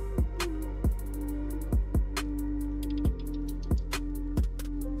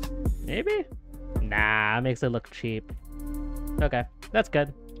 Maybe? Nah, it makes it look cheap. Okay, that's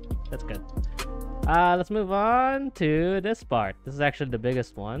good. That's good. Let's move on to this part. This is actually the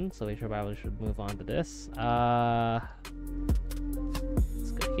biggest one, so we probably should move on to this. Let's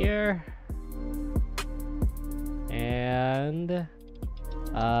go here. And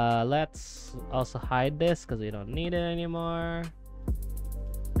let's also hide this because we don't need it anymore.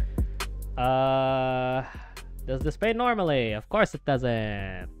 Does this paint normally? Of course it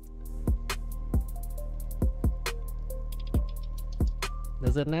doesn't.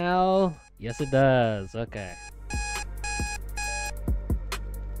 Does it now? Yes, it does. Okay.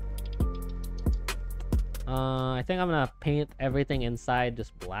 I think I'm gonna paint everything inside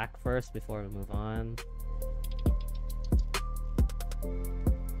just black first before we move on.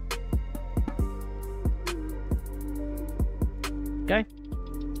 Okay.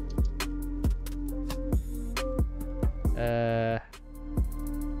 There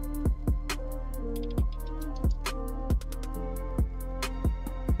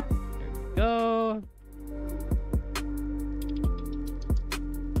we go.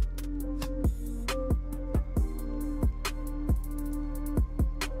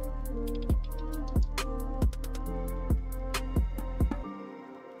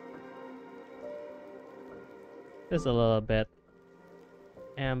 Just a little bit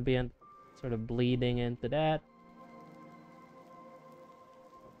ambient, sort of bleeding into that.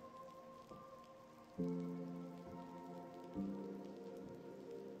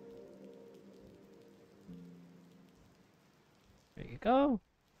 There you go.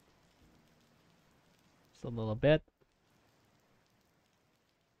 Just a little bit.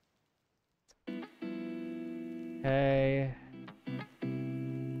 Okay.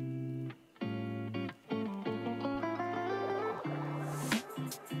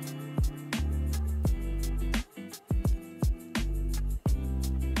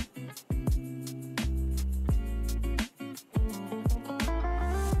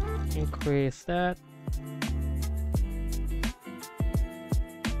 Increase that.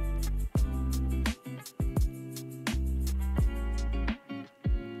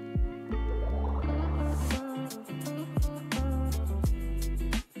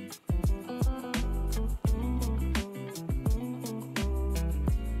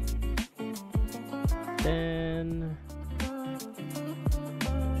 Then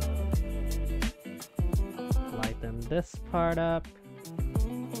lighten this part up.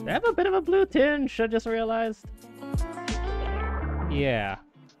 They have a bit of a blue tinge, I just realized. Yeah.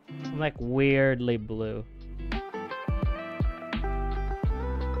 I'm like weirdly blue.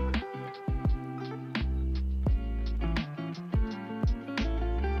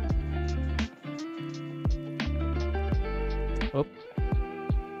 Oop.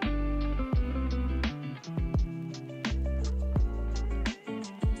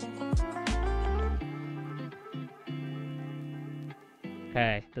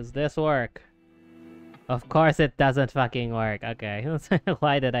 Okay, does this work? Of course it doesn't fucking work. Okay,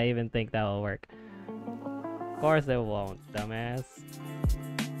 why did I even think that will work? Of course it won't, dumbass.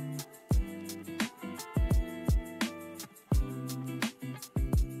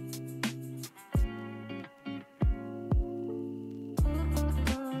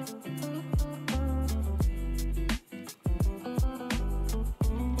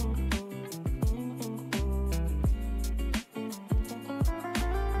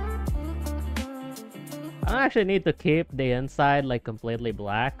 I actually need to keep the inside like completely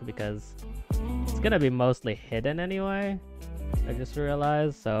black because it's gonna be mostly hidden anyway. I just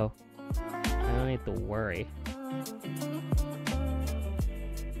realized, so I don't need to worry.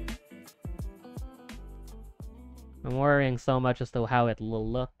 I'm worrying so much as to how it will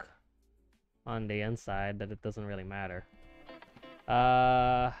look on the inside that it doesn't really matter.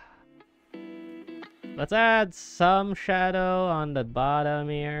 Let's add some shadow on the bottom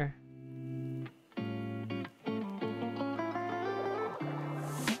here.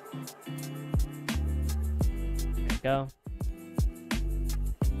 Go.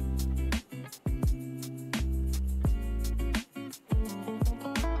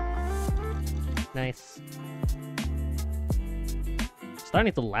 Nice.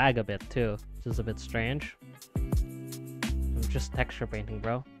 Starting to lag a bit too, which is a bit strange. I'm just texture painting,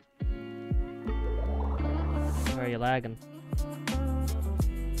 bro. Where are you lagging?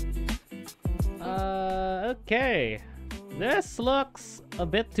 Okay. This looks a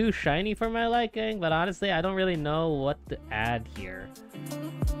bit too shiny for my liking, but honestly, I don't really know what to add here.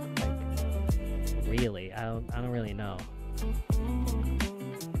 Like, really, I don't really know.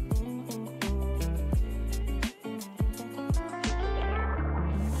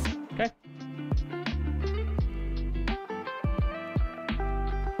 Okay.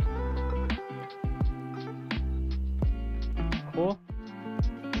 Cool.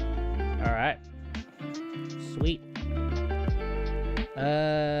 All right. Sweet.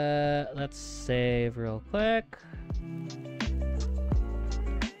 Let's save real quick.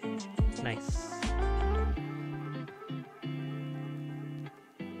 Nice.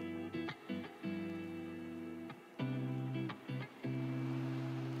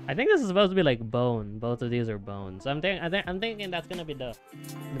 I think this is supposed to be like bone. Both of these are bones. I'm thinking that's gonna be the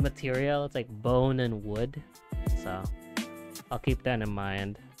material. It's like bone and wood. So I'll keep that in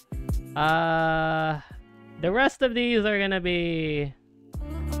mind. The rest of these are gonna be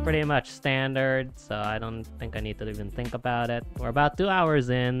pretty much standard, so I don't think I need to even think about it. We're about 2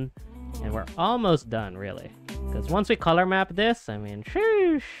 hours in, and we're almost done, really. Because once we color map this, I mean,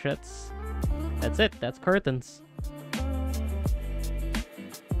 sheesh, that's it. That's curtains.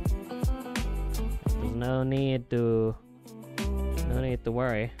 There's no need to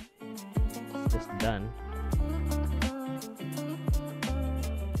worry. It's just done.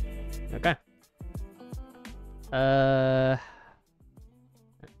 Okay.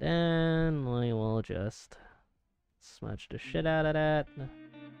 Then we will just smudge the shit out of that. There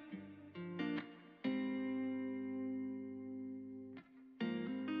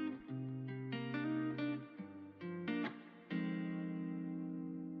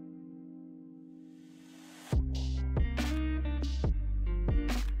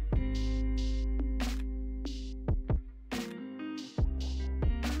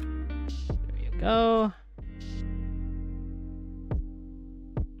you go.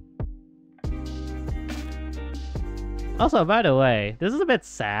 Also, by the way, this is a bit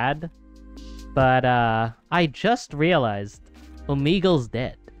sad, but I just realized Omeagle's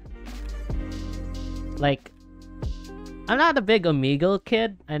dead. Like, I'm not a big Omeagle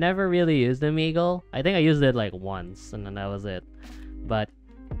kid. I never really used Omeagle. I think I used it like once, and then that was it. But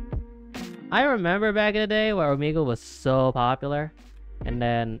I remember back in the day where Omeagle was so popular, And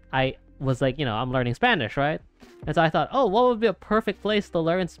then I was like, I'm learning Spanish, right? And so I thought, oh, what would be a perfect place to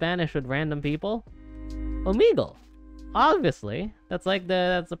learn Spanish with random people? Omegle. Obviously, that's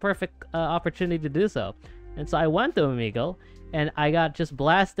the perfect opportunity to do so. And so I went to Omegle, and I got just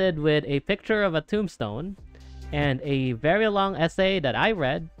blasted with a picture of a tombstone and a very long essay that I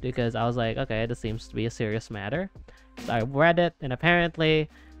read because I was like, okay, this seems to be a serious matter. So I read it, and apparently,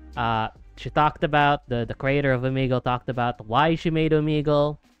 she talked about the creator of Omegle talked about why she made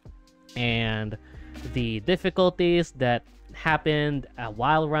Omegle and the difficulties that happened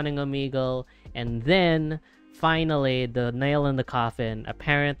while running Omegle, and then finally the nail in the coffin.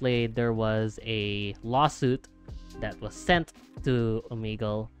 Apparently, there was a lawsuit that was sent to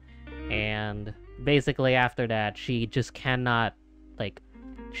Omegle, and basically after that, she just cannot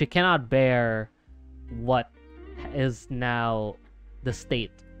bear what is now the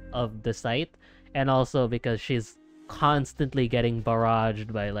state of the site, and also because she's constantly getting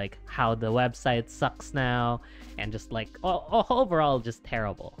barraged by how the website sucks now, and just overall just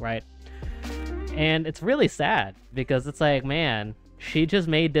terrible, right? And it's really sad because it's like, man, she just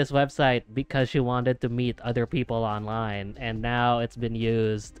made this website because she wanted to meet other people online, and now it's been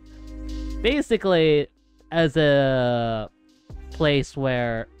used basically as a place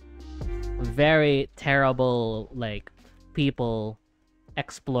where very terrible people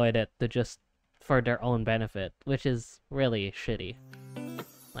exploit it to just for their own benefit, which is really shitty.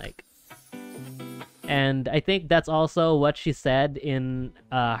 And I think that's also what she said in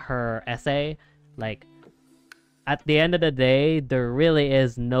her essay. At the end of the day, there really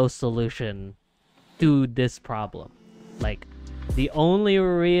is no solution to this problem. The only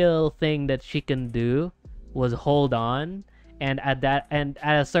real thing that she can do was hold on, and at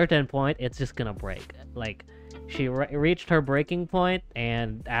a certain point, it's just gonna break. She reached her breaking point,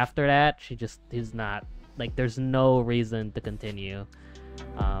 and after that, she just is not there's no reason to continue.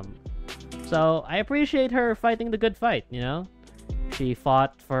 So I appreciate her fighting the good fight. She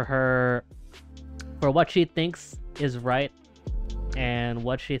fought for what she thinks is right, and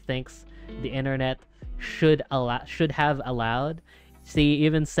what she thinks the internet should have allowed. She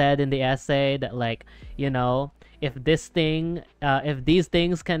even said in the essay that if these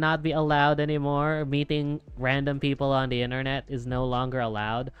things cannot be allowed anymore, meeting random people on the internet is no longer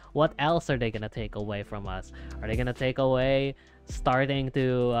allowed, what else are they gonna take away from us? Are they gonna take away starting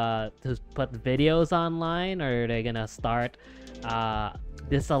to put videos online, or are they gonna start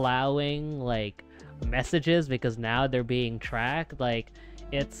disallowing messages because now they're being tracked?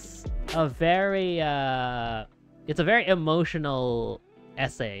 It's a very emotional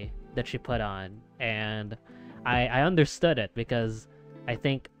essay that she put on, and I understood it because I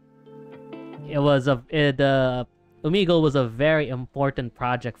think the Omegle was a very important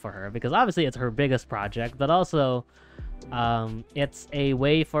project for her, because obviously it's her biggest project, but also it's a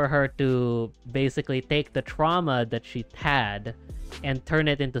way for her to basically take the trauma that she had and turn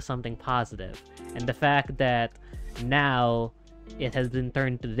it into something positive. And the fact that now it has been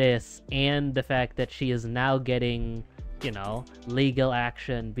turned to this, and the fact that she is now getting, legal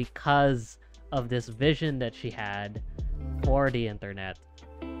action because of this vision that she had for the internet,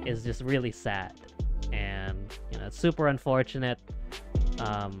 is just really sad. And, it's super unfortunate.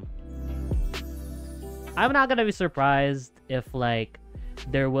 I'm not gonna be surprised if,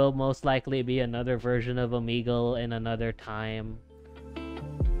 there will most likely be another version of Omegle in another time.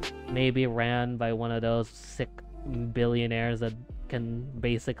 Maybe ran by one of those sick billionaires that can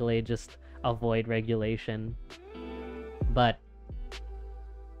basically just avoid regulation. But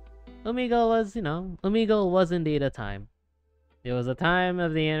Omegle was indeed a time. It was a time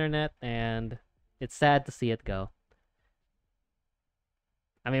of the internet, and it's sad to see it go.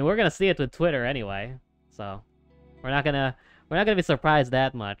 I mean, we're gonna see it with Twitter anyway, so we're not gonna be surprised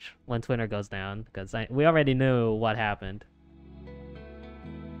that much when Twitter goes down, because we already knew what happened.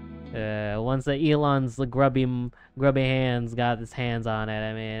 Once Elon's grubby hands got his hands on it,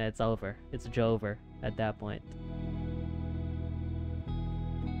 I mean, it's over. It's Jover at that point.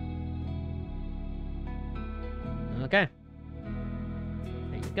 Okay.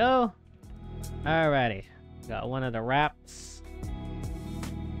 There you go. Alrighty. Got one of the wraps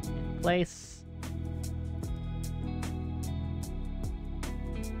in place.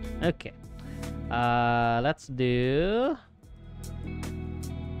 Okay. Let's do...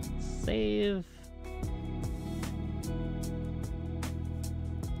 Save.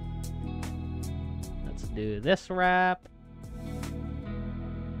 Let's do this wrap.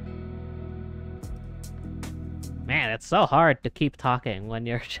 Man, it's so hard to keep talking when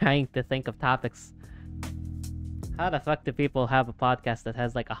you're trying to think of topics. How the fuck do people have a podcast that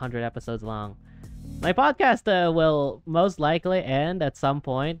has 100 episodes long? My podcast will most likely end at some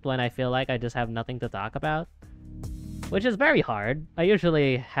point when I feel like I just have nothing to talk about, which is very hard. I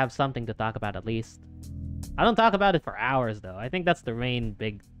usually have something to talk about at least. I don't talk about it for hours though. I think that's the main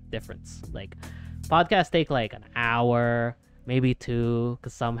big difference. Like, podcasts take like an hour, maybe two,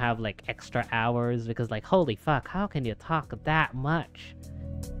 because some have like extra hours because like, holy fuck, how can you talk that much?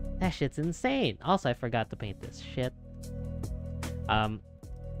 That shit's insane. Also, I forgot to paint this shit.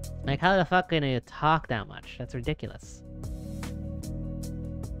 Like, how the fuck can you talk that much? That's ridiculous.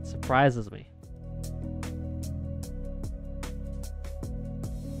 It surprises me.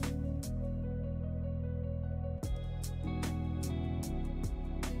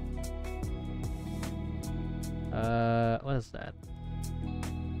 What is that?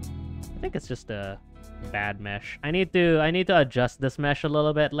 I think it's just a bad mesh. I need to adjust this mesh a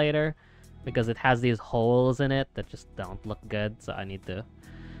little bit later because it has these holes in it that just don't look good, so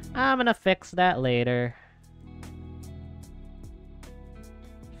I'm gonna fix that later.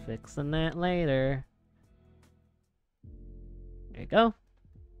 Fixing that later. There you go.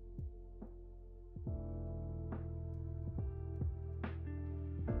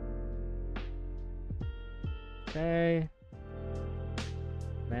 Okay.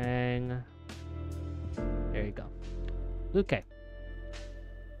 Bang. There you go. Okay.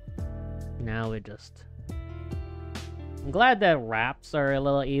 Now we just... I'm glad that wraps are a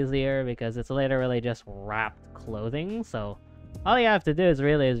little easier because it's literally just wrapped clothing. So all you have to do is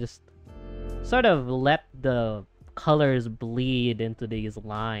really just sort of let the colors bleed into these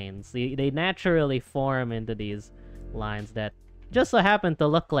lines. They naturally form into these lines that just so happen to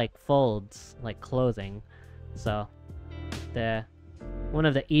look like folds, like clothing. So one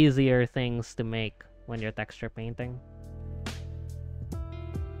of the easier things to make when you're texture painting.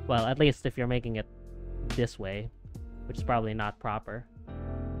 Well, at least if you're making it this way, which is probably not proper,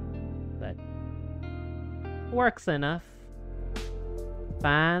 but works enough.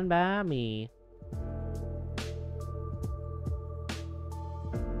 Fine by me.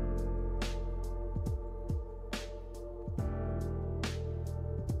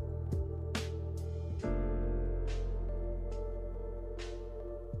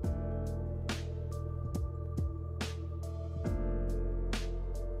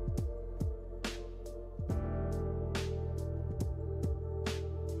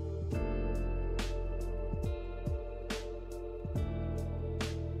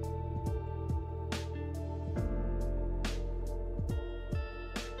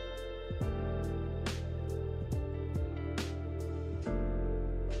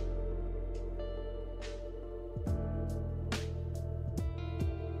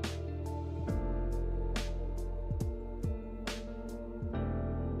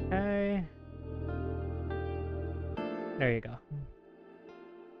 Okay. There you go.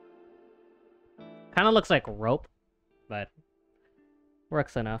 Kind of looks like rope, but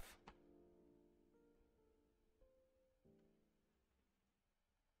works enough.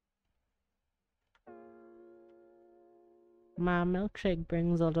 My milkshake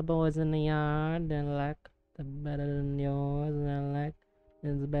brings all the boys in the yard. They're like, it's better than yours. And they're like,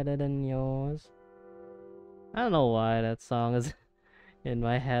 it's better than yours. I don't know why that song is in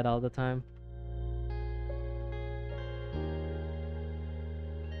my head all the time.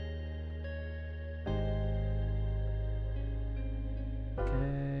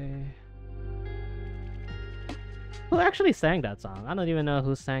 Okay. Who actually sang that song? I don't even know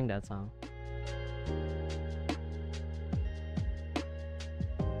who sang that song.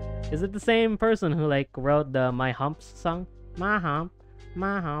 Is it the same person who like wrote the My Humps song? My hump,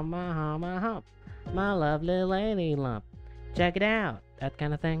 my hump, my hump, my hump, my lovely lady lump. Check it out. That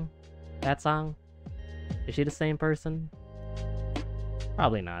kind of thing. That song. Is she the same person?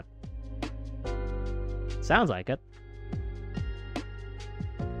 Probably not. Sounds like it.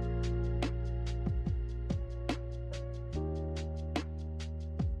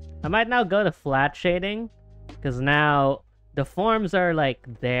 I might now go to flat shading, because now the forms are like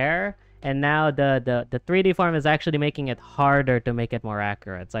there, and now the 3D form is actually making it harder to make it more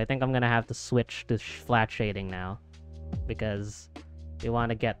accurate. So I think I'm gonna have to switch to flat shading now, because we want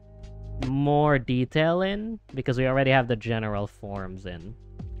to get more detail in, because we already have the general forms in.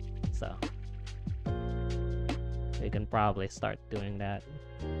 So we can probably start doing that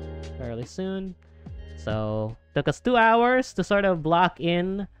fairly soon. So took us 2 hours to sort of block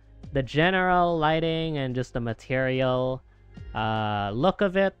in the general lighting and just the material look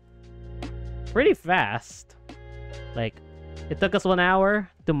of it. Pretty fast. Like, it took us 1 hour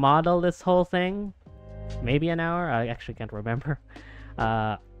to model this whole thing. Maybe an hour? I actually can't remember.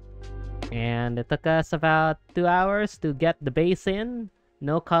 And it took us about 2 hours to get the base in.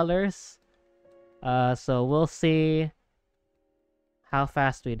 No colors. So we'll see how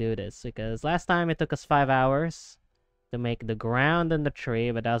fast we do this, because last time it took us 5 hours to make the ground and the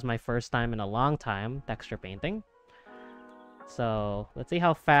tree, but that was my first time in a long time texture painting. So let's see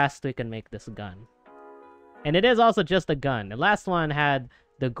how fast we can make this gun. And it is also just a gun. The last one had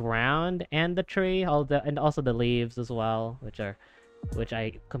the ground and the tree, and also the leaves as well, which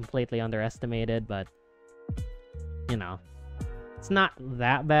I completely underestimated, but you know, it's not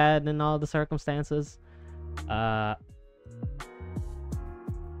that bad in all the circumstances.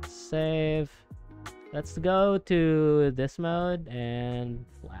 Save. Let's go to this mode and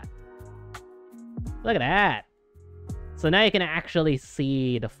flat. Look at that. So now you can actually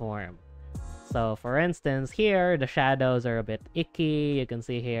see the form. So for instance, here the shadows are a bit icky. You can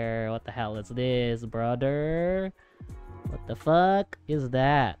see here, what the hell is this, brother? What the fuck is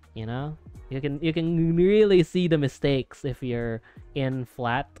that? You know? You can really see the mistakes if you're in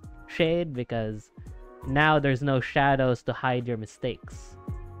flat shade, because now there's no shadows to hide your mistakes,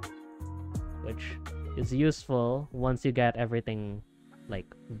 which is useful once you get everything like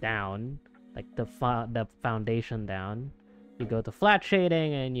down, like the foundation down. You go to flat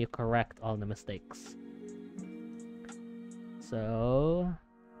shading and you correct all the mistakes. So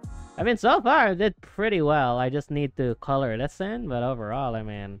I mean, so far I did pretty well. I just need to color this in, but overall, I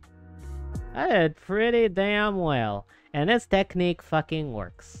mean, I did pretty damn well. And this technique fucking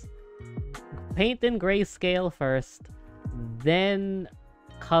works. Paint in grayscale first, then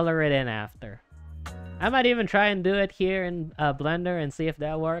color it in after. I might even try and do it here in Blender and see if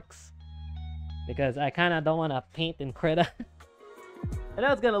that works, because I kind of don't want to paint in Krita. I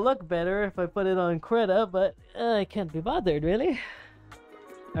know it's gonna look better if I put it on Krita, but I can't be bothered, really.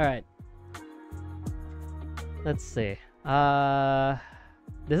 Alright. Let's see.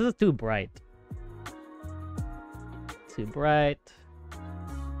 This is too bright. Too bright.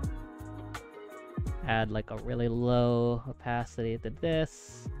 Add like a really low opacity to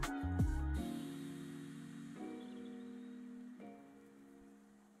this.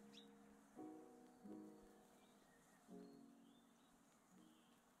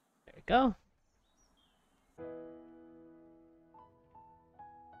 There you go.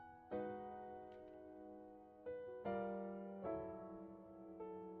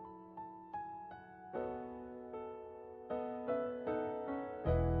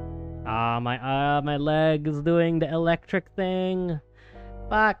 My leg is doing the electric thing.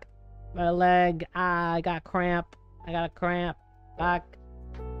 Fuck. My leg. I got cramp. I got a cramp. Fuck.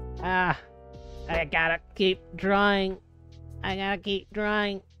 I gotta keep drawing. I gotta keep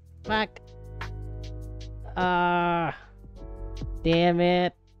drawing. Fuck. Damn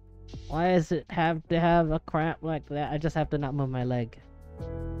it. Why does it have to have a cramp like that? I just have to not move my leg.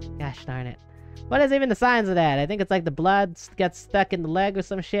 Gosh darn it. What is even the signs of that? I think it's like the blood gets stuck in the leg or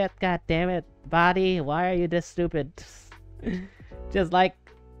some shit. God damn it. Body, why are you this stupid? Just like,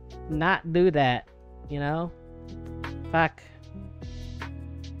 not do that, you know? Fuck.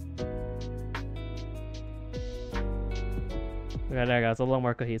 Okay, there we go. It's a little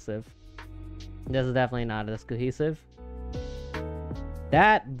more cohesive. This is definitely not as cohesive.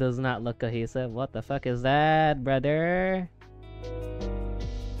 That does not look cohesive. What the fuck is that, brother?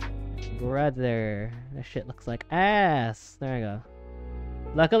 Brother. That shit looks like ass. There we go.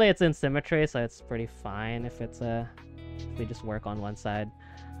 Luckily it's in symmetry, so it's pretty fine if it's if we just work on one side.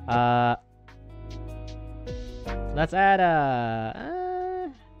 Let's add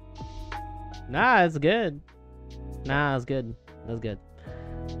nah, it's good. Nah, it's good. That's good.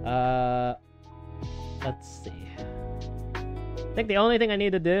 Let's see. I think the only thing I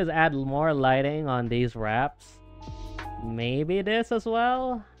need to do is add more lighting on these wraps. Maybe this as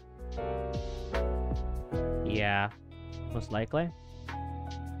well? Yeah, most likely.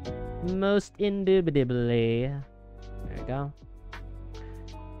 Most indubitably. There we go.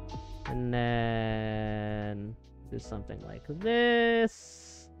 And then do something like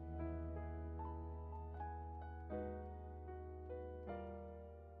this.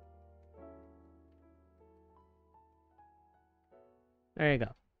 There you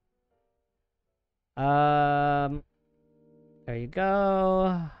go. There you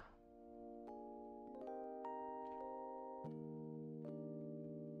go.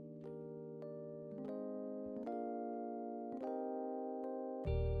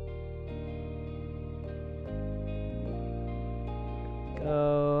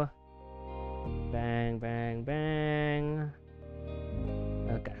 Go. Bang, bang, bang.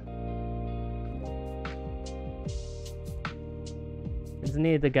 Okay. Just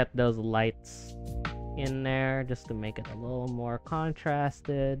need to get those lights in there just to make it a little more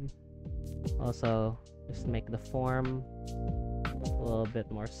contrasted. Also, just make the form A little bit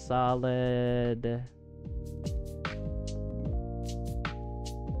more solid.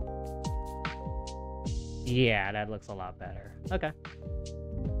 Yeah, that looks a lot better. Okay.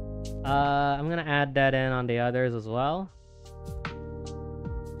 I'm gonna add that in on the others as well.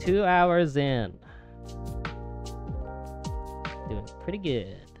 2 hours in. Doing pretty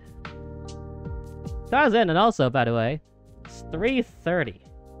good. 2 hours in, and also, by the way, it's 3:30.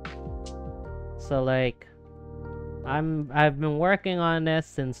 So like, I've been working on this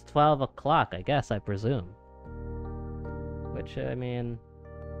since 12 o'clock, I guess, I presume. Which, I mean,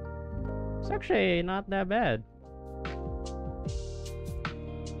 it's actually not that bad.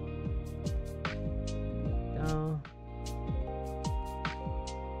 Go.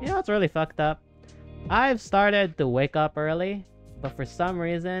 You know what's really fucked up? I've started to wake up early, but for some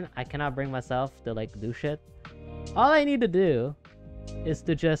reason, I cannot bring myself to like do shit. All I need to do is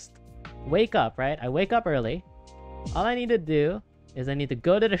to just wake up, right? I wake up early. All I need to do is I need to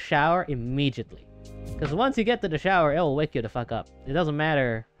go to the shower immediately. Because once you get to the shower, it will wake you the fuck up. It doesn't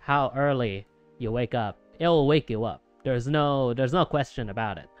matter how early you wake up. It will wake you up. There's no question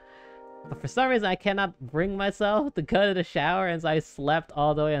about it. But for some reason, I cannot bring myself to go to the shower, and so I slept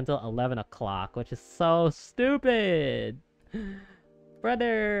all the way until 11 o'clock, which is so stupid.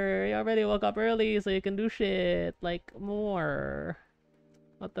 Brother, you already woke up early so you can do shit, like, more.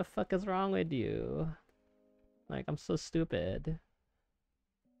 What the fuck is wrong with you? Like, I'm so stupid.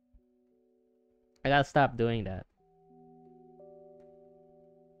 I gotta stop doing that.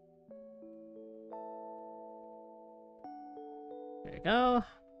 There you go.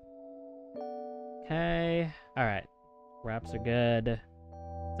 Okay. Alright. Wraps are good.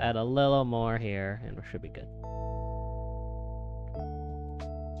 Let's add a little more here, and we should be good.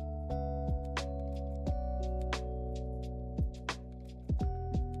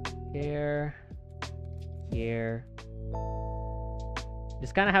 Here. Here.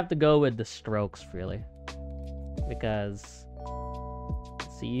 Just kind of have to go with the strokes, really. Because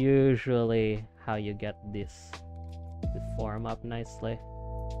it's usually how you get this to form up nicely.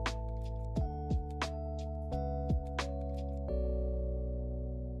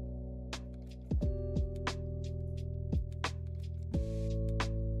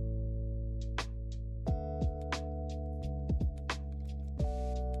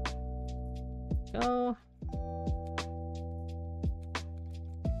 Go.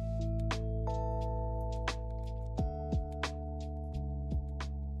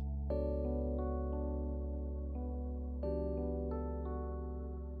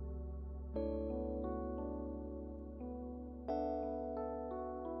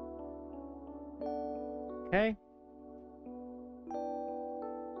 Okay.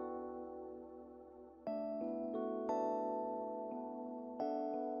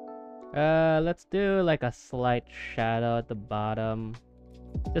 Let's do like a slight shadow at the bottom.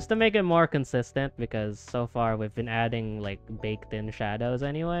 Just to make it more consistent, because so far we've been adding like baked in shadows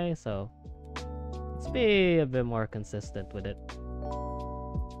anyway, so let's be a bit more consistent with it.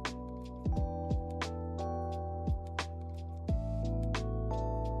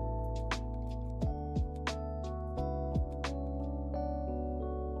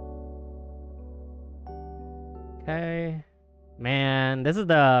 Okay. Man, this is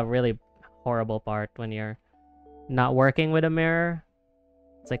the really horrible part when you're not working with a mirror.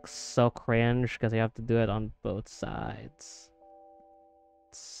 It's like so cringe because you have to do it on both sides.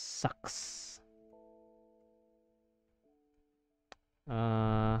 It sucks.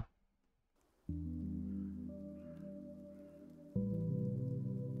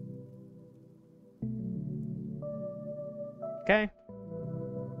 Okay.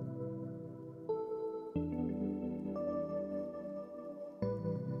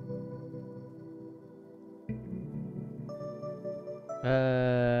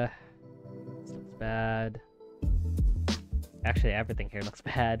 This looks bad. Actually, everything here looks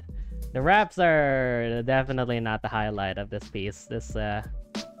bad. The wraps are definitely not the highlight of this piece. This is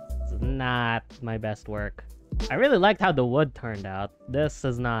not my best work. I really liked how the wood turned out. This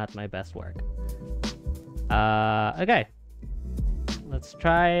is not my best work. Okay. Let's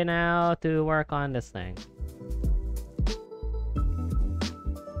try now to work on this thing.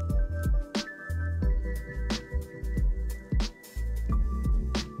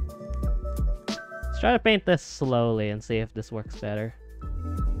 Try to paint this slowly and see if this works better.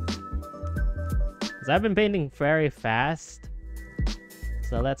 Because I've been painting very fast.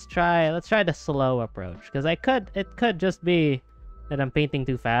 So let's try the slow approach. Because it could just be that I'm painting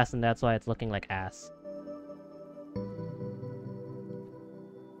too fast and that's why it's looking like ass.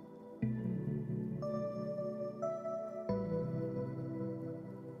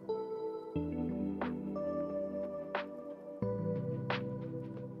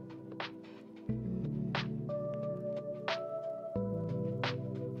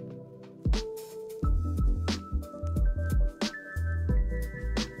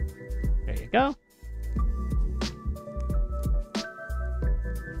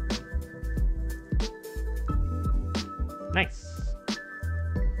 Nice.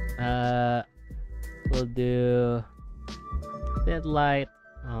 We'll do a bit light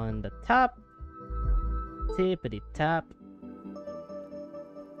on the top. Tippity top.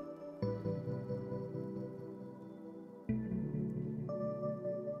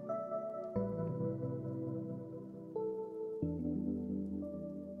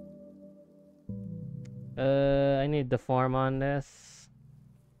 I need the form on this.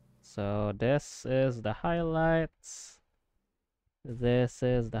 So this is the highlights. This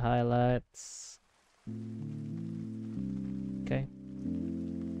is the highlights. Okay.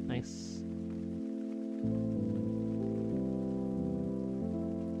 Nice.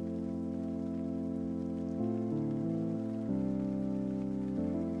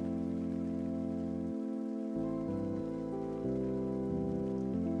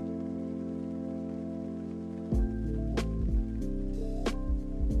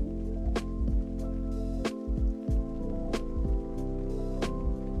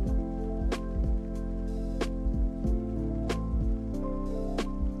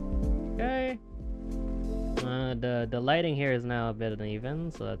 The lighting here is now a bit uneven,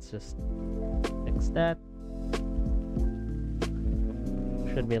 so let's just fix that.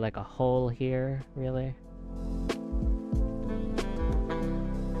 Should be like a hole here, really.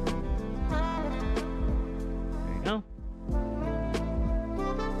 There you go.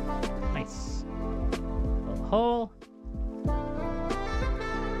 Nice. Little hole.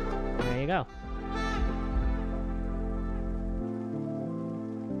 There you go.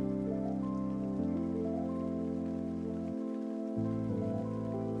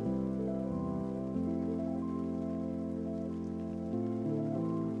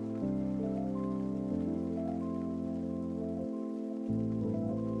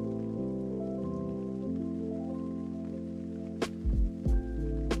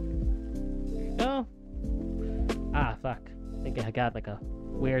 I got like a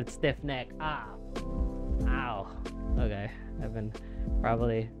weird stiff neck. Ah. Ow. Okay. I've been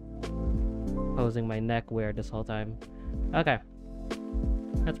probably posing my neck weird this whole time. Okay.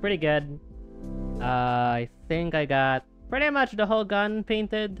 That's pretty good. I think I got pretty much the whole gun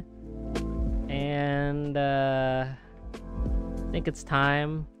painted. And I think it's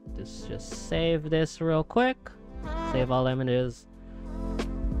time to just save this real quick. Save all images.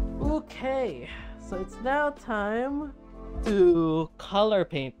 Okay. So it's now time to color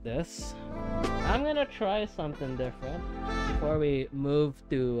paint this. I'm gonna try something different before we move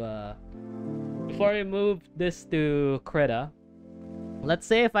this to Krita. Let's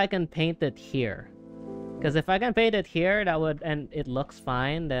see if I can paint it here. Because if I can paint it here, that would, and it looks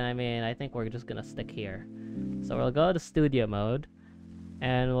fine, then I mean, I think we're just gonna stick here. So we'll go to studio mode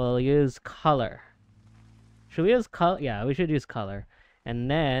and we'll use color. Should we use color? Yeah, we should use color.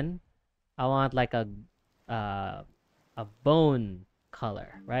 And then I want like a bone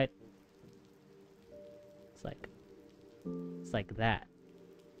color, right? It's like that.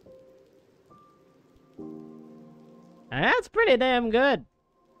 And that's pretty damn good.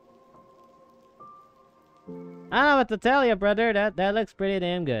 I don't know what to tell you, brother. That looks pretty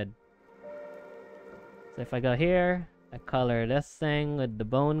damn good. So if I go here, I color this thing with the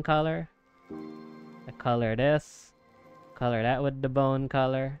bone color. I color this. Color that with the bone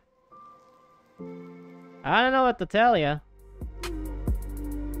color. I don't know what to tell you.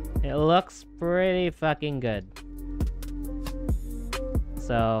 It looks pretty fucking good.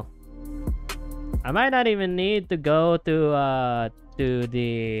 So I might not even need to go to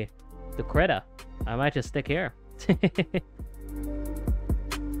Krita. I might just stick here.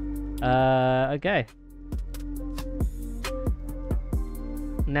 Okay.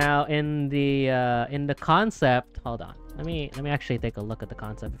 Now in the concept, hold on. Let me actually take a look at the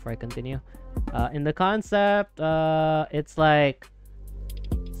concept before I continue. In the concept, it's like,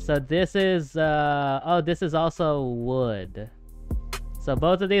 so this is oh, this is also wood. So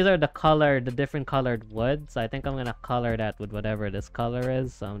both of these are the different colored wood. So I think I'm gonna color that with whatever this color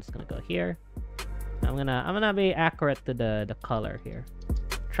is. So I'm just gonna go here. I'm gonna be accurate to the color here.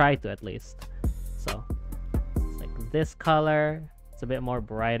 Try to at least. So it's like this color. It's a bit more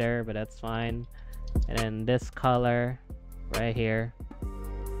brighter, but that's fine. And then this color right here,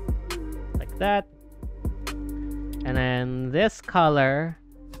 like that. And then this color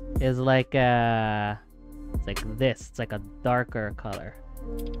is like it's like this. It's like a darker color.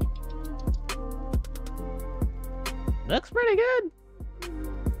 Looks pretty good.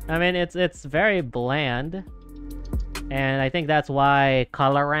 I mean, it's very bland, and I think that's why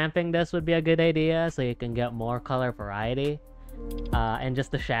color ramping this would be a good idea, so you can get more color variety. And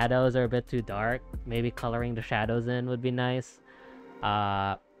just the shadows are a bit too dark. Maybe coloring the shadows in would be nice.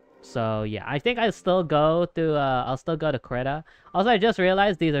 So yeah, I think I'll still go to Krita. Also, I just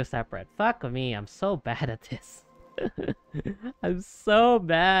realized these are separate. Fuck me, I'm so bad at this. I'm so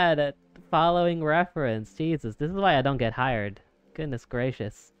bad at following reference. Jesus, this is why I don't get hired. Goodness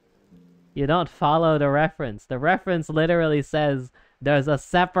gracious. You don't follow the reference. The reference literally says there's a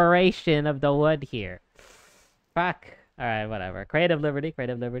separation of the wood here. Fuck. Alright, whatever. Creative liberty,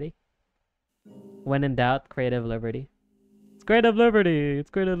 creative liberty. When in doubt, creative liberty. It's creative liberty. It's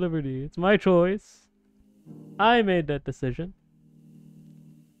creative liberty. It's my choice. I made that decision.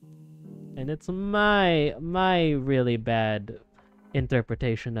 And it's my really bad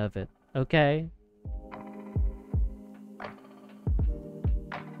interpretation of it. Okay?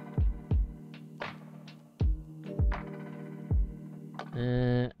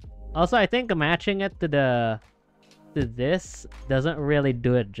 Also, I think matching it to this doesn't really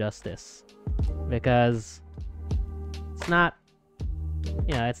do it justice, because it's not,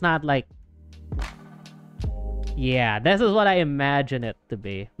 you know, it's not like, yeah, this is what I imagine it to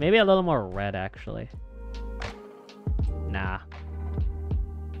be. Maybe a little more red, actually. Nah.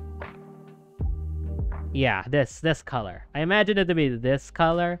 Yeah, this color. I imagine it to be this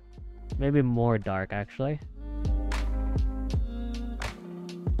color. Maybe more dark, actually.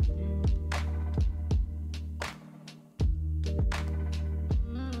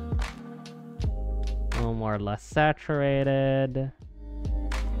 A little more less saturated.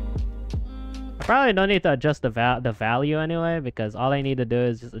 I probably don't need to adjust the value anyway, because all I need to do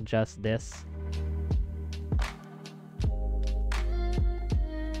is just adjust this.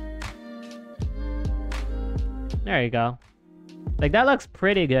 There you go. Like, that looks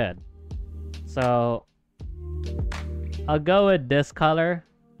pretty good. So I'll go with this color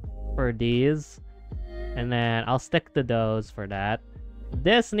for these, and then I'll stick to those for that.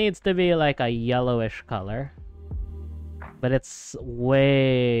 This needs to be like a yellowish color, but it's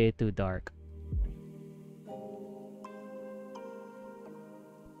way too dark.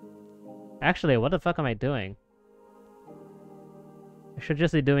 Actually, what the fuck am I doing? I should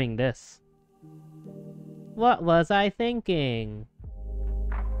just be doing this. What was I thinking?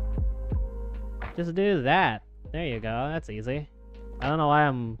 Just do that. There you go. That's easy. I don't know why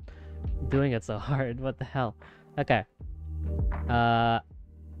I'm doing it so hard. What the hell? Okay.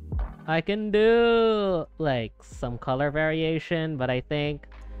 I can do like some color variation, but I think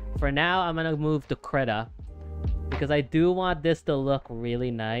for now I'm gonna move to Krita, because I do want this to look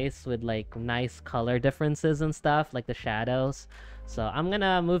really nice with like nice color differences and stuff, like the shadows. So I'm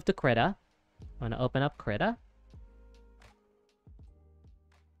gonna move to Krita. I'm gonna open up Krita.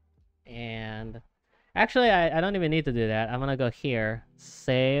 And actually, I don't even need to do that. I'm gonna go here,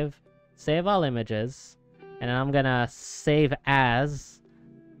 save all images, and then I'm gonna save as,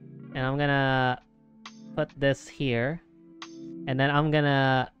 and I'm gonna put this here, and then I'm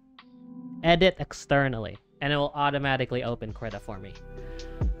gonna edit externally, and it will automatically open Krita for me.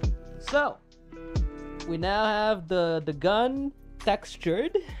 So we now have the gun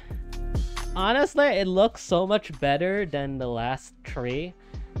textured. Honestly, it looks so much better than the last tree,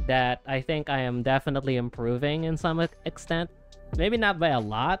 that I think I am definitely improving in some extent. Maybe not by a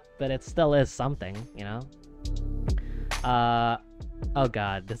lot, but it still is something, you know? Oh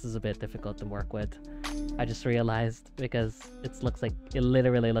god, this is a bit difficult to work with. I just realized, because it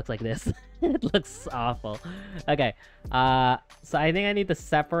literally looks like this. It looks awful. Okay, so I think I need to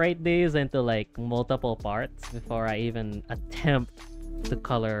separate these into like multiple parts before I even attempt to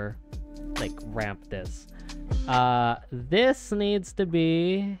color, like, ramp this. This needs to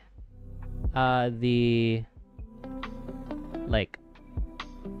be the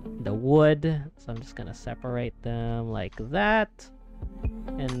wood, so I'm just gonna separate them like that,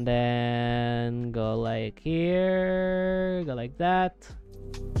 and then go like here, go like that.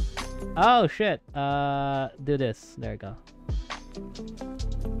 Oh shit, do this, there we go,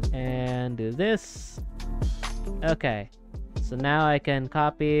 and do this. Okay, so now I can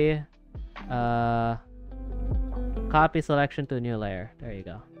copy selection to a new layer. There you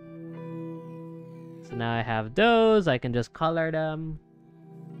go. So now I have those. I can just color them.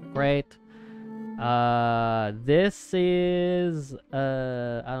 Great. This is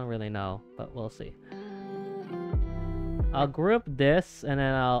I don't really know, but we'll see. I'll group this, and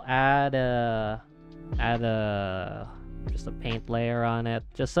then I'll add just a paint layer on it,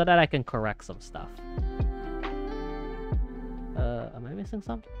 just so that I can correct some stuff. Am I missing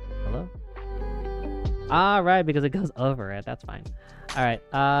something? Hello? Right, because it goes over it. That's fine. Alright,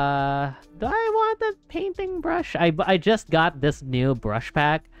 do I want the painting brush? I just got this new brush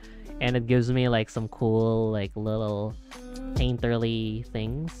pack, and it gives me like some cool like little painterly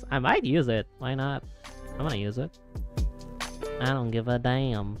things. I might use it. Why not? I'm gonna use it. I don't give a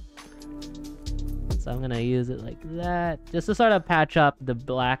damn. So I'm gonna use it like that, just to sort of patch up the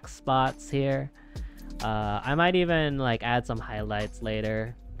black spots here. I might even like add some highlights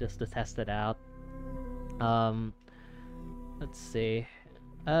later, just to test it out. Let's see.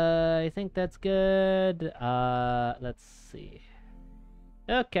 I think that's good. Let's see.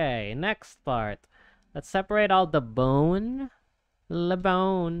 Okay, next part. Let's separate all the bone. The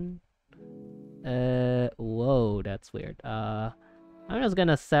bone. Whoa, that's weird. I'm just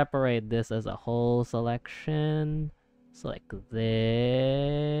gonna separate this as a whole selection. So like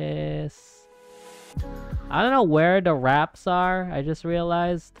this. I don't know where the wraps are. I just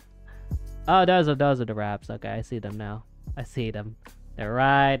realized. Oh, those are the wraps. Okay, I see them now. I see them. They're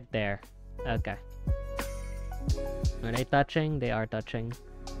right there. Okay. Are they touching? They are touching.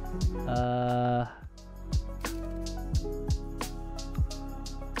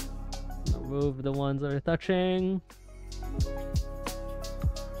 Remove the ones that are touching.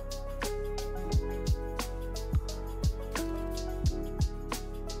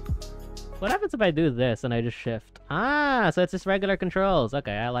 What happens if I do this and I just shift? Ah, so it's just regular controls.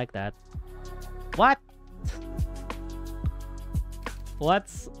 Okay, I like that. What?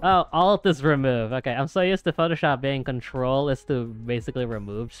 What's... Oh, Alt is remove. Okay, I'm so used to Photoshop being control is to basically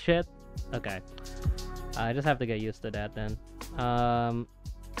remove shit. Okay. I just have to get used to that then.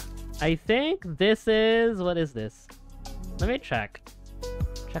 I think this is... What is this? Let me check.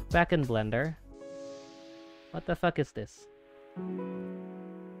 Check back in Blender. What the fuck is this?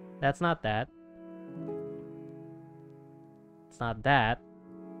 That's not that. It's not that.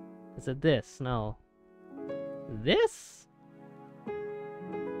 Is it this? No. This?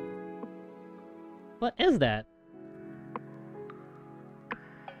 What is that?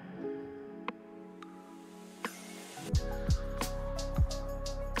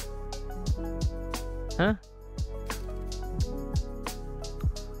 Huh?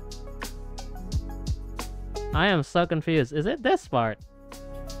 I am so confused. Is it this part?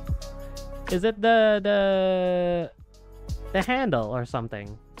 Is it the handle or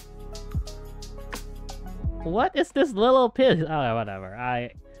something? What is this little piece? Oh, whatever.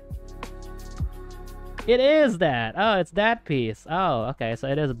 It is that. Oh, it's that piece. Oh, okay. So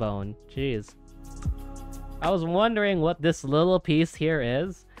it is bone. Jeez. I was wondering what this little piece here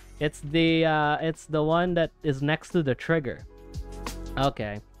is. It's the one that is next to the trigger.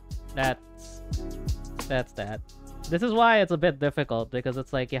 Okay. That's that. This is why it's a bit difficult, because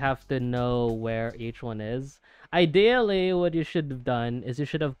it's like you have to know where each one is. Ideally, what you should have done is you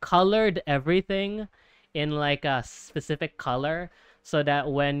should have colored everything in like a specific color, so that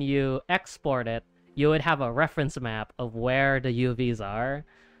when you export it, you would have a reference map of where the UVs are.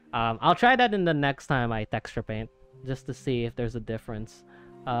 I'll try that in the next time I texture paint, just to see if there's a difference.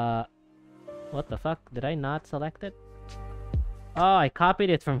 What the fuck? Did I not select it? Oh, I copied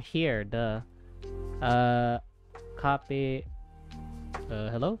it from here, duh. Copy.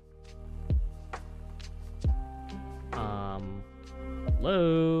 Hello?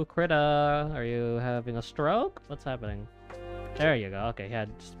 Hello, Critta. Are you having a stroke? What's happening? There you go. Okay,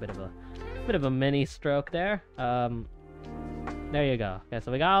 had just a bit of a mini stroke there. There you go. Okay,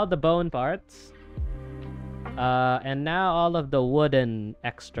 so we got all the bone parts. And now all of the wooden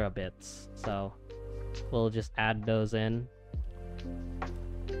extra bits. So we'll just add those in.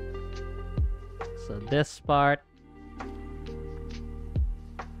 So this part.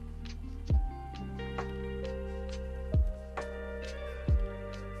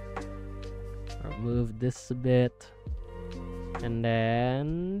 Remove this bit. And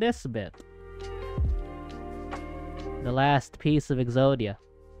then this bit. The last piece of Exodia.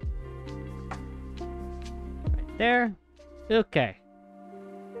 Right there. Okay.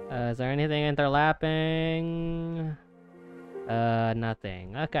 Is there anything interlapping?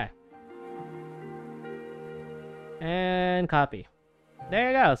 Nothing. Okay. And copy.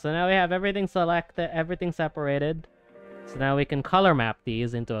 There you go. So now we have everything selected, everything separated. So now we can color map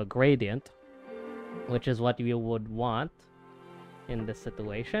these into a gradient, which is what you would want in this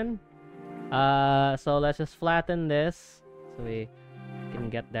situation. So let's just flatten this so we can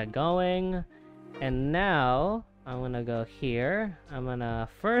get that going. And now I'm gonna go here. I'm gonna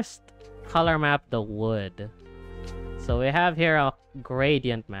first color map the wood. So we have here a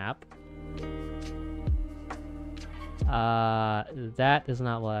gradient map. That is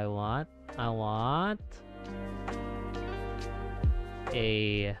not what I want. I want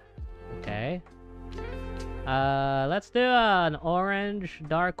a... Okay. Let's do an orange,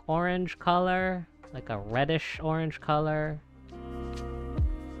 dark orange color. Like a reddish orange color.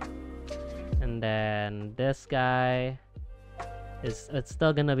 And then this guy it's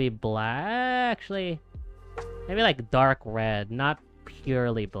still gonna be black. Actually, maybe like dark red, not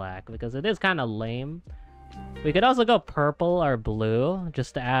purely black because it is kind of lame. We could also go purple or blue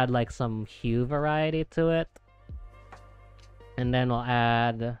just to add like some hue variety to it. And then we'll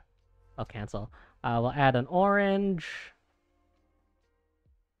add... I'll cancel. We'll add an orange.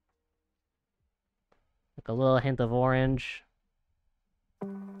 Like a little hint of orange.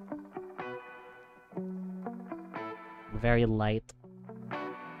 Very light.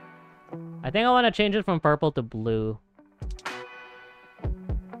 I think I want to change it from purple to blue.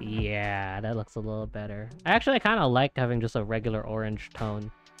 Yeah, that looks a little better. I actually kind of like having just a regular orange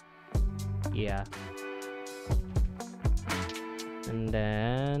tone. Yeah. And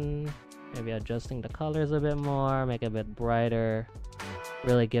then maybe adjusting the colors a bit more, make it a bit brighter.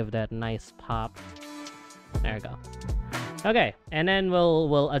 Really give that nice pop. There we go. Okay, and then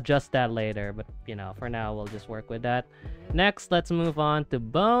we'll adjust that later, but you know, for now we'll just work with that. Next, let's move on to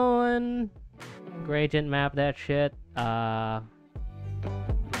bone. Gradient map that shit.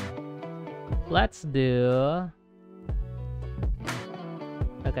 Let's do...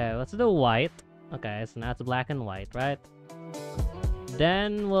 Okay, let's do white. Okay, so now it's black and white, right?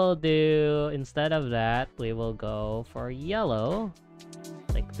 Then we'll do, instead of that, we will go for yellow.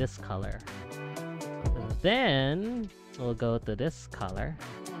 Like this color. Then we'll go to this color.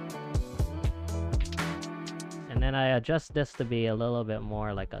 And then I adjust this to be a little bit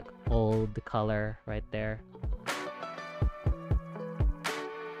more like an old color right there.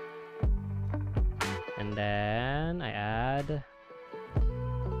 And then I add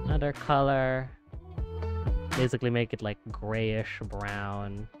another color. Basically make it like grayish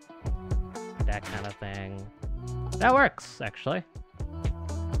brown. That kind of thing. That works, actually.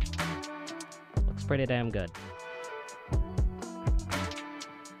 Looks pretty damn good.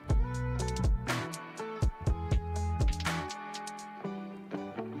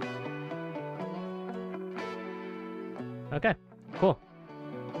 Okay, cool.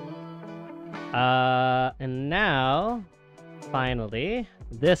 And now, finally,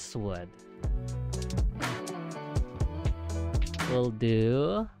 this wood. We'll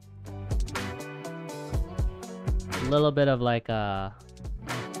do a little bit of like a...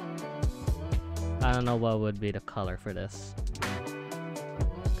 I don't know what would be the color for this.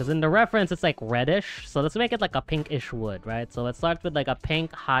 Because in the reference, it's like reddish. So let's make it like a pinkish wood, right? So let's start with like a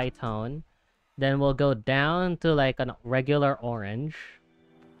pink high tone. Then we'll go down to like a regular orange.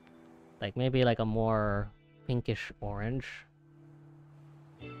 Like maybe like a more pinkish orange.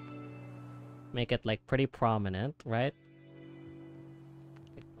 Make it like pretty prominent, right?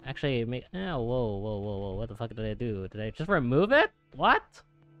 Actually, make... Oh, whoa. What the fuck did I do? Did I just remove it? What?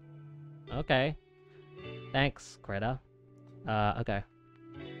 Okay. Thanks, Krita. Okay.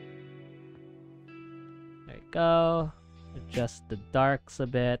 There you go. Adjust the darks a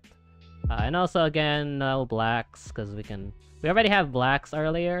bit. And also, again, no blacks, because we already have blacks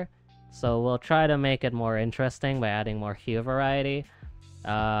earlier, so we'll try to make it more interesting by adding more hue variety.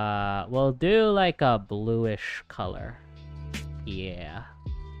 We'll do like a bluish color. Yeah.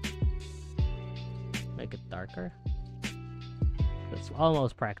 Make it darker. It's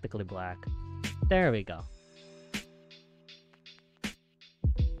almost practically black. There we go.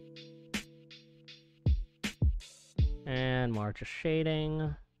 And more just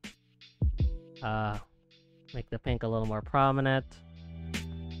shading. Make the pink a little more prominent.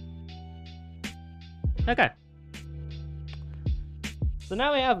 Okay. So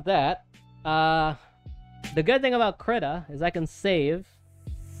now we have that. The good thing about Krita is I can save.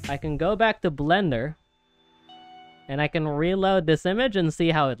 I can go back to Blender. And I can reload this image and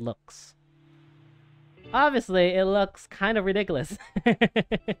see how it looks. Obviously, it looks kind of ridiculous.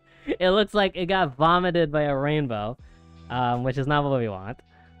 It looks like it got vomited by a rainbow. Which is not what we want.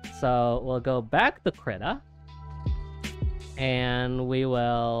 So we'll go back to Krita. And we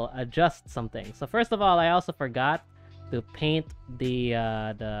will adjust something. So first of all, I also forgot to paint these.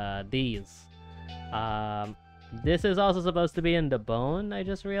 This is also supposed to be in the bone, I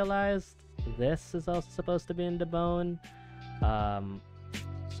just realized. This is also supposed to be in the bone.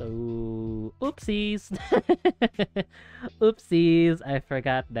 So oopsies. Oopsies, I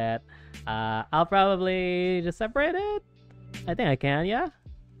forgot that. I'll probably just separate it. I think I can, yeah.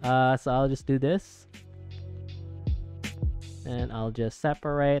 So I'll just do this. And I'll just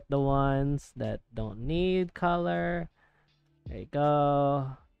separate the ones that don't need color. There you go.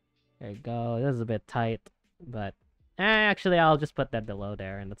 There you go. This is a bit tight, but actually I'll just put that below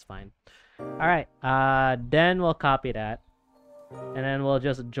there and that's fine. Alright, then we'll copy that. And then we'll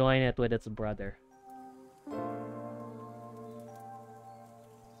just join it with its brother.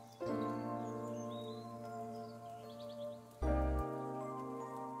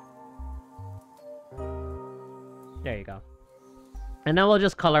 There you go. And then we'll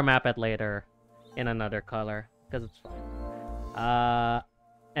just color map it later in another color, because it's fine.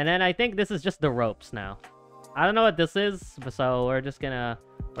 And then I think this is just the ropes now. I don't know what this is, so we're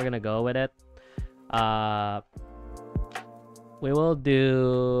gonna go with it. We will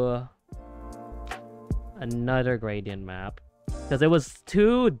do another gradient map, because it was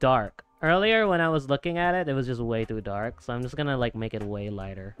too dark. Earlier when I was looking at it, it was just way too dark, so I'm just gonna like make it way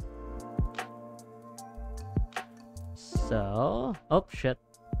lighter. So, oh shit.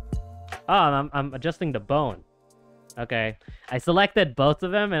 Oh, I'm adjusting the bone. Okay, I selected both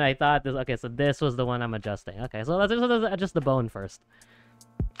of them and I thought this. Okay, so this was the one I'm adjusting. Okay, so let's adjust the bone first.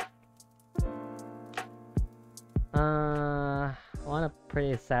 I want a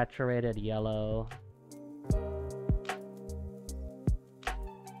pretty saturated yellow.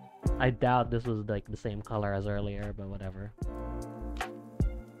 I doubt this was like the same color as earlier, but whatever.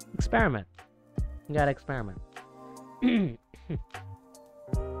 Experiment. You gotta experiment.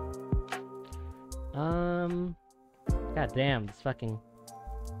 God damn, this fucking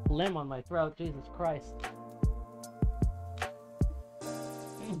limb on my throat, Jesus Christ.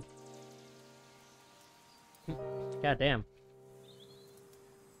 God damn.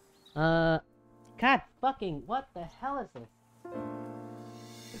 God fucking, what the hell is this?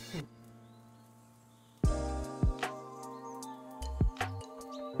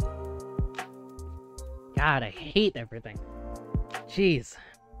 God, I hate everything. Jeez.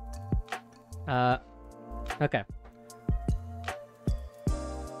 Okay.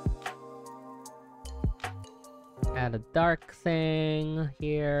 Add a dark thing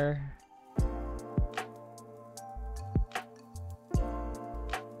here.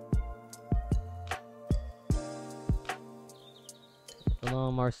 A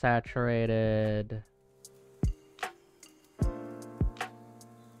little more saturated.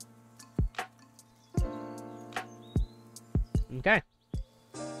 Okay.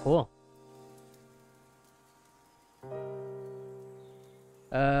 Cool.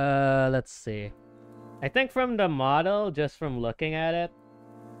 Let's see. I think from the model, just from looking at it,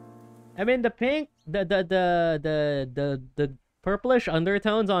 I mean the pink, the purplish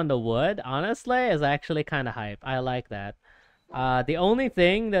undertones on the wood, honestly, is actually kind of hype. I like that. The only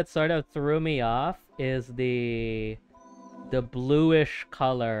thing that sort of threw me off is the bluish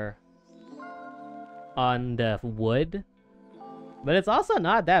color on the wood, but it's also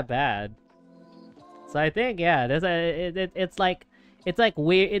not that bad. So I think, yeah, there's it's like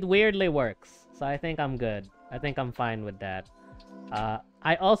weird. It weirdly works. So I think I'm good. I think I'm fine with that.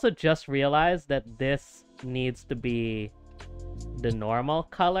 I also just realized that this needs to be the normal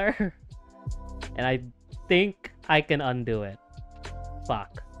color, and I think I can undo it.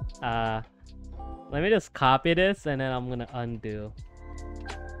 Fuck. Let me just copy this and then I'm gonna undo.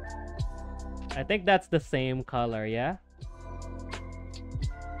 I think that's the same color, yeah?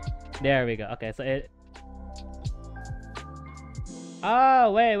 There we go. Okay, so it...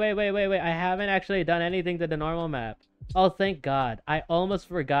 Oh, wait. I haven't actually done anything to the normal map. Oh, thank God. I almost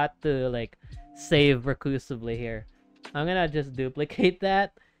forgot to, like, save recursively here. I'm gonna just duplicate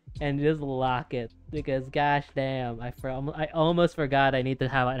that and just lock it. Because, gosh damn, I almost forgot I need to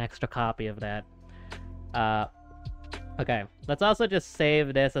have an extra copy of that. Okay. Let's also just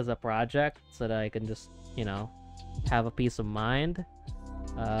save this as a project so that I can just, you know, have a peace of mind.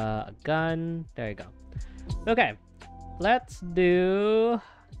 A gun. There you go. Okay. Let's do...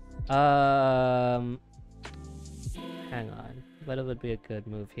 Hang on. What would be a good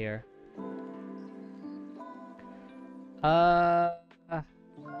move here?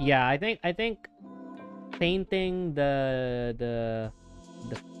 Yeah, I think painting the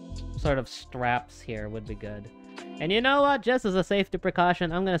sort of straps here would be good. And you know what? Just as a safety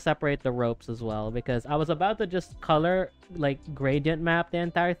precaution, I'm gonna separate the ropes as well, because I was about to just color, like, gradient map the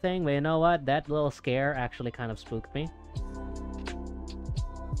entire thing, but you know what? That little scare actually kind of spooked me.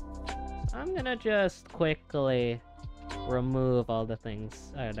 I'm gonna just quickly remove all the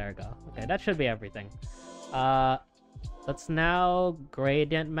things. Oh, there we go. Okay, that should be everything. Let's now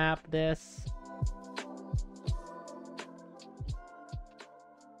gradient map this.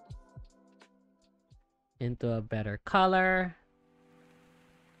 Into a better color.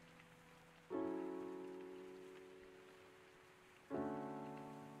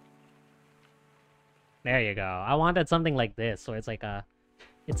 There you go. I wanted something like this, so it's like a...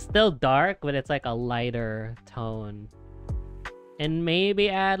 It's still dark, but it's like a lighter tone. And maybe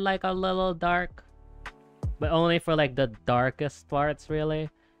add like a little dark, but only for like the darkest parts,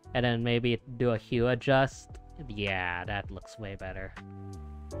 really. And then maybe do a hue adjust. Yeah, that looks way better.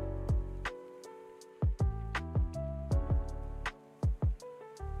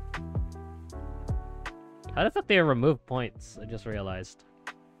 How the fuck do you remove points? I just realized.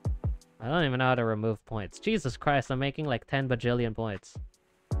 I don't even know how to remove points. Jesus Christ, I'm making like 10 bajillion points.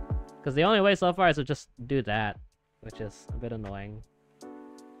 Because the only way so far is to just do that, which is a bit annoying.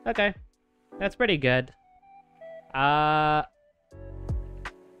 Okay, that's pretty good.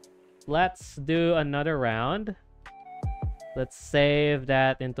 Let's do another round. Let's save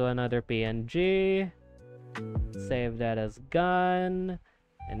that into another PNG. Save that as gun.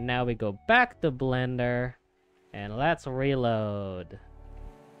 And now we go back to Blender. And let's reload.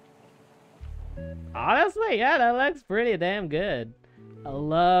 Honestly, yeah, that looks pretty damn good. I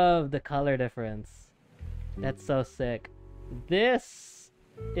love the color difference. That's so sick. This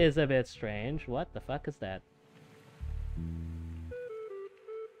is a bit strange. What the fuck is that?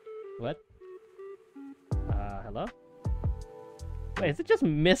 What? Hello? Wait, is it just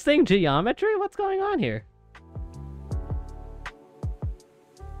missing geometry? What's going on here?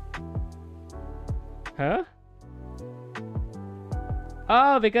 Huh?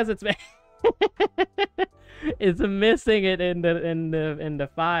 Oh, because it's it's missing it in the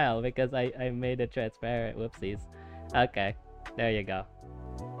file because I made it transparent. Whoopsies. Okay, there you go.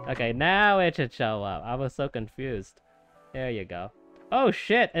 Okay, now it should show up. I was so confused. There you go. Oh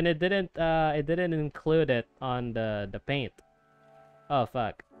shit! And it didn't include it on the paint. Oh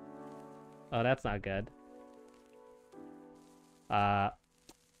fuck. Oh, that's not good. What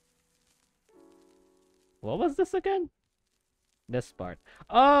was this again? This part.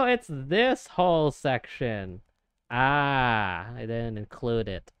 Oh, it's this whole section. Ah, I didn't include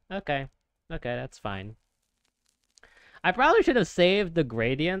it. Okay. Okay, that's fine. I probably should have saved the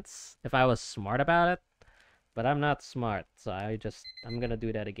gradients if I was smart about it. But I'm not smart, so I'm gonna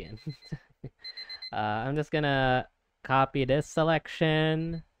do that again. I'm just gonna copy this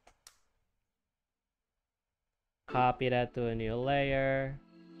selection. Copy that to a new layer.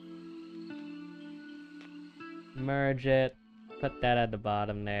 Merge it. Put that at the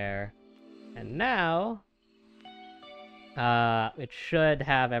bottom there. And now, it should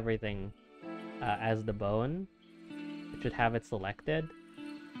have everything as the bone. It should have it selected.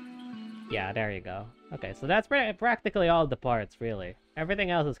 Yeah, there you go. Okay, so that's practically all the parts, really.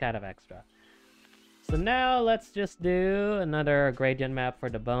 Everything else is kind of extra. So now let's just do another gradient map for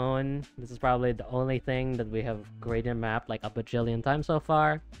the bone. This is probably the only thing that we have gradient mapped like a bajillion times so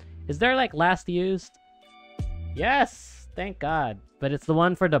far. Is there like last used? Yes! Thank God. But it's the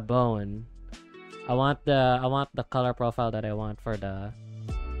one for the bone. I want the color profile that I want for the...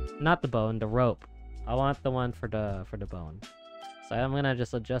 Not the bone, the rope. I want the one for the bone. So I'm gonna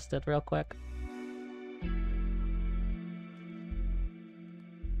just adjust it real quick.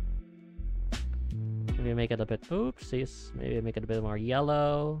 Maybe make it a bit... Oopsies. Maybe make it a bit more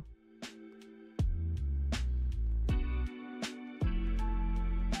yellow.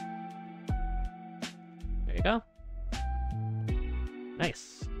 There you go.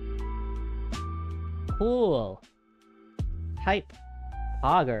 Nice. Cool. Type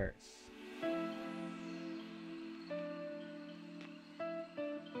poggers.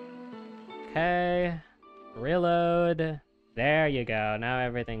 Okay. Reload. There you go. Now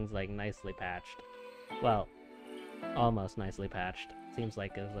everything's like nicely patched. Well, almost nicely patched. Seems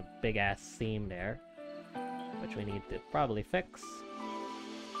like there's a big ass seam there, which we need to probably fix.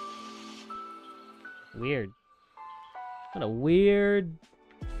 Weird. What a weird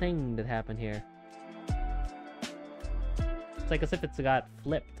thing that happened here. It's like as if it's got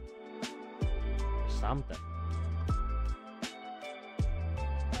flipped. Or something.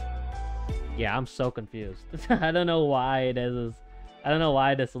 Yeah, I'm so confused. I don't know why this is... I don't know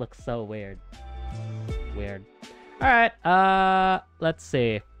why this looks so weird. Weird. Alright, let's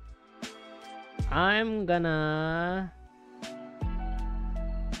see. I'm gonna...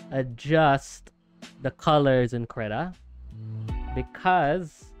 adjust the colors in Krita.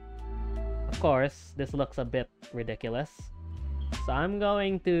 Because, of course, this looks a bit ridiculous. So I'm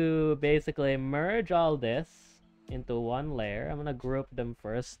going to basically merge all this into one layer. I'm gonna group them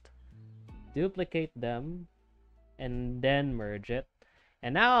first. Duplicate them. And then merge it.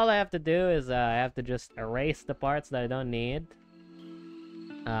 And now all I have to do is I have to just erase the parts that I don't need.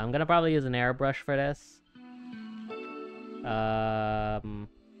 I'm gonna probably use an airbrush for this. And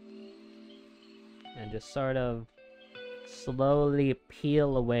just sort of slowly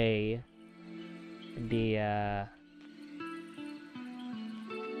peel away the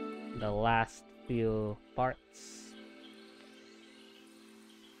last few parts.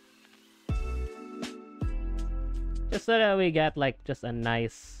 Just so that we get like just a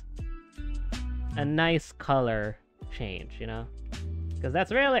nice color change, you know? Because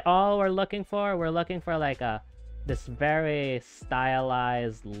that's really all we're looking for. We're looking for like this very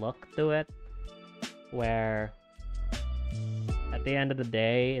stylized look to it. where at the end of the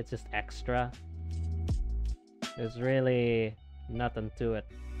day, it's just extra. There's really nothing to it.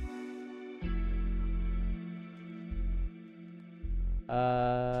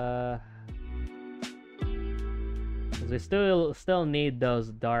 We still need those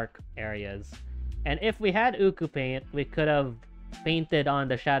dark areas. And if we had Uku paint, we could have painted on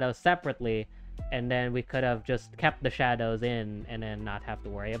the shadows separately, and then we could have just kept the shadows in and then not have to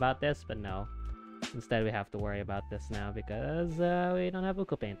worry about this, but no. Instead, we have to worry about this now because we don't have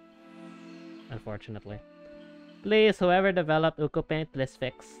Uku paint, unfortunately. Please, whoever developed Uku paint, please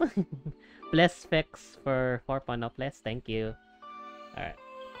fix. Please fix for 4.0, please. Thank you. Alright.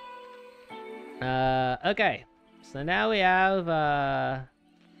 Okay. So now we have that.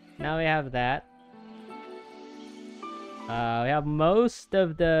 We have most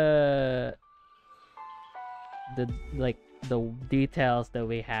of the details that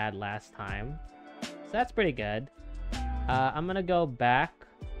we had last time. So that's pretty good. I'm gonna go back.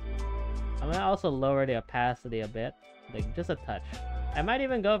 I'm gonna also lower the opacity a bit, like just a touch. I might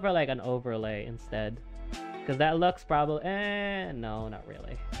even go for like an overlay instead, because that looks probably no, not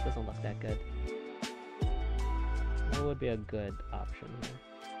really. It doesn't look that good. What would be a good option here?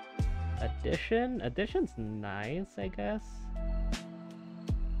 Addition? Addition's nice, I guess.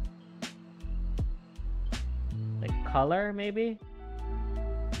 Like color, maybe?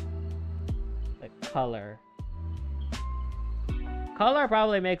 Like color. Color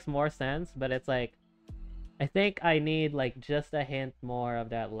probably makes more sense, but it's like, I think I need like just a hint more of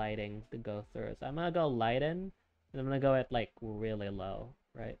that lighting to go through. So I'm gonna go lighten, and I'm gonna go at like really low,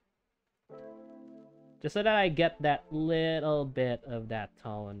 right? Just so that I get that little bit of that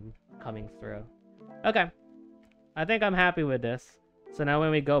tone coming through. Okay. I think I'm happy with this. So now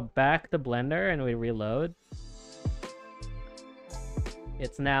when we go back to Blender and we reload,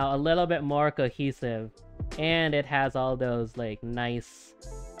 it's now a little bit more cohesive, and it has all those like nice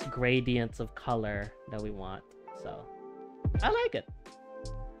gradients of color that we want. So I like it.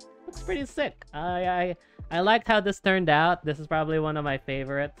 Looks pretty sick. I liked how this turned out. This is probably one of my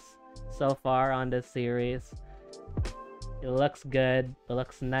favorites so far on this series. It looks good. It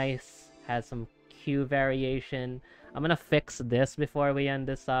looks nice. Has some hue variation. I'm gonna fix this before we end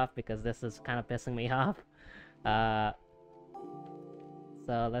this off because this is kind of pissing me off.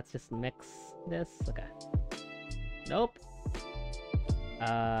 So let's just mix this. Okay. Nope.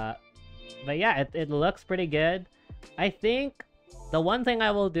 But yeah, it looks pretty good. I think the one thing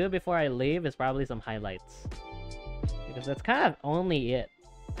I will do before I leave is probably some highlights, because that's kind of only it.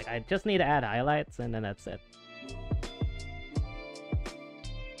 Like, I just need to add highlights, and then that's it.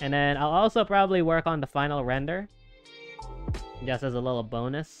 And then I'll also probably work on the final render, just as a little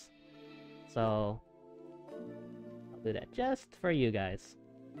bonus. So I'll do that just for you guys.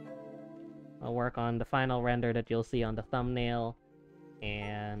 I'll work on the final render that you'll see on the thumbnail,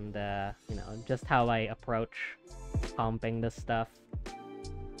 and you know, just how I approach comping this stuff.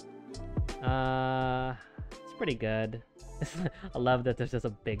 It's pretty good. I love that there's just a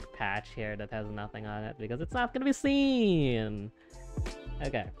big patch here that has nothing on it because it's not gonna be seen.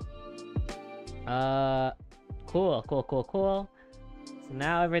 Okay. Cool. So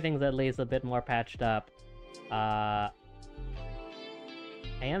now everything's at least a bit more patched up. I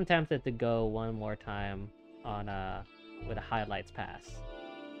am tempted to go one more time on with a highlights pass.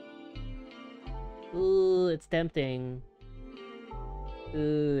 Ooh, it's tempting.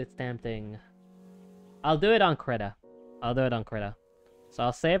 I'll do it on Krita. So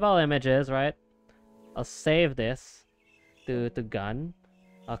I'll save all images, right? I'll save this to gun.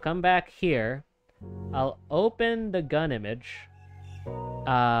 I'll come back here. I'll open the gun image.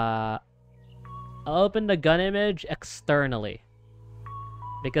 I'll open the gun image externally,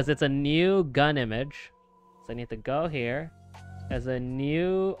 because it's a new gun image. So I need to go here as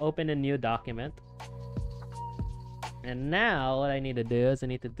open a new document. And now what I need to do is I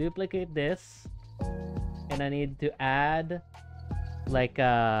need to duplicate this, and I need to add like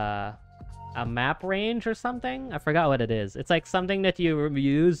a map range or something. I forgot what it is. It's like something that you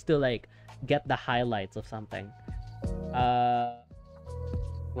use to like get the highlights of something.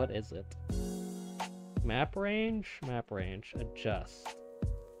 What is it? Map range, adjust.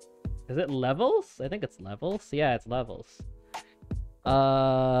 Is it levels? I think it's levels. Yeah, it's levels.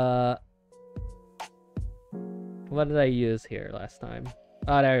 What did I use here last time?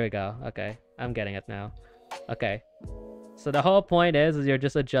 Oh, there we go. Okay, I'm getting it now. Okay. So the whole point is you're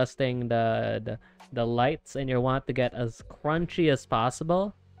just adjusting the lights, and you want to get as crunchy as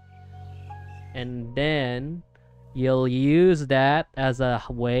possible. And then you'll use that as a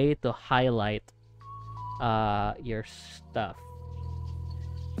way to highlight your stuff.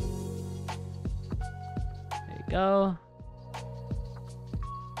 Go.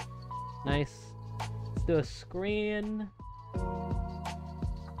 Nice. Let's do a screen.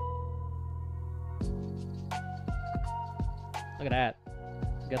 Look at that.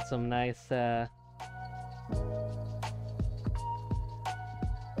 Got some nice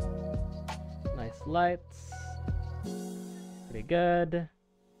nice lights. Pretty good.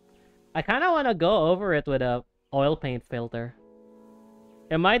 I kind of want to go over it with a oil paint filter.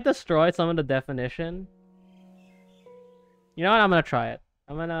 It might destroy some of the definition. You know what? I'm gonna try it.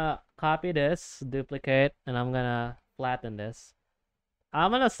 I'm gonna copy this, duplicate, and I'm gonna flatten this.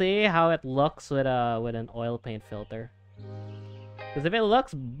 I'm gonna see how it looks with an oil paint filter. Because if it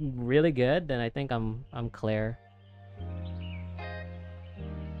looks really good, then I think I'm clear.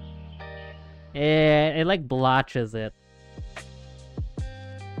 It like blotches it.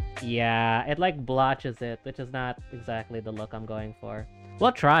 Yeah, it like blotches it, which is not exactly the look I'm going for.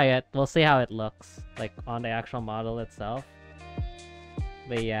 We'll try it. We'll see how it looks, like on the actual model itself.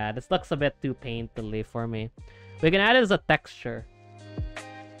 But yeah, this looks a bit too painterly for me. We can add it as a texture,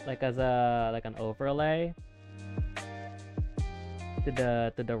 like as an overlay to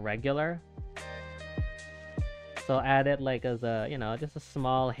the regular. So add it like as a, you know, just a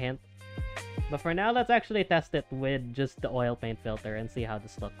small hint. But for now, let's actually test it with just the oil paint filter and see how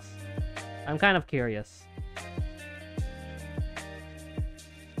this looks. I'm kind of curious.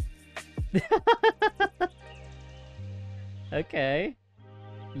 Okay.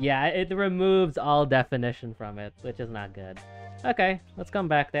 Yeah, it removes all definition from it, which is not good. Okay, let's come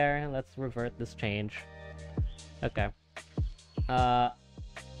back there and let's revert this change. Okay.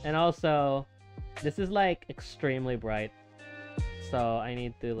 And also, this is like extremely bright. So I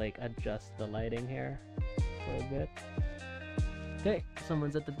need to like adjust the lighting here for a bit. Okay,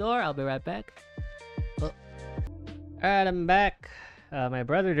 someone's at the door. I'll be right back. Oh. Alright, I'm back. My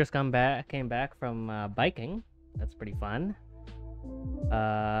brother just came back from biking. That's pretty fun.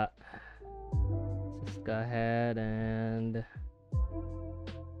 Let's just go ahead and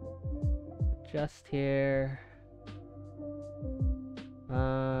adjust here.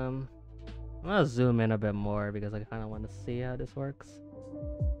 I'm gonna zoom in a bit more because I kind of want to see how this works.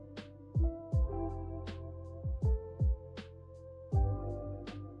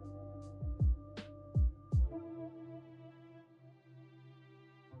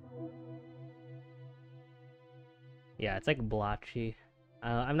 Yeah, it's like blotchy.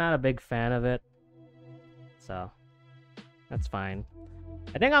 I'm not a big fan of it, so that's fine.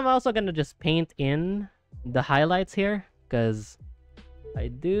 I think I'm also gonna just paint in the highlights here, because I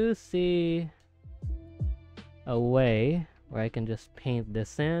do see a way where I can just paint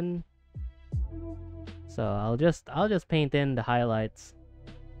this in. So I'll just paint in the highlights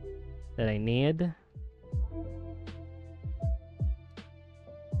that I need. There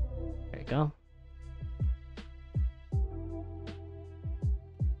you go.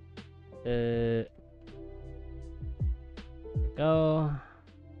 There we go.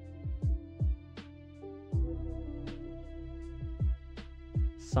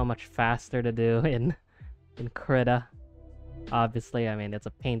 So much faster to do in Krita. Obviously, I mean, it's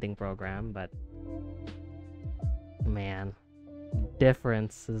a painting program, but man,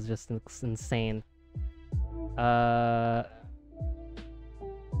 difference is just insane. There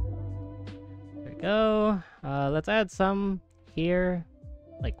we go. Let's add some here,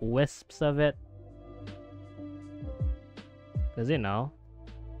 like wisps of it, because you know,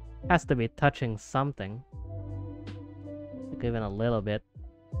 has to be touching something, like even a little bit.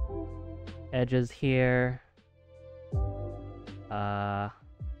 Edges here.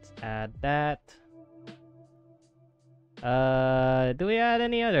 Let's add that. Do we add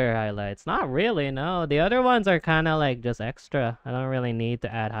any other highlights? Not really, no. The other ones are kind of like just extra. I don't really need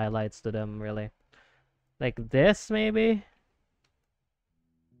to add highlights to them, really. Like this, maybe?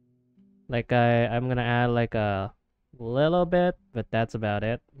 Like I'm gonna add like a little bit, but that's about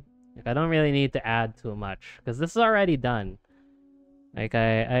it. Like I don't really need to add too much, because this is already done. Like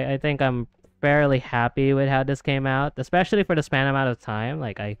I think I'm fairly happy with how this came out, especially for the span amount of time.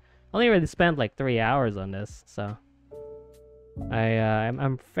 Like I only really spent like 3 hours on this, so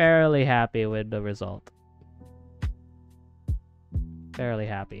I'm fairly happy with the result. Fairly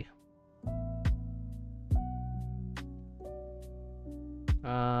happy.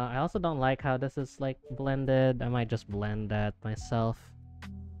 I also don't like how this is like blended. I might just blend that myself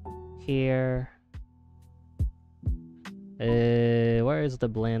here. Where is the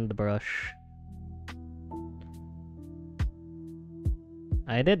blend brush?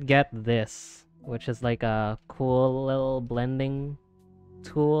 I did get this, which is like a cool little blending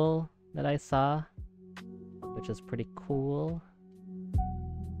tool that I saw, which is pretty cool.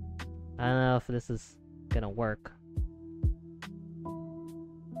 I don't know if this is gonna work.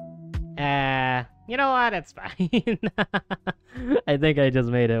 You know what? It's fine. I think I just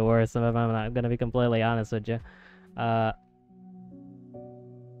made it worse, if I'm not gonna be completely honest with you. I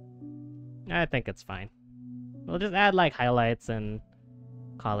think it's fine. We'll just add like highlights and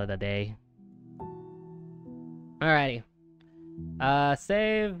call it a day. Alrighty.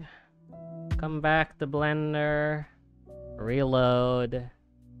 Save. Come back to Blender. Reload.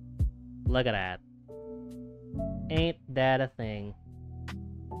 Look at that. Ain't that a thing?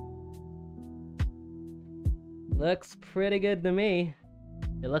 Looks pretty good to me.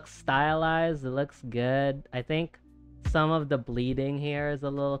 It looks stylized, it looks good. I think some of the bleeding here is a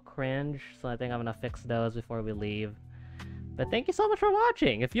little cringe, so I think I'm gonna fix those before we leave. But thank you so much for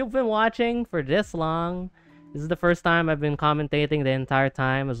watching. If you've been watching for this long, this is the first time I've been commentating the entire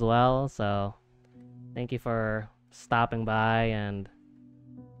time as well, so thank you for stopping by and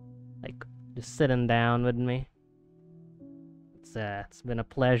like just sitting down with me. It's been a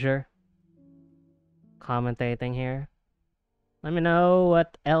pleasure commentating here. Let me know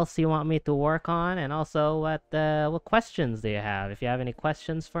what else you want me to work on, and also what questions do you have? If you have any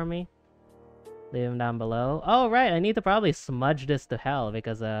questions for me, leave them down below. Oh right, I need to probably smudge this to hell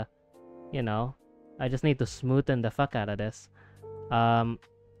because you know, I just need to smoothen the fuck out of this. So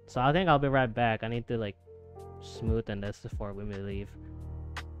I think I'll be right back. I need to like smoothen this before we leave.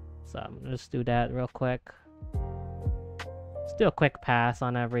 So I'm gonna just do that real quick. Just do a quick pass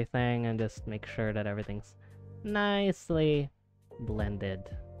on everything and just make sure that everything's nicely blended.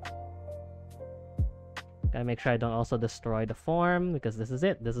 Gotta make sure I don't also destroy the form because this is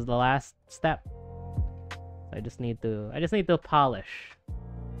it. This is the last step. I just need to polish.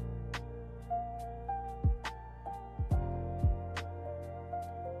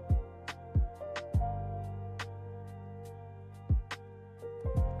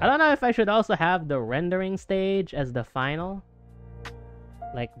 I don't know if I should also have the rendering stage as the final,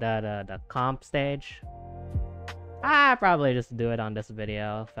 like the comp stage. I probably just do it on this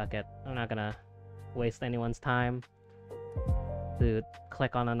video. Fuck it. I'm not gonna waste anyone's time to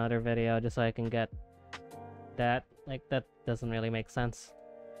click on another video just so I can get that. Like, that doesn't really make sense.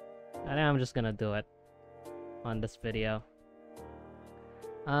 I think I'm just gonna do it on this video.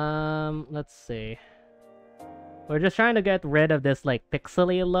 Let's see. We're just trying to get rid of this like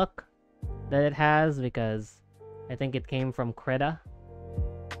pixely look that it has because I think it came from Krita.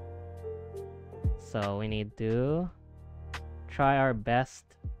 So we need to try our best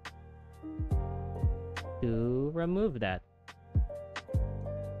to remove that.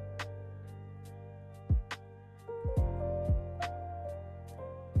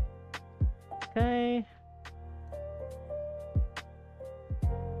 Okay.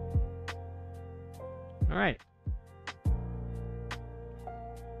 All right.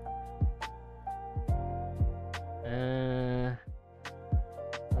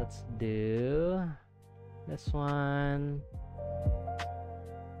 Let's do this one.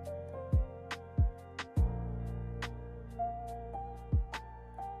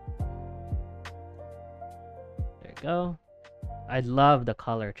 There you go. I love the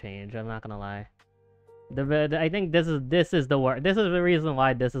color change, I'm not gonna lie. I think this is the reason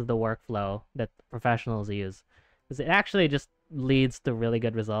why this is the workflow that professionals use. Because it actually just leads to really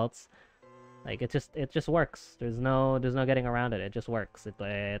good results. Like it just works. There's no getting around it. It just works.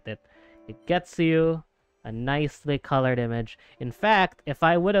 It gets you a nicely colored image. In fact, if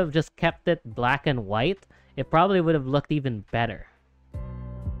I would have just kept it black and white, it probably would have looked even better.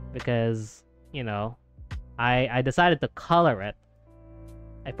 Because, you know, I decided to color it.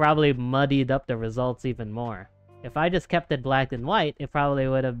 I probably muddied up the results even more. If I just kept it black and white, it probably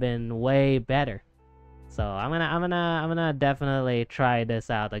would have been way better. So I'm gonna definitely try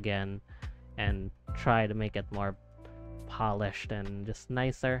this out again and try to make it more polished and just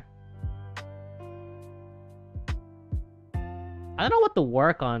nicer. I don't know what to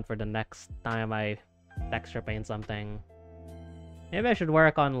work on for the next time I texture paint something. Maybe I should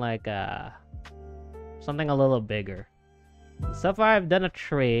work on like something a little bigger. So far I've done a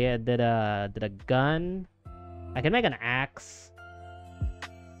tree, I did a gun. I can make an axe.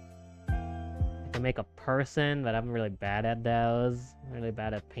 I can make a person, but I'm really bad at those. I'm really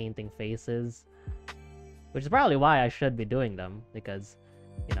bad at painting faces. Which is probably why I should be doing them, because,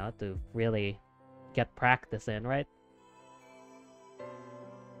 you know, to really get practice in, right?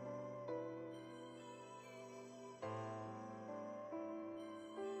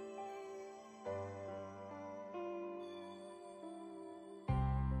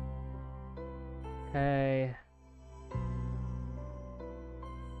 Okay.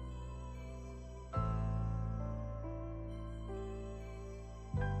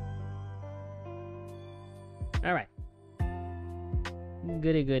 Alright.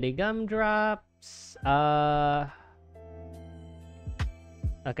 Goody goody gumdrops.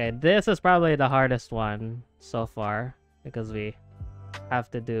 Okay, this is probably the hardest one so far, because we have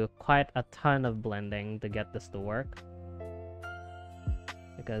to do quite a ton of blending to get this to work.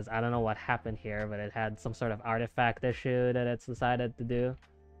 Because I don't know what happened here, but it had some sort of artifact issue that it's decided to do,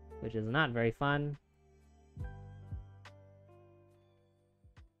 which is not very fun.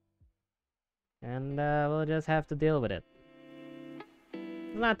 And we'll just have to deal with it.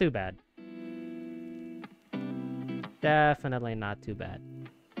 Not too bad. Definitely not too bad.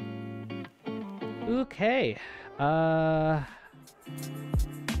 Okay.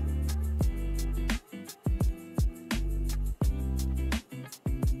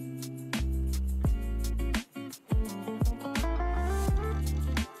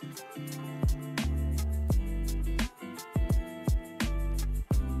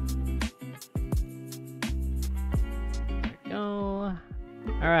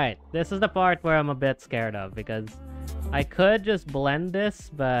 Alright, this is the part where I'm a bit scared of, because I could just blend this,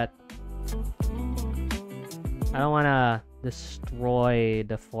 but I don't want to destroy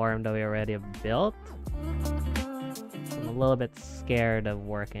the form that we already have built. I'm a little bit scared of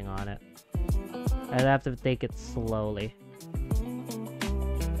working on it. I'd have to take it slowly.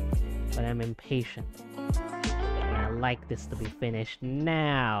 But I'm impatient. And I like this to be finished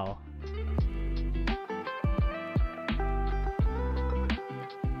now.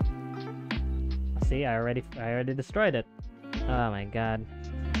 See, I already destroyed it. Oh my god.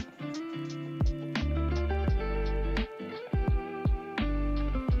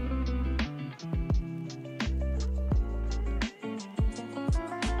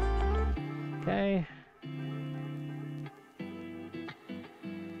 Okay.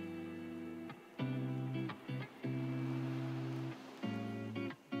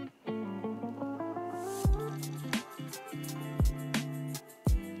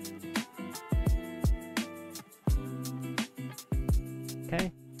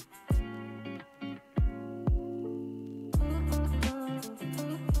 Okay.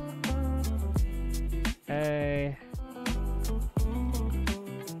 Okay.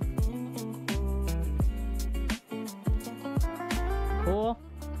 Cool.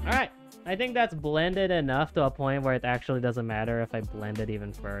 Alright. I think that's blended enough to a point where it actually doesn't matter if I blend it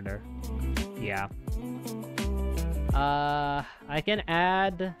even further. Yeah. I can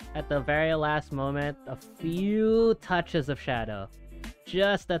add, at the very last moment, a few touches of shadow.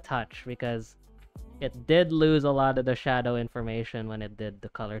 Just a touch, because it did lose a lot of the shadow information when it did the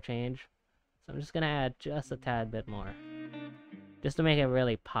color change. So I'm just gonna add just a tad bit more. Just to make it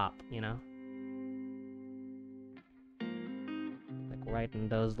really pop, you know? Like right in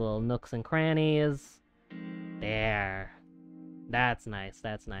those little nooks and crannies. There. That's nice,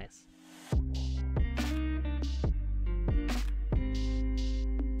 that's nice.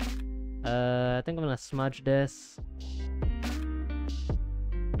 I think I'm gonna smudge this.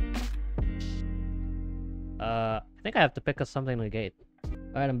 I think I have to pick up something to the gate.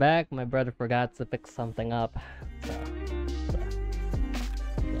 Alright, I'm back. My brother forgot to pick something up. So,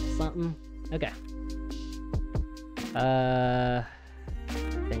 little something. Okay.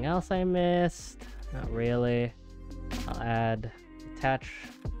 Anything else I missed? Not really. I'll attach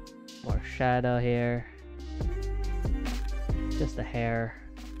more shadow here. Just a hair.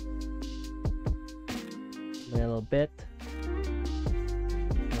 A little bit.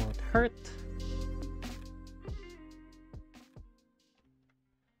 Won't hurt.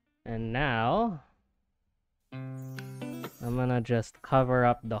 And now, I'm gonna just cover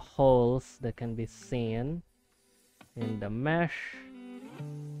up the holes that can be seen in the mesh.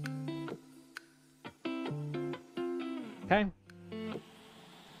 Okay.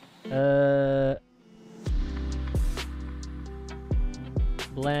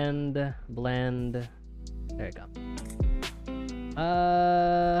 Blend. There you go.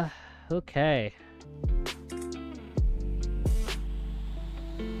 Okay.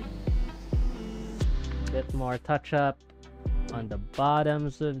 Bit more touch up on the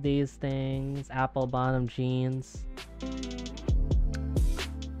bottoms of these things. Apple bottom jeans.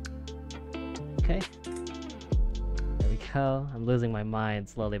 Okay. There we go. I'm losing my mind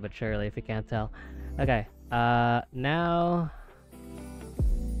slowly but surely, if you can't tell. Okay. Now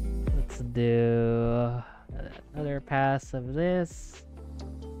let's do another pass of this.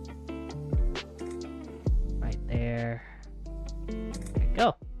 Right there. There we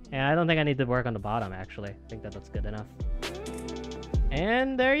go. And I don't think I need to work on the bottom, actually. I think that looks good enough.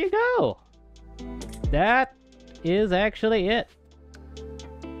 And there you go! That is actually it.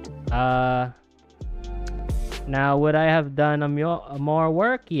 Now, would I have done more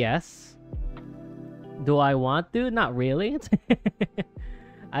work? Yes. Do I want to? Not really.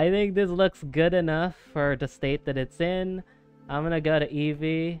 I think this looks good enough for the state that it's in. I'm gonna go to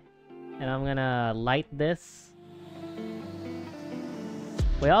Eevee, and I'm gonna light this.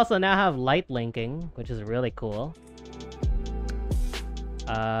 We also now have light linking, which is really cool.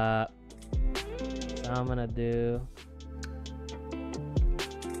 So I'm gonna do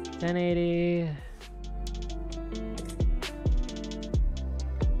 1080.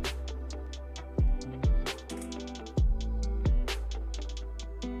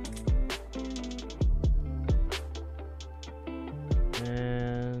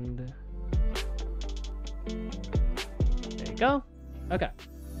 And there you go. Okay.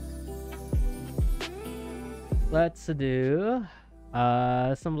 Let's do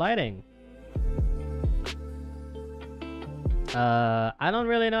some lighting. I don't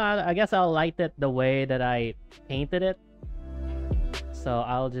really know. I guess I'll light it the way that I painted it. So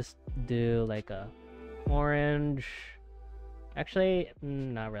I'll just do like a orange. Actually,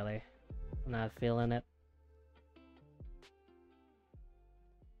 not really. I'm not feeling it.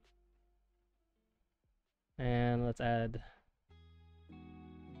 And let's add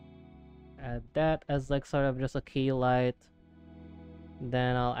that as like sort of just a key light.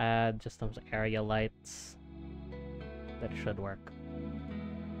 Then I'll add just some area lights. That should work.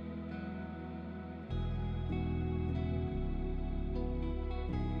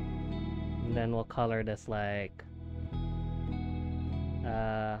 And then we'll color this like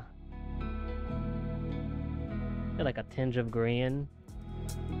like a tinge of green.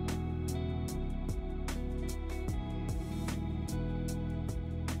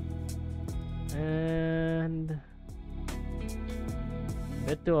 And a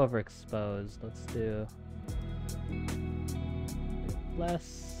bit too overexposed. Let's do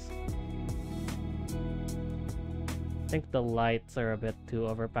less. I think the lights are a bit too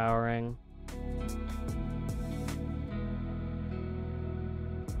overpowering.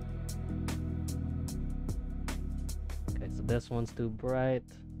 Okay, so this one's too bright.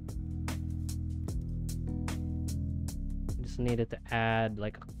 Just needed to add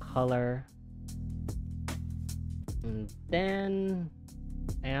like a color. And then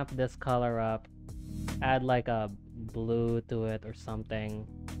amp this color up. Add like a blue to it or something.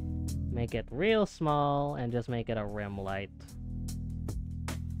 Make it real small and just make it a rim light.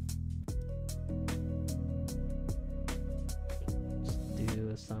 Just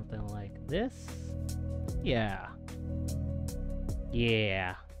do something like this. Yeah.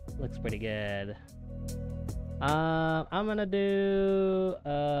 Yeah. Looks pretty good. I'm gonna do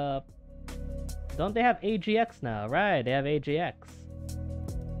don't they have AGX now? Right, they have AGX.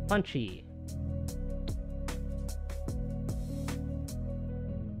 Punchy.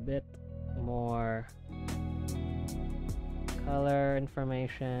 Bit more color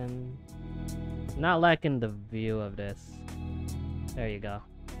information. Not liking the view of this. There you go.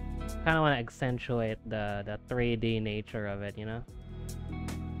 Kind of want to accentuate the 3D nature of it, you know?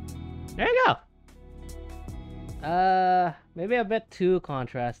 There you go! Maybe a bit too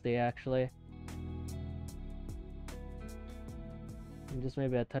contrasty, actually. Just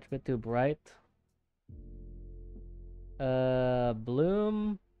maybe a touch bit too bright.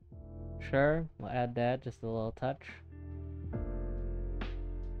 Bloom. Sure, we'll add that, just a little touch.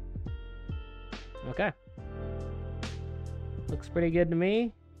 Okay. Looks pretty good to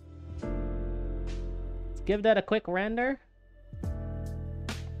me. Let's give that a quick render.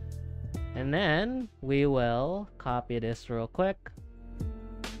 And then we will copy this real quick.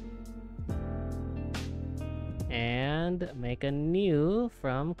 And make a new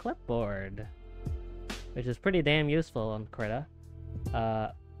from clipboard. Which is pretty damn useful on Krita.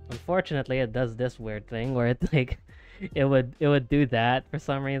 Unfortunately, it does this weird thing where it like it would do that for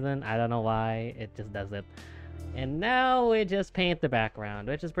some reason. I don't know why. It just does it. And now we just paint the background,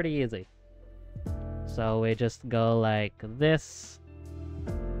 which is pretty easy. So we just go like this.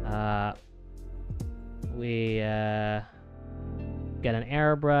 We get an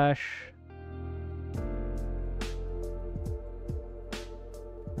airbrush.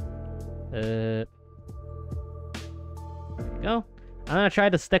 There you go. I'm gonna try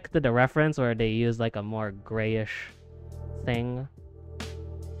to stick to the reference where they use like a more grayish thing.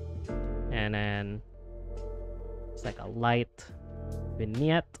 And then it's like a light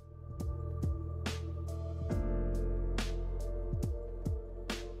vignette.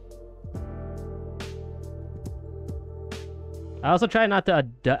 I also try not to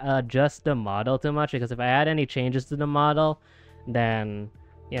adjust the model too much, because if I add any changes to the model, then,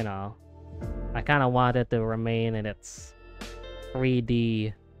 you know, I kind of want it to remain in its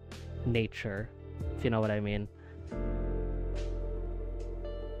 3D nature, if you know what I mean.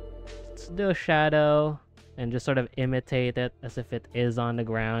 Let's do a shadow and just sort of imitate it as if it is on the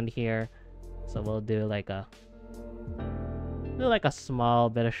ground here. So we'll do like a small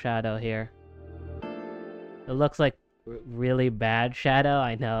bit of shadow here. It looks like really bad shadow,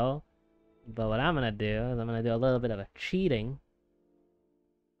 I know. But what I'm gonna do is I'm gonna do a little bit of a cheating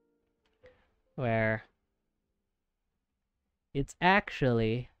where it's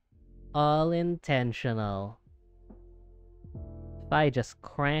actually all intentional. If I just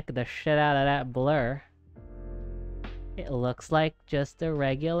crank the shit out of that blur, it looks like just a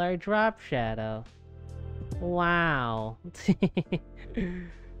regular drop shadow. Wow. It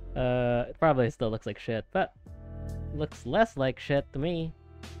probably still looks like shit, but looks less like shit to me.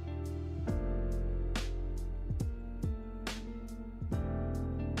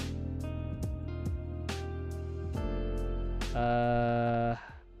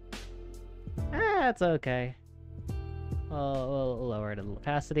 That's okay. We'll lower the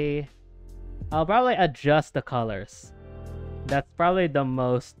opacity. I'll probably adjust the colors. That's probably the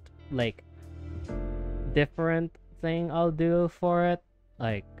most, like, different thing I'll do for it.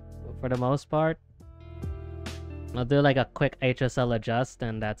 Like, for the most part. I'll do like a quick HSL adjust,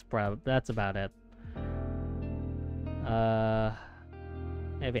 and that's about it.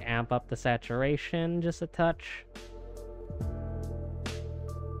 Maybe amp up the saturation just a touch.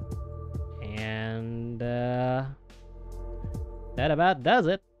 And that about does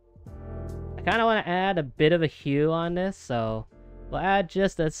it. I kind of want to add a bit of a hue on this, so we'll add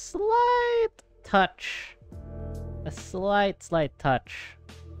just a slight touch. A slight touch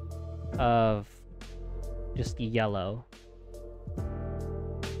of just yellow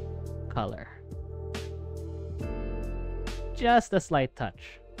color. Just a slight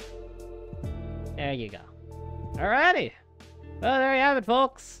touch. There you go. Alrighty. Well, there you have it,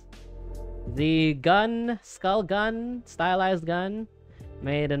 folks. The gun, skull gun, stylized gun,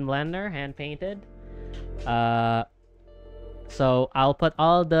 made in Blender, hand painted. So I'll put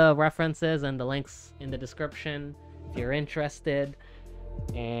all the references and the links in the description if you're interested.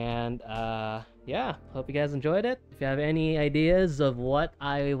 And yeah, hope you guys enjoyed it. If you have any ideas of what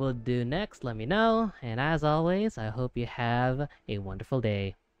I will do next, let me know. And as always, I hope you have a wonderful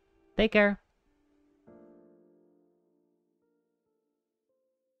day. Take care.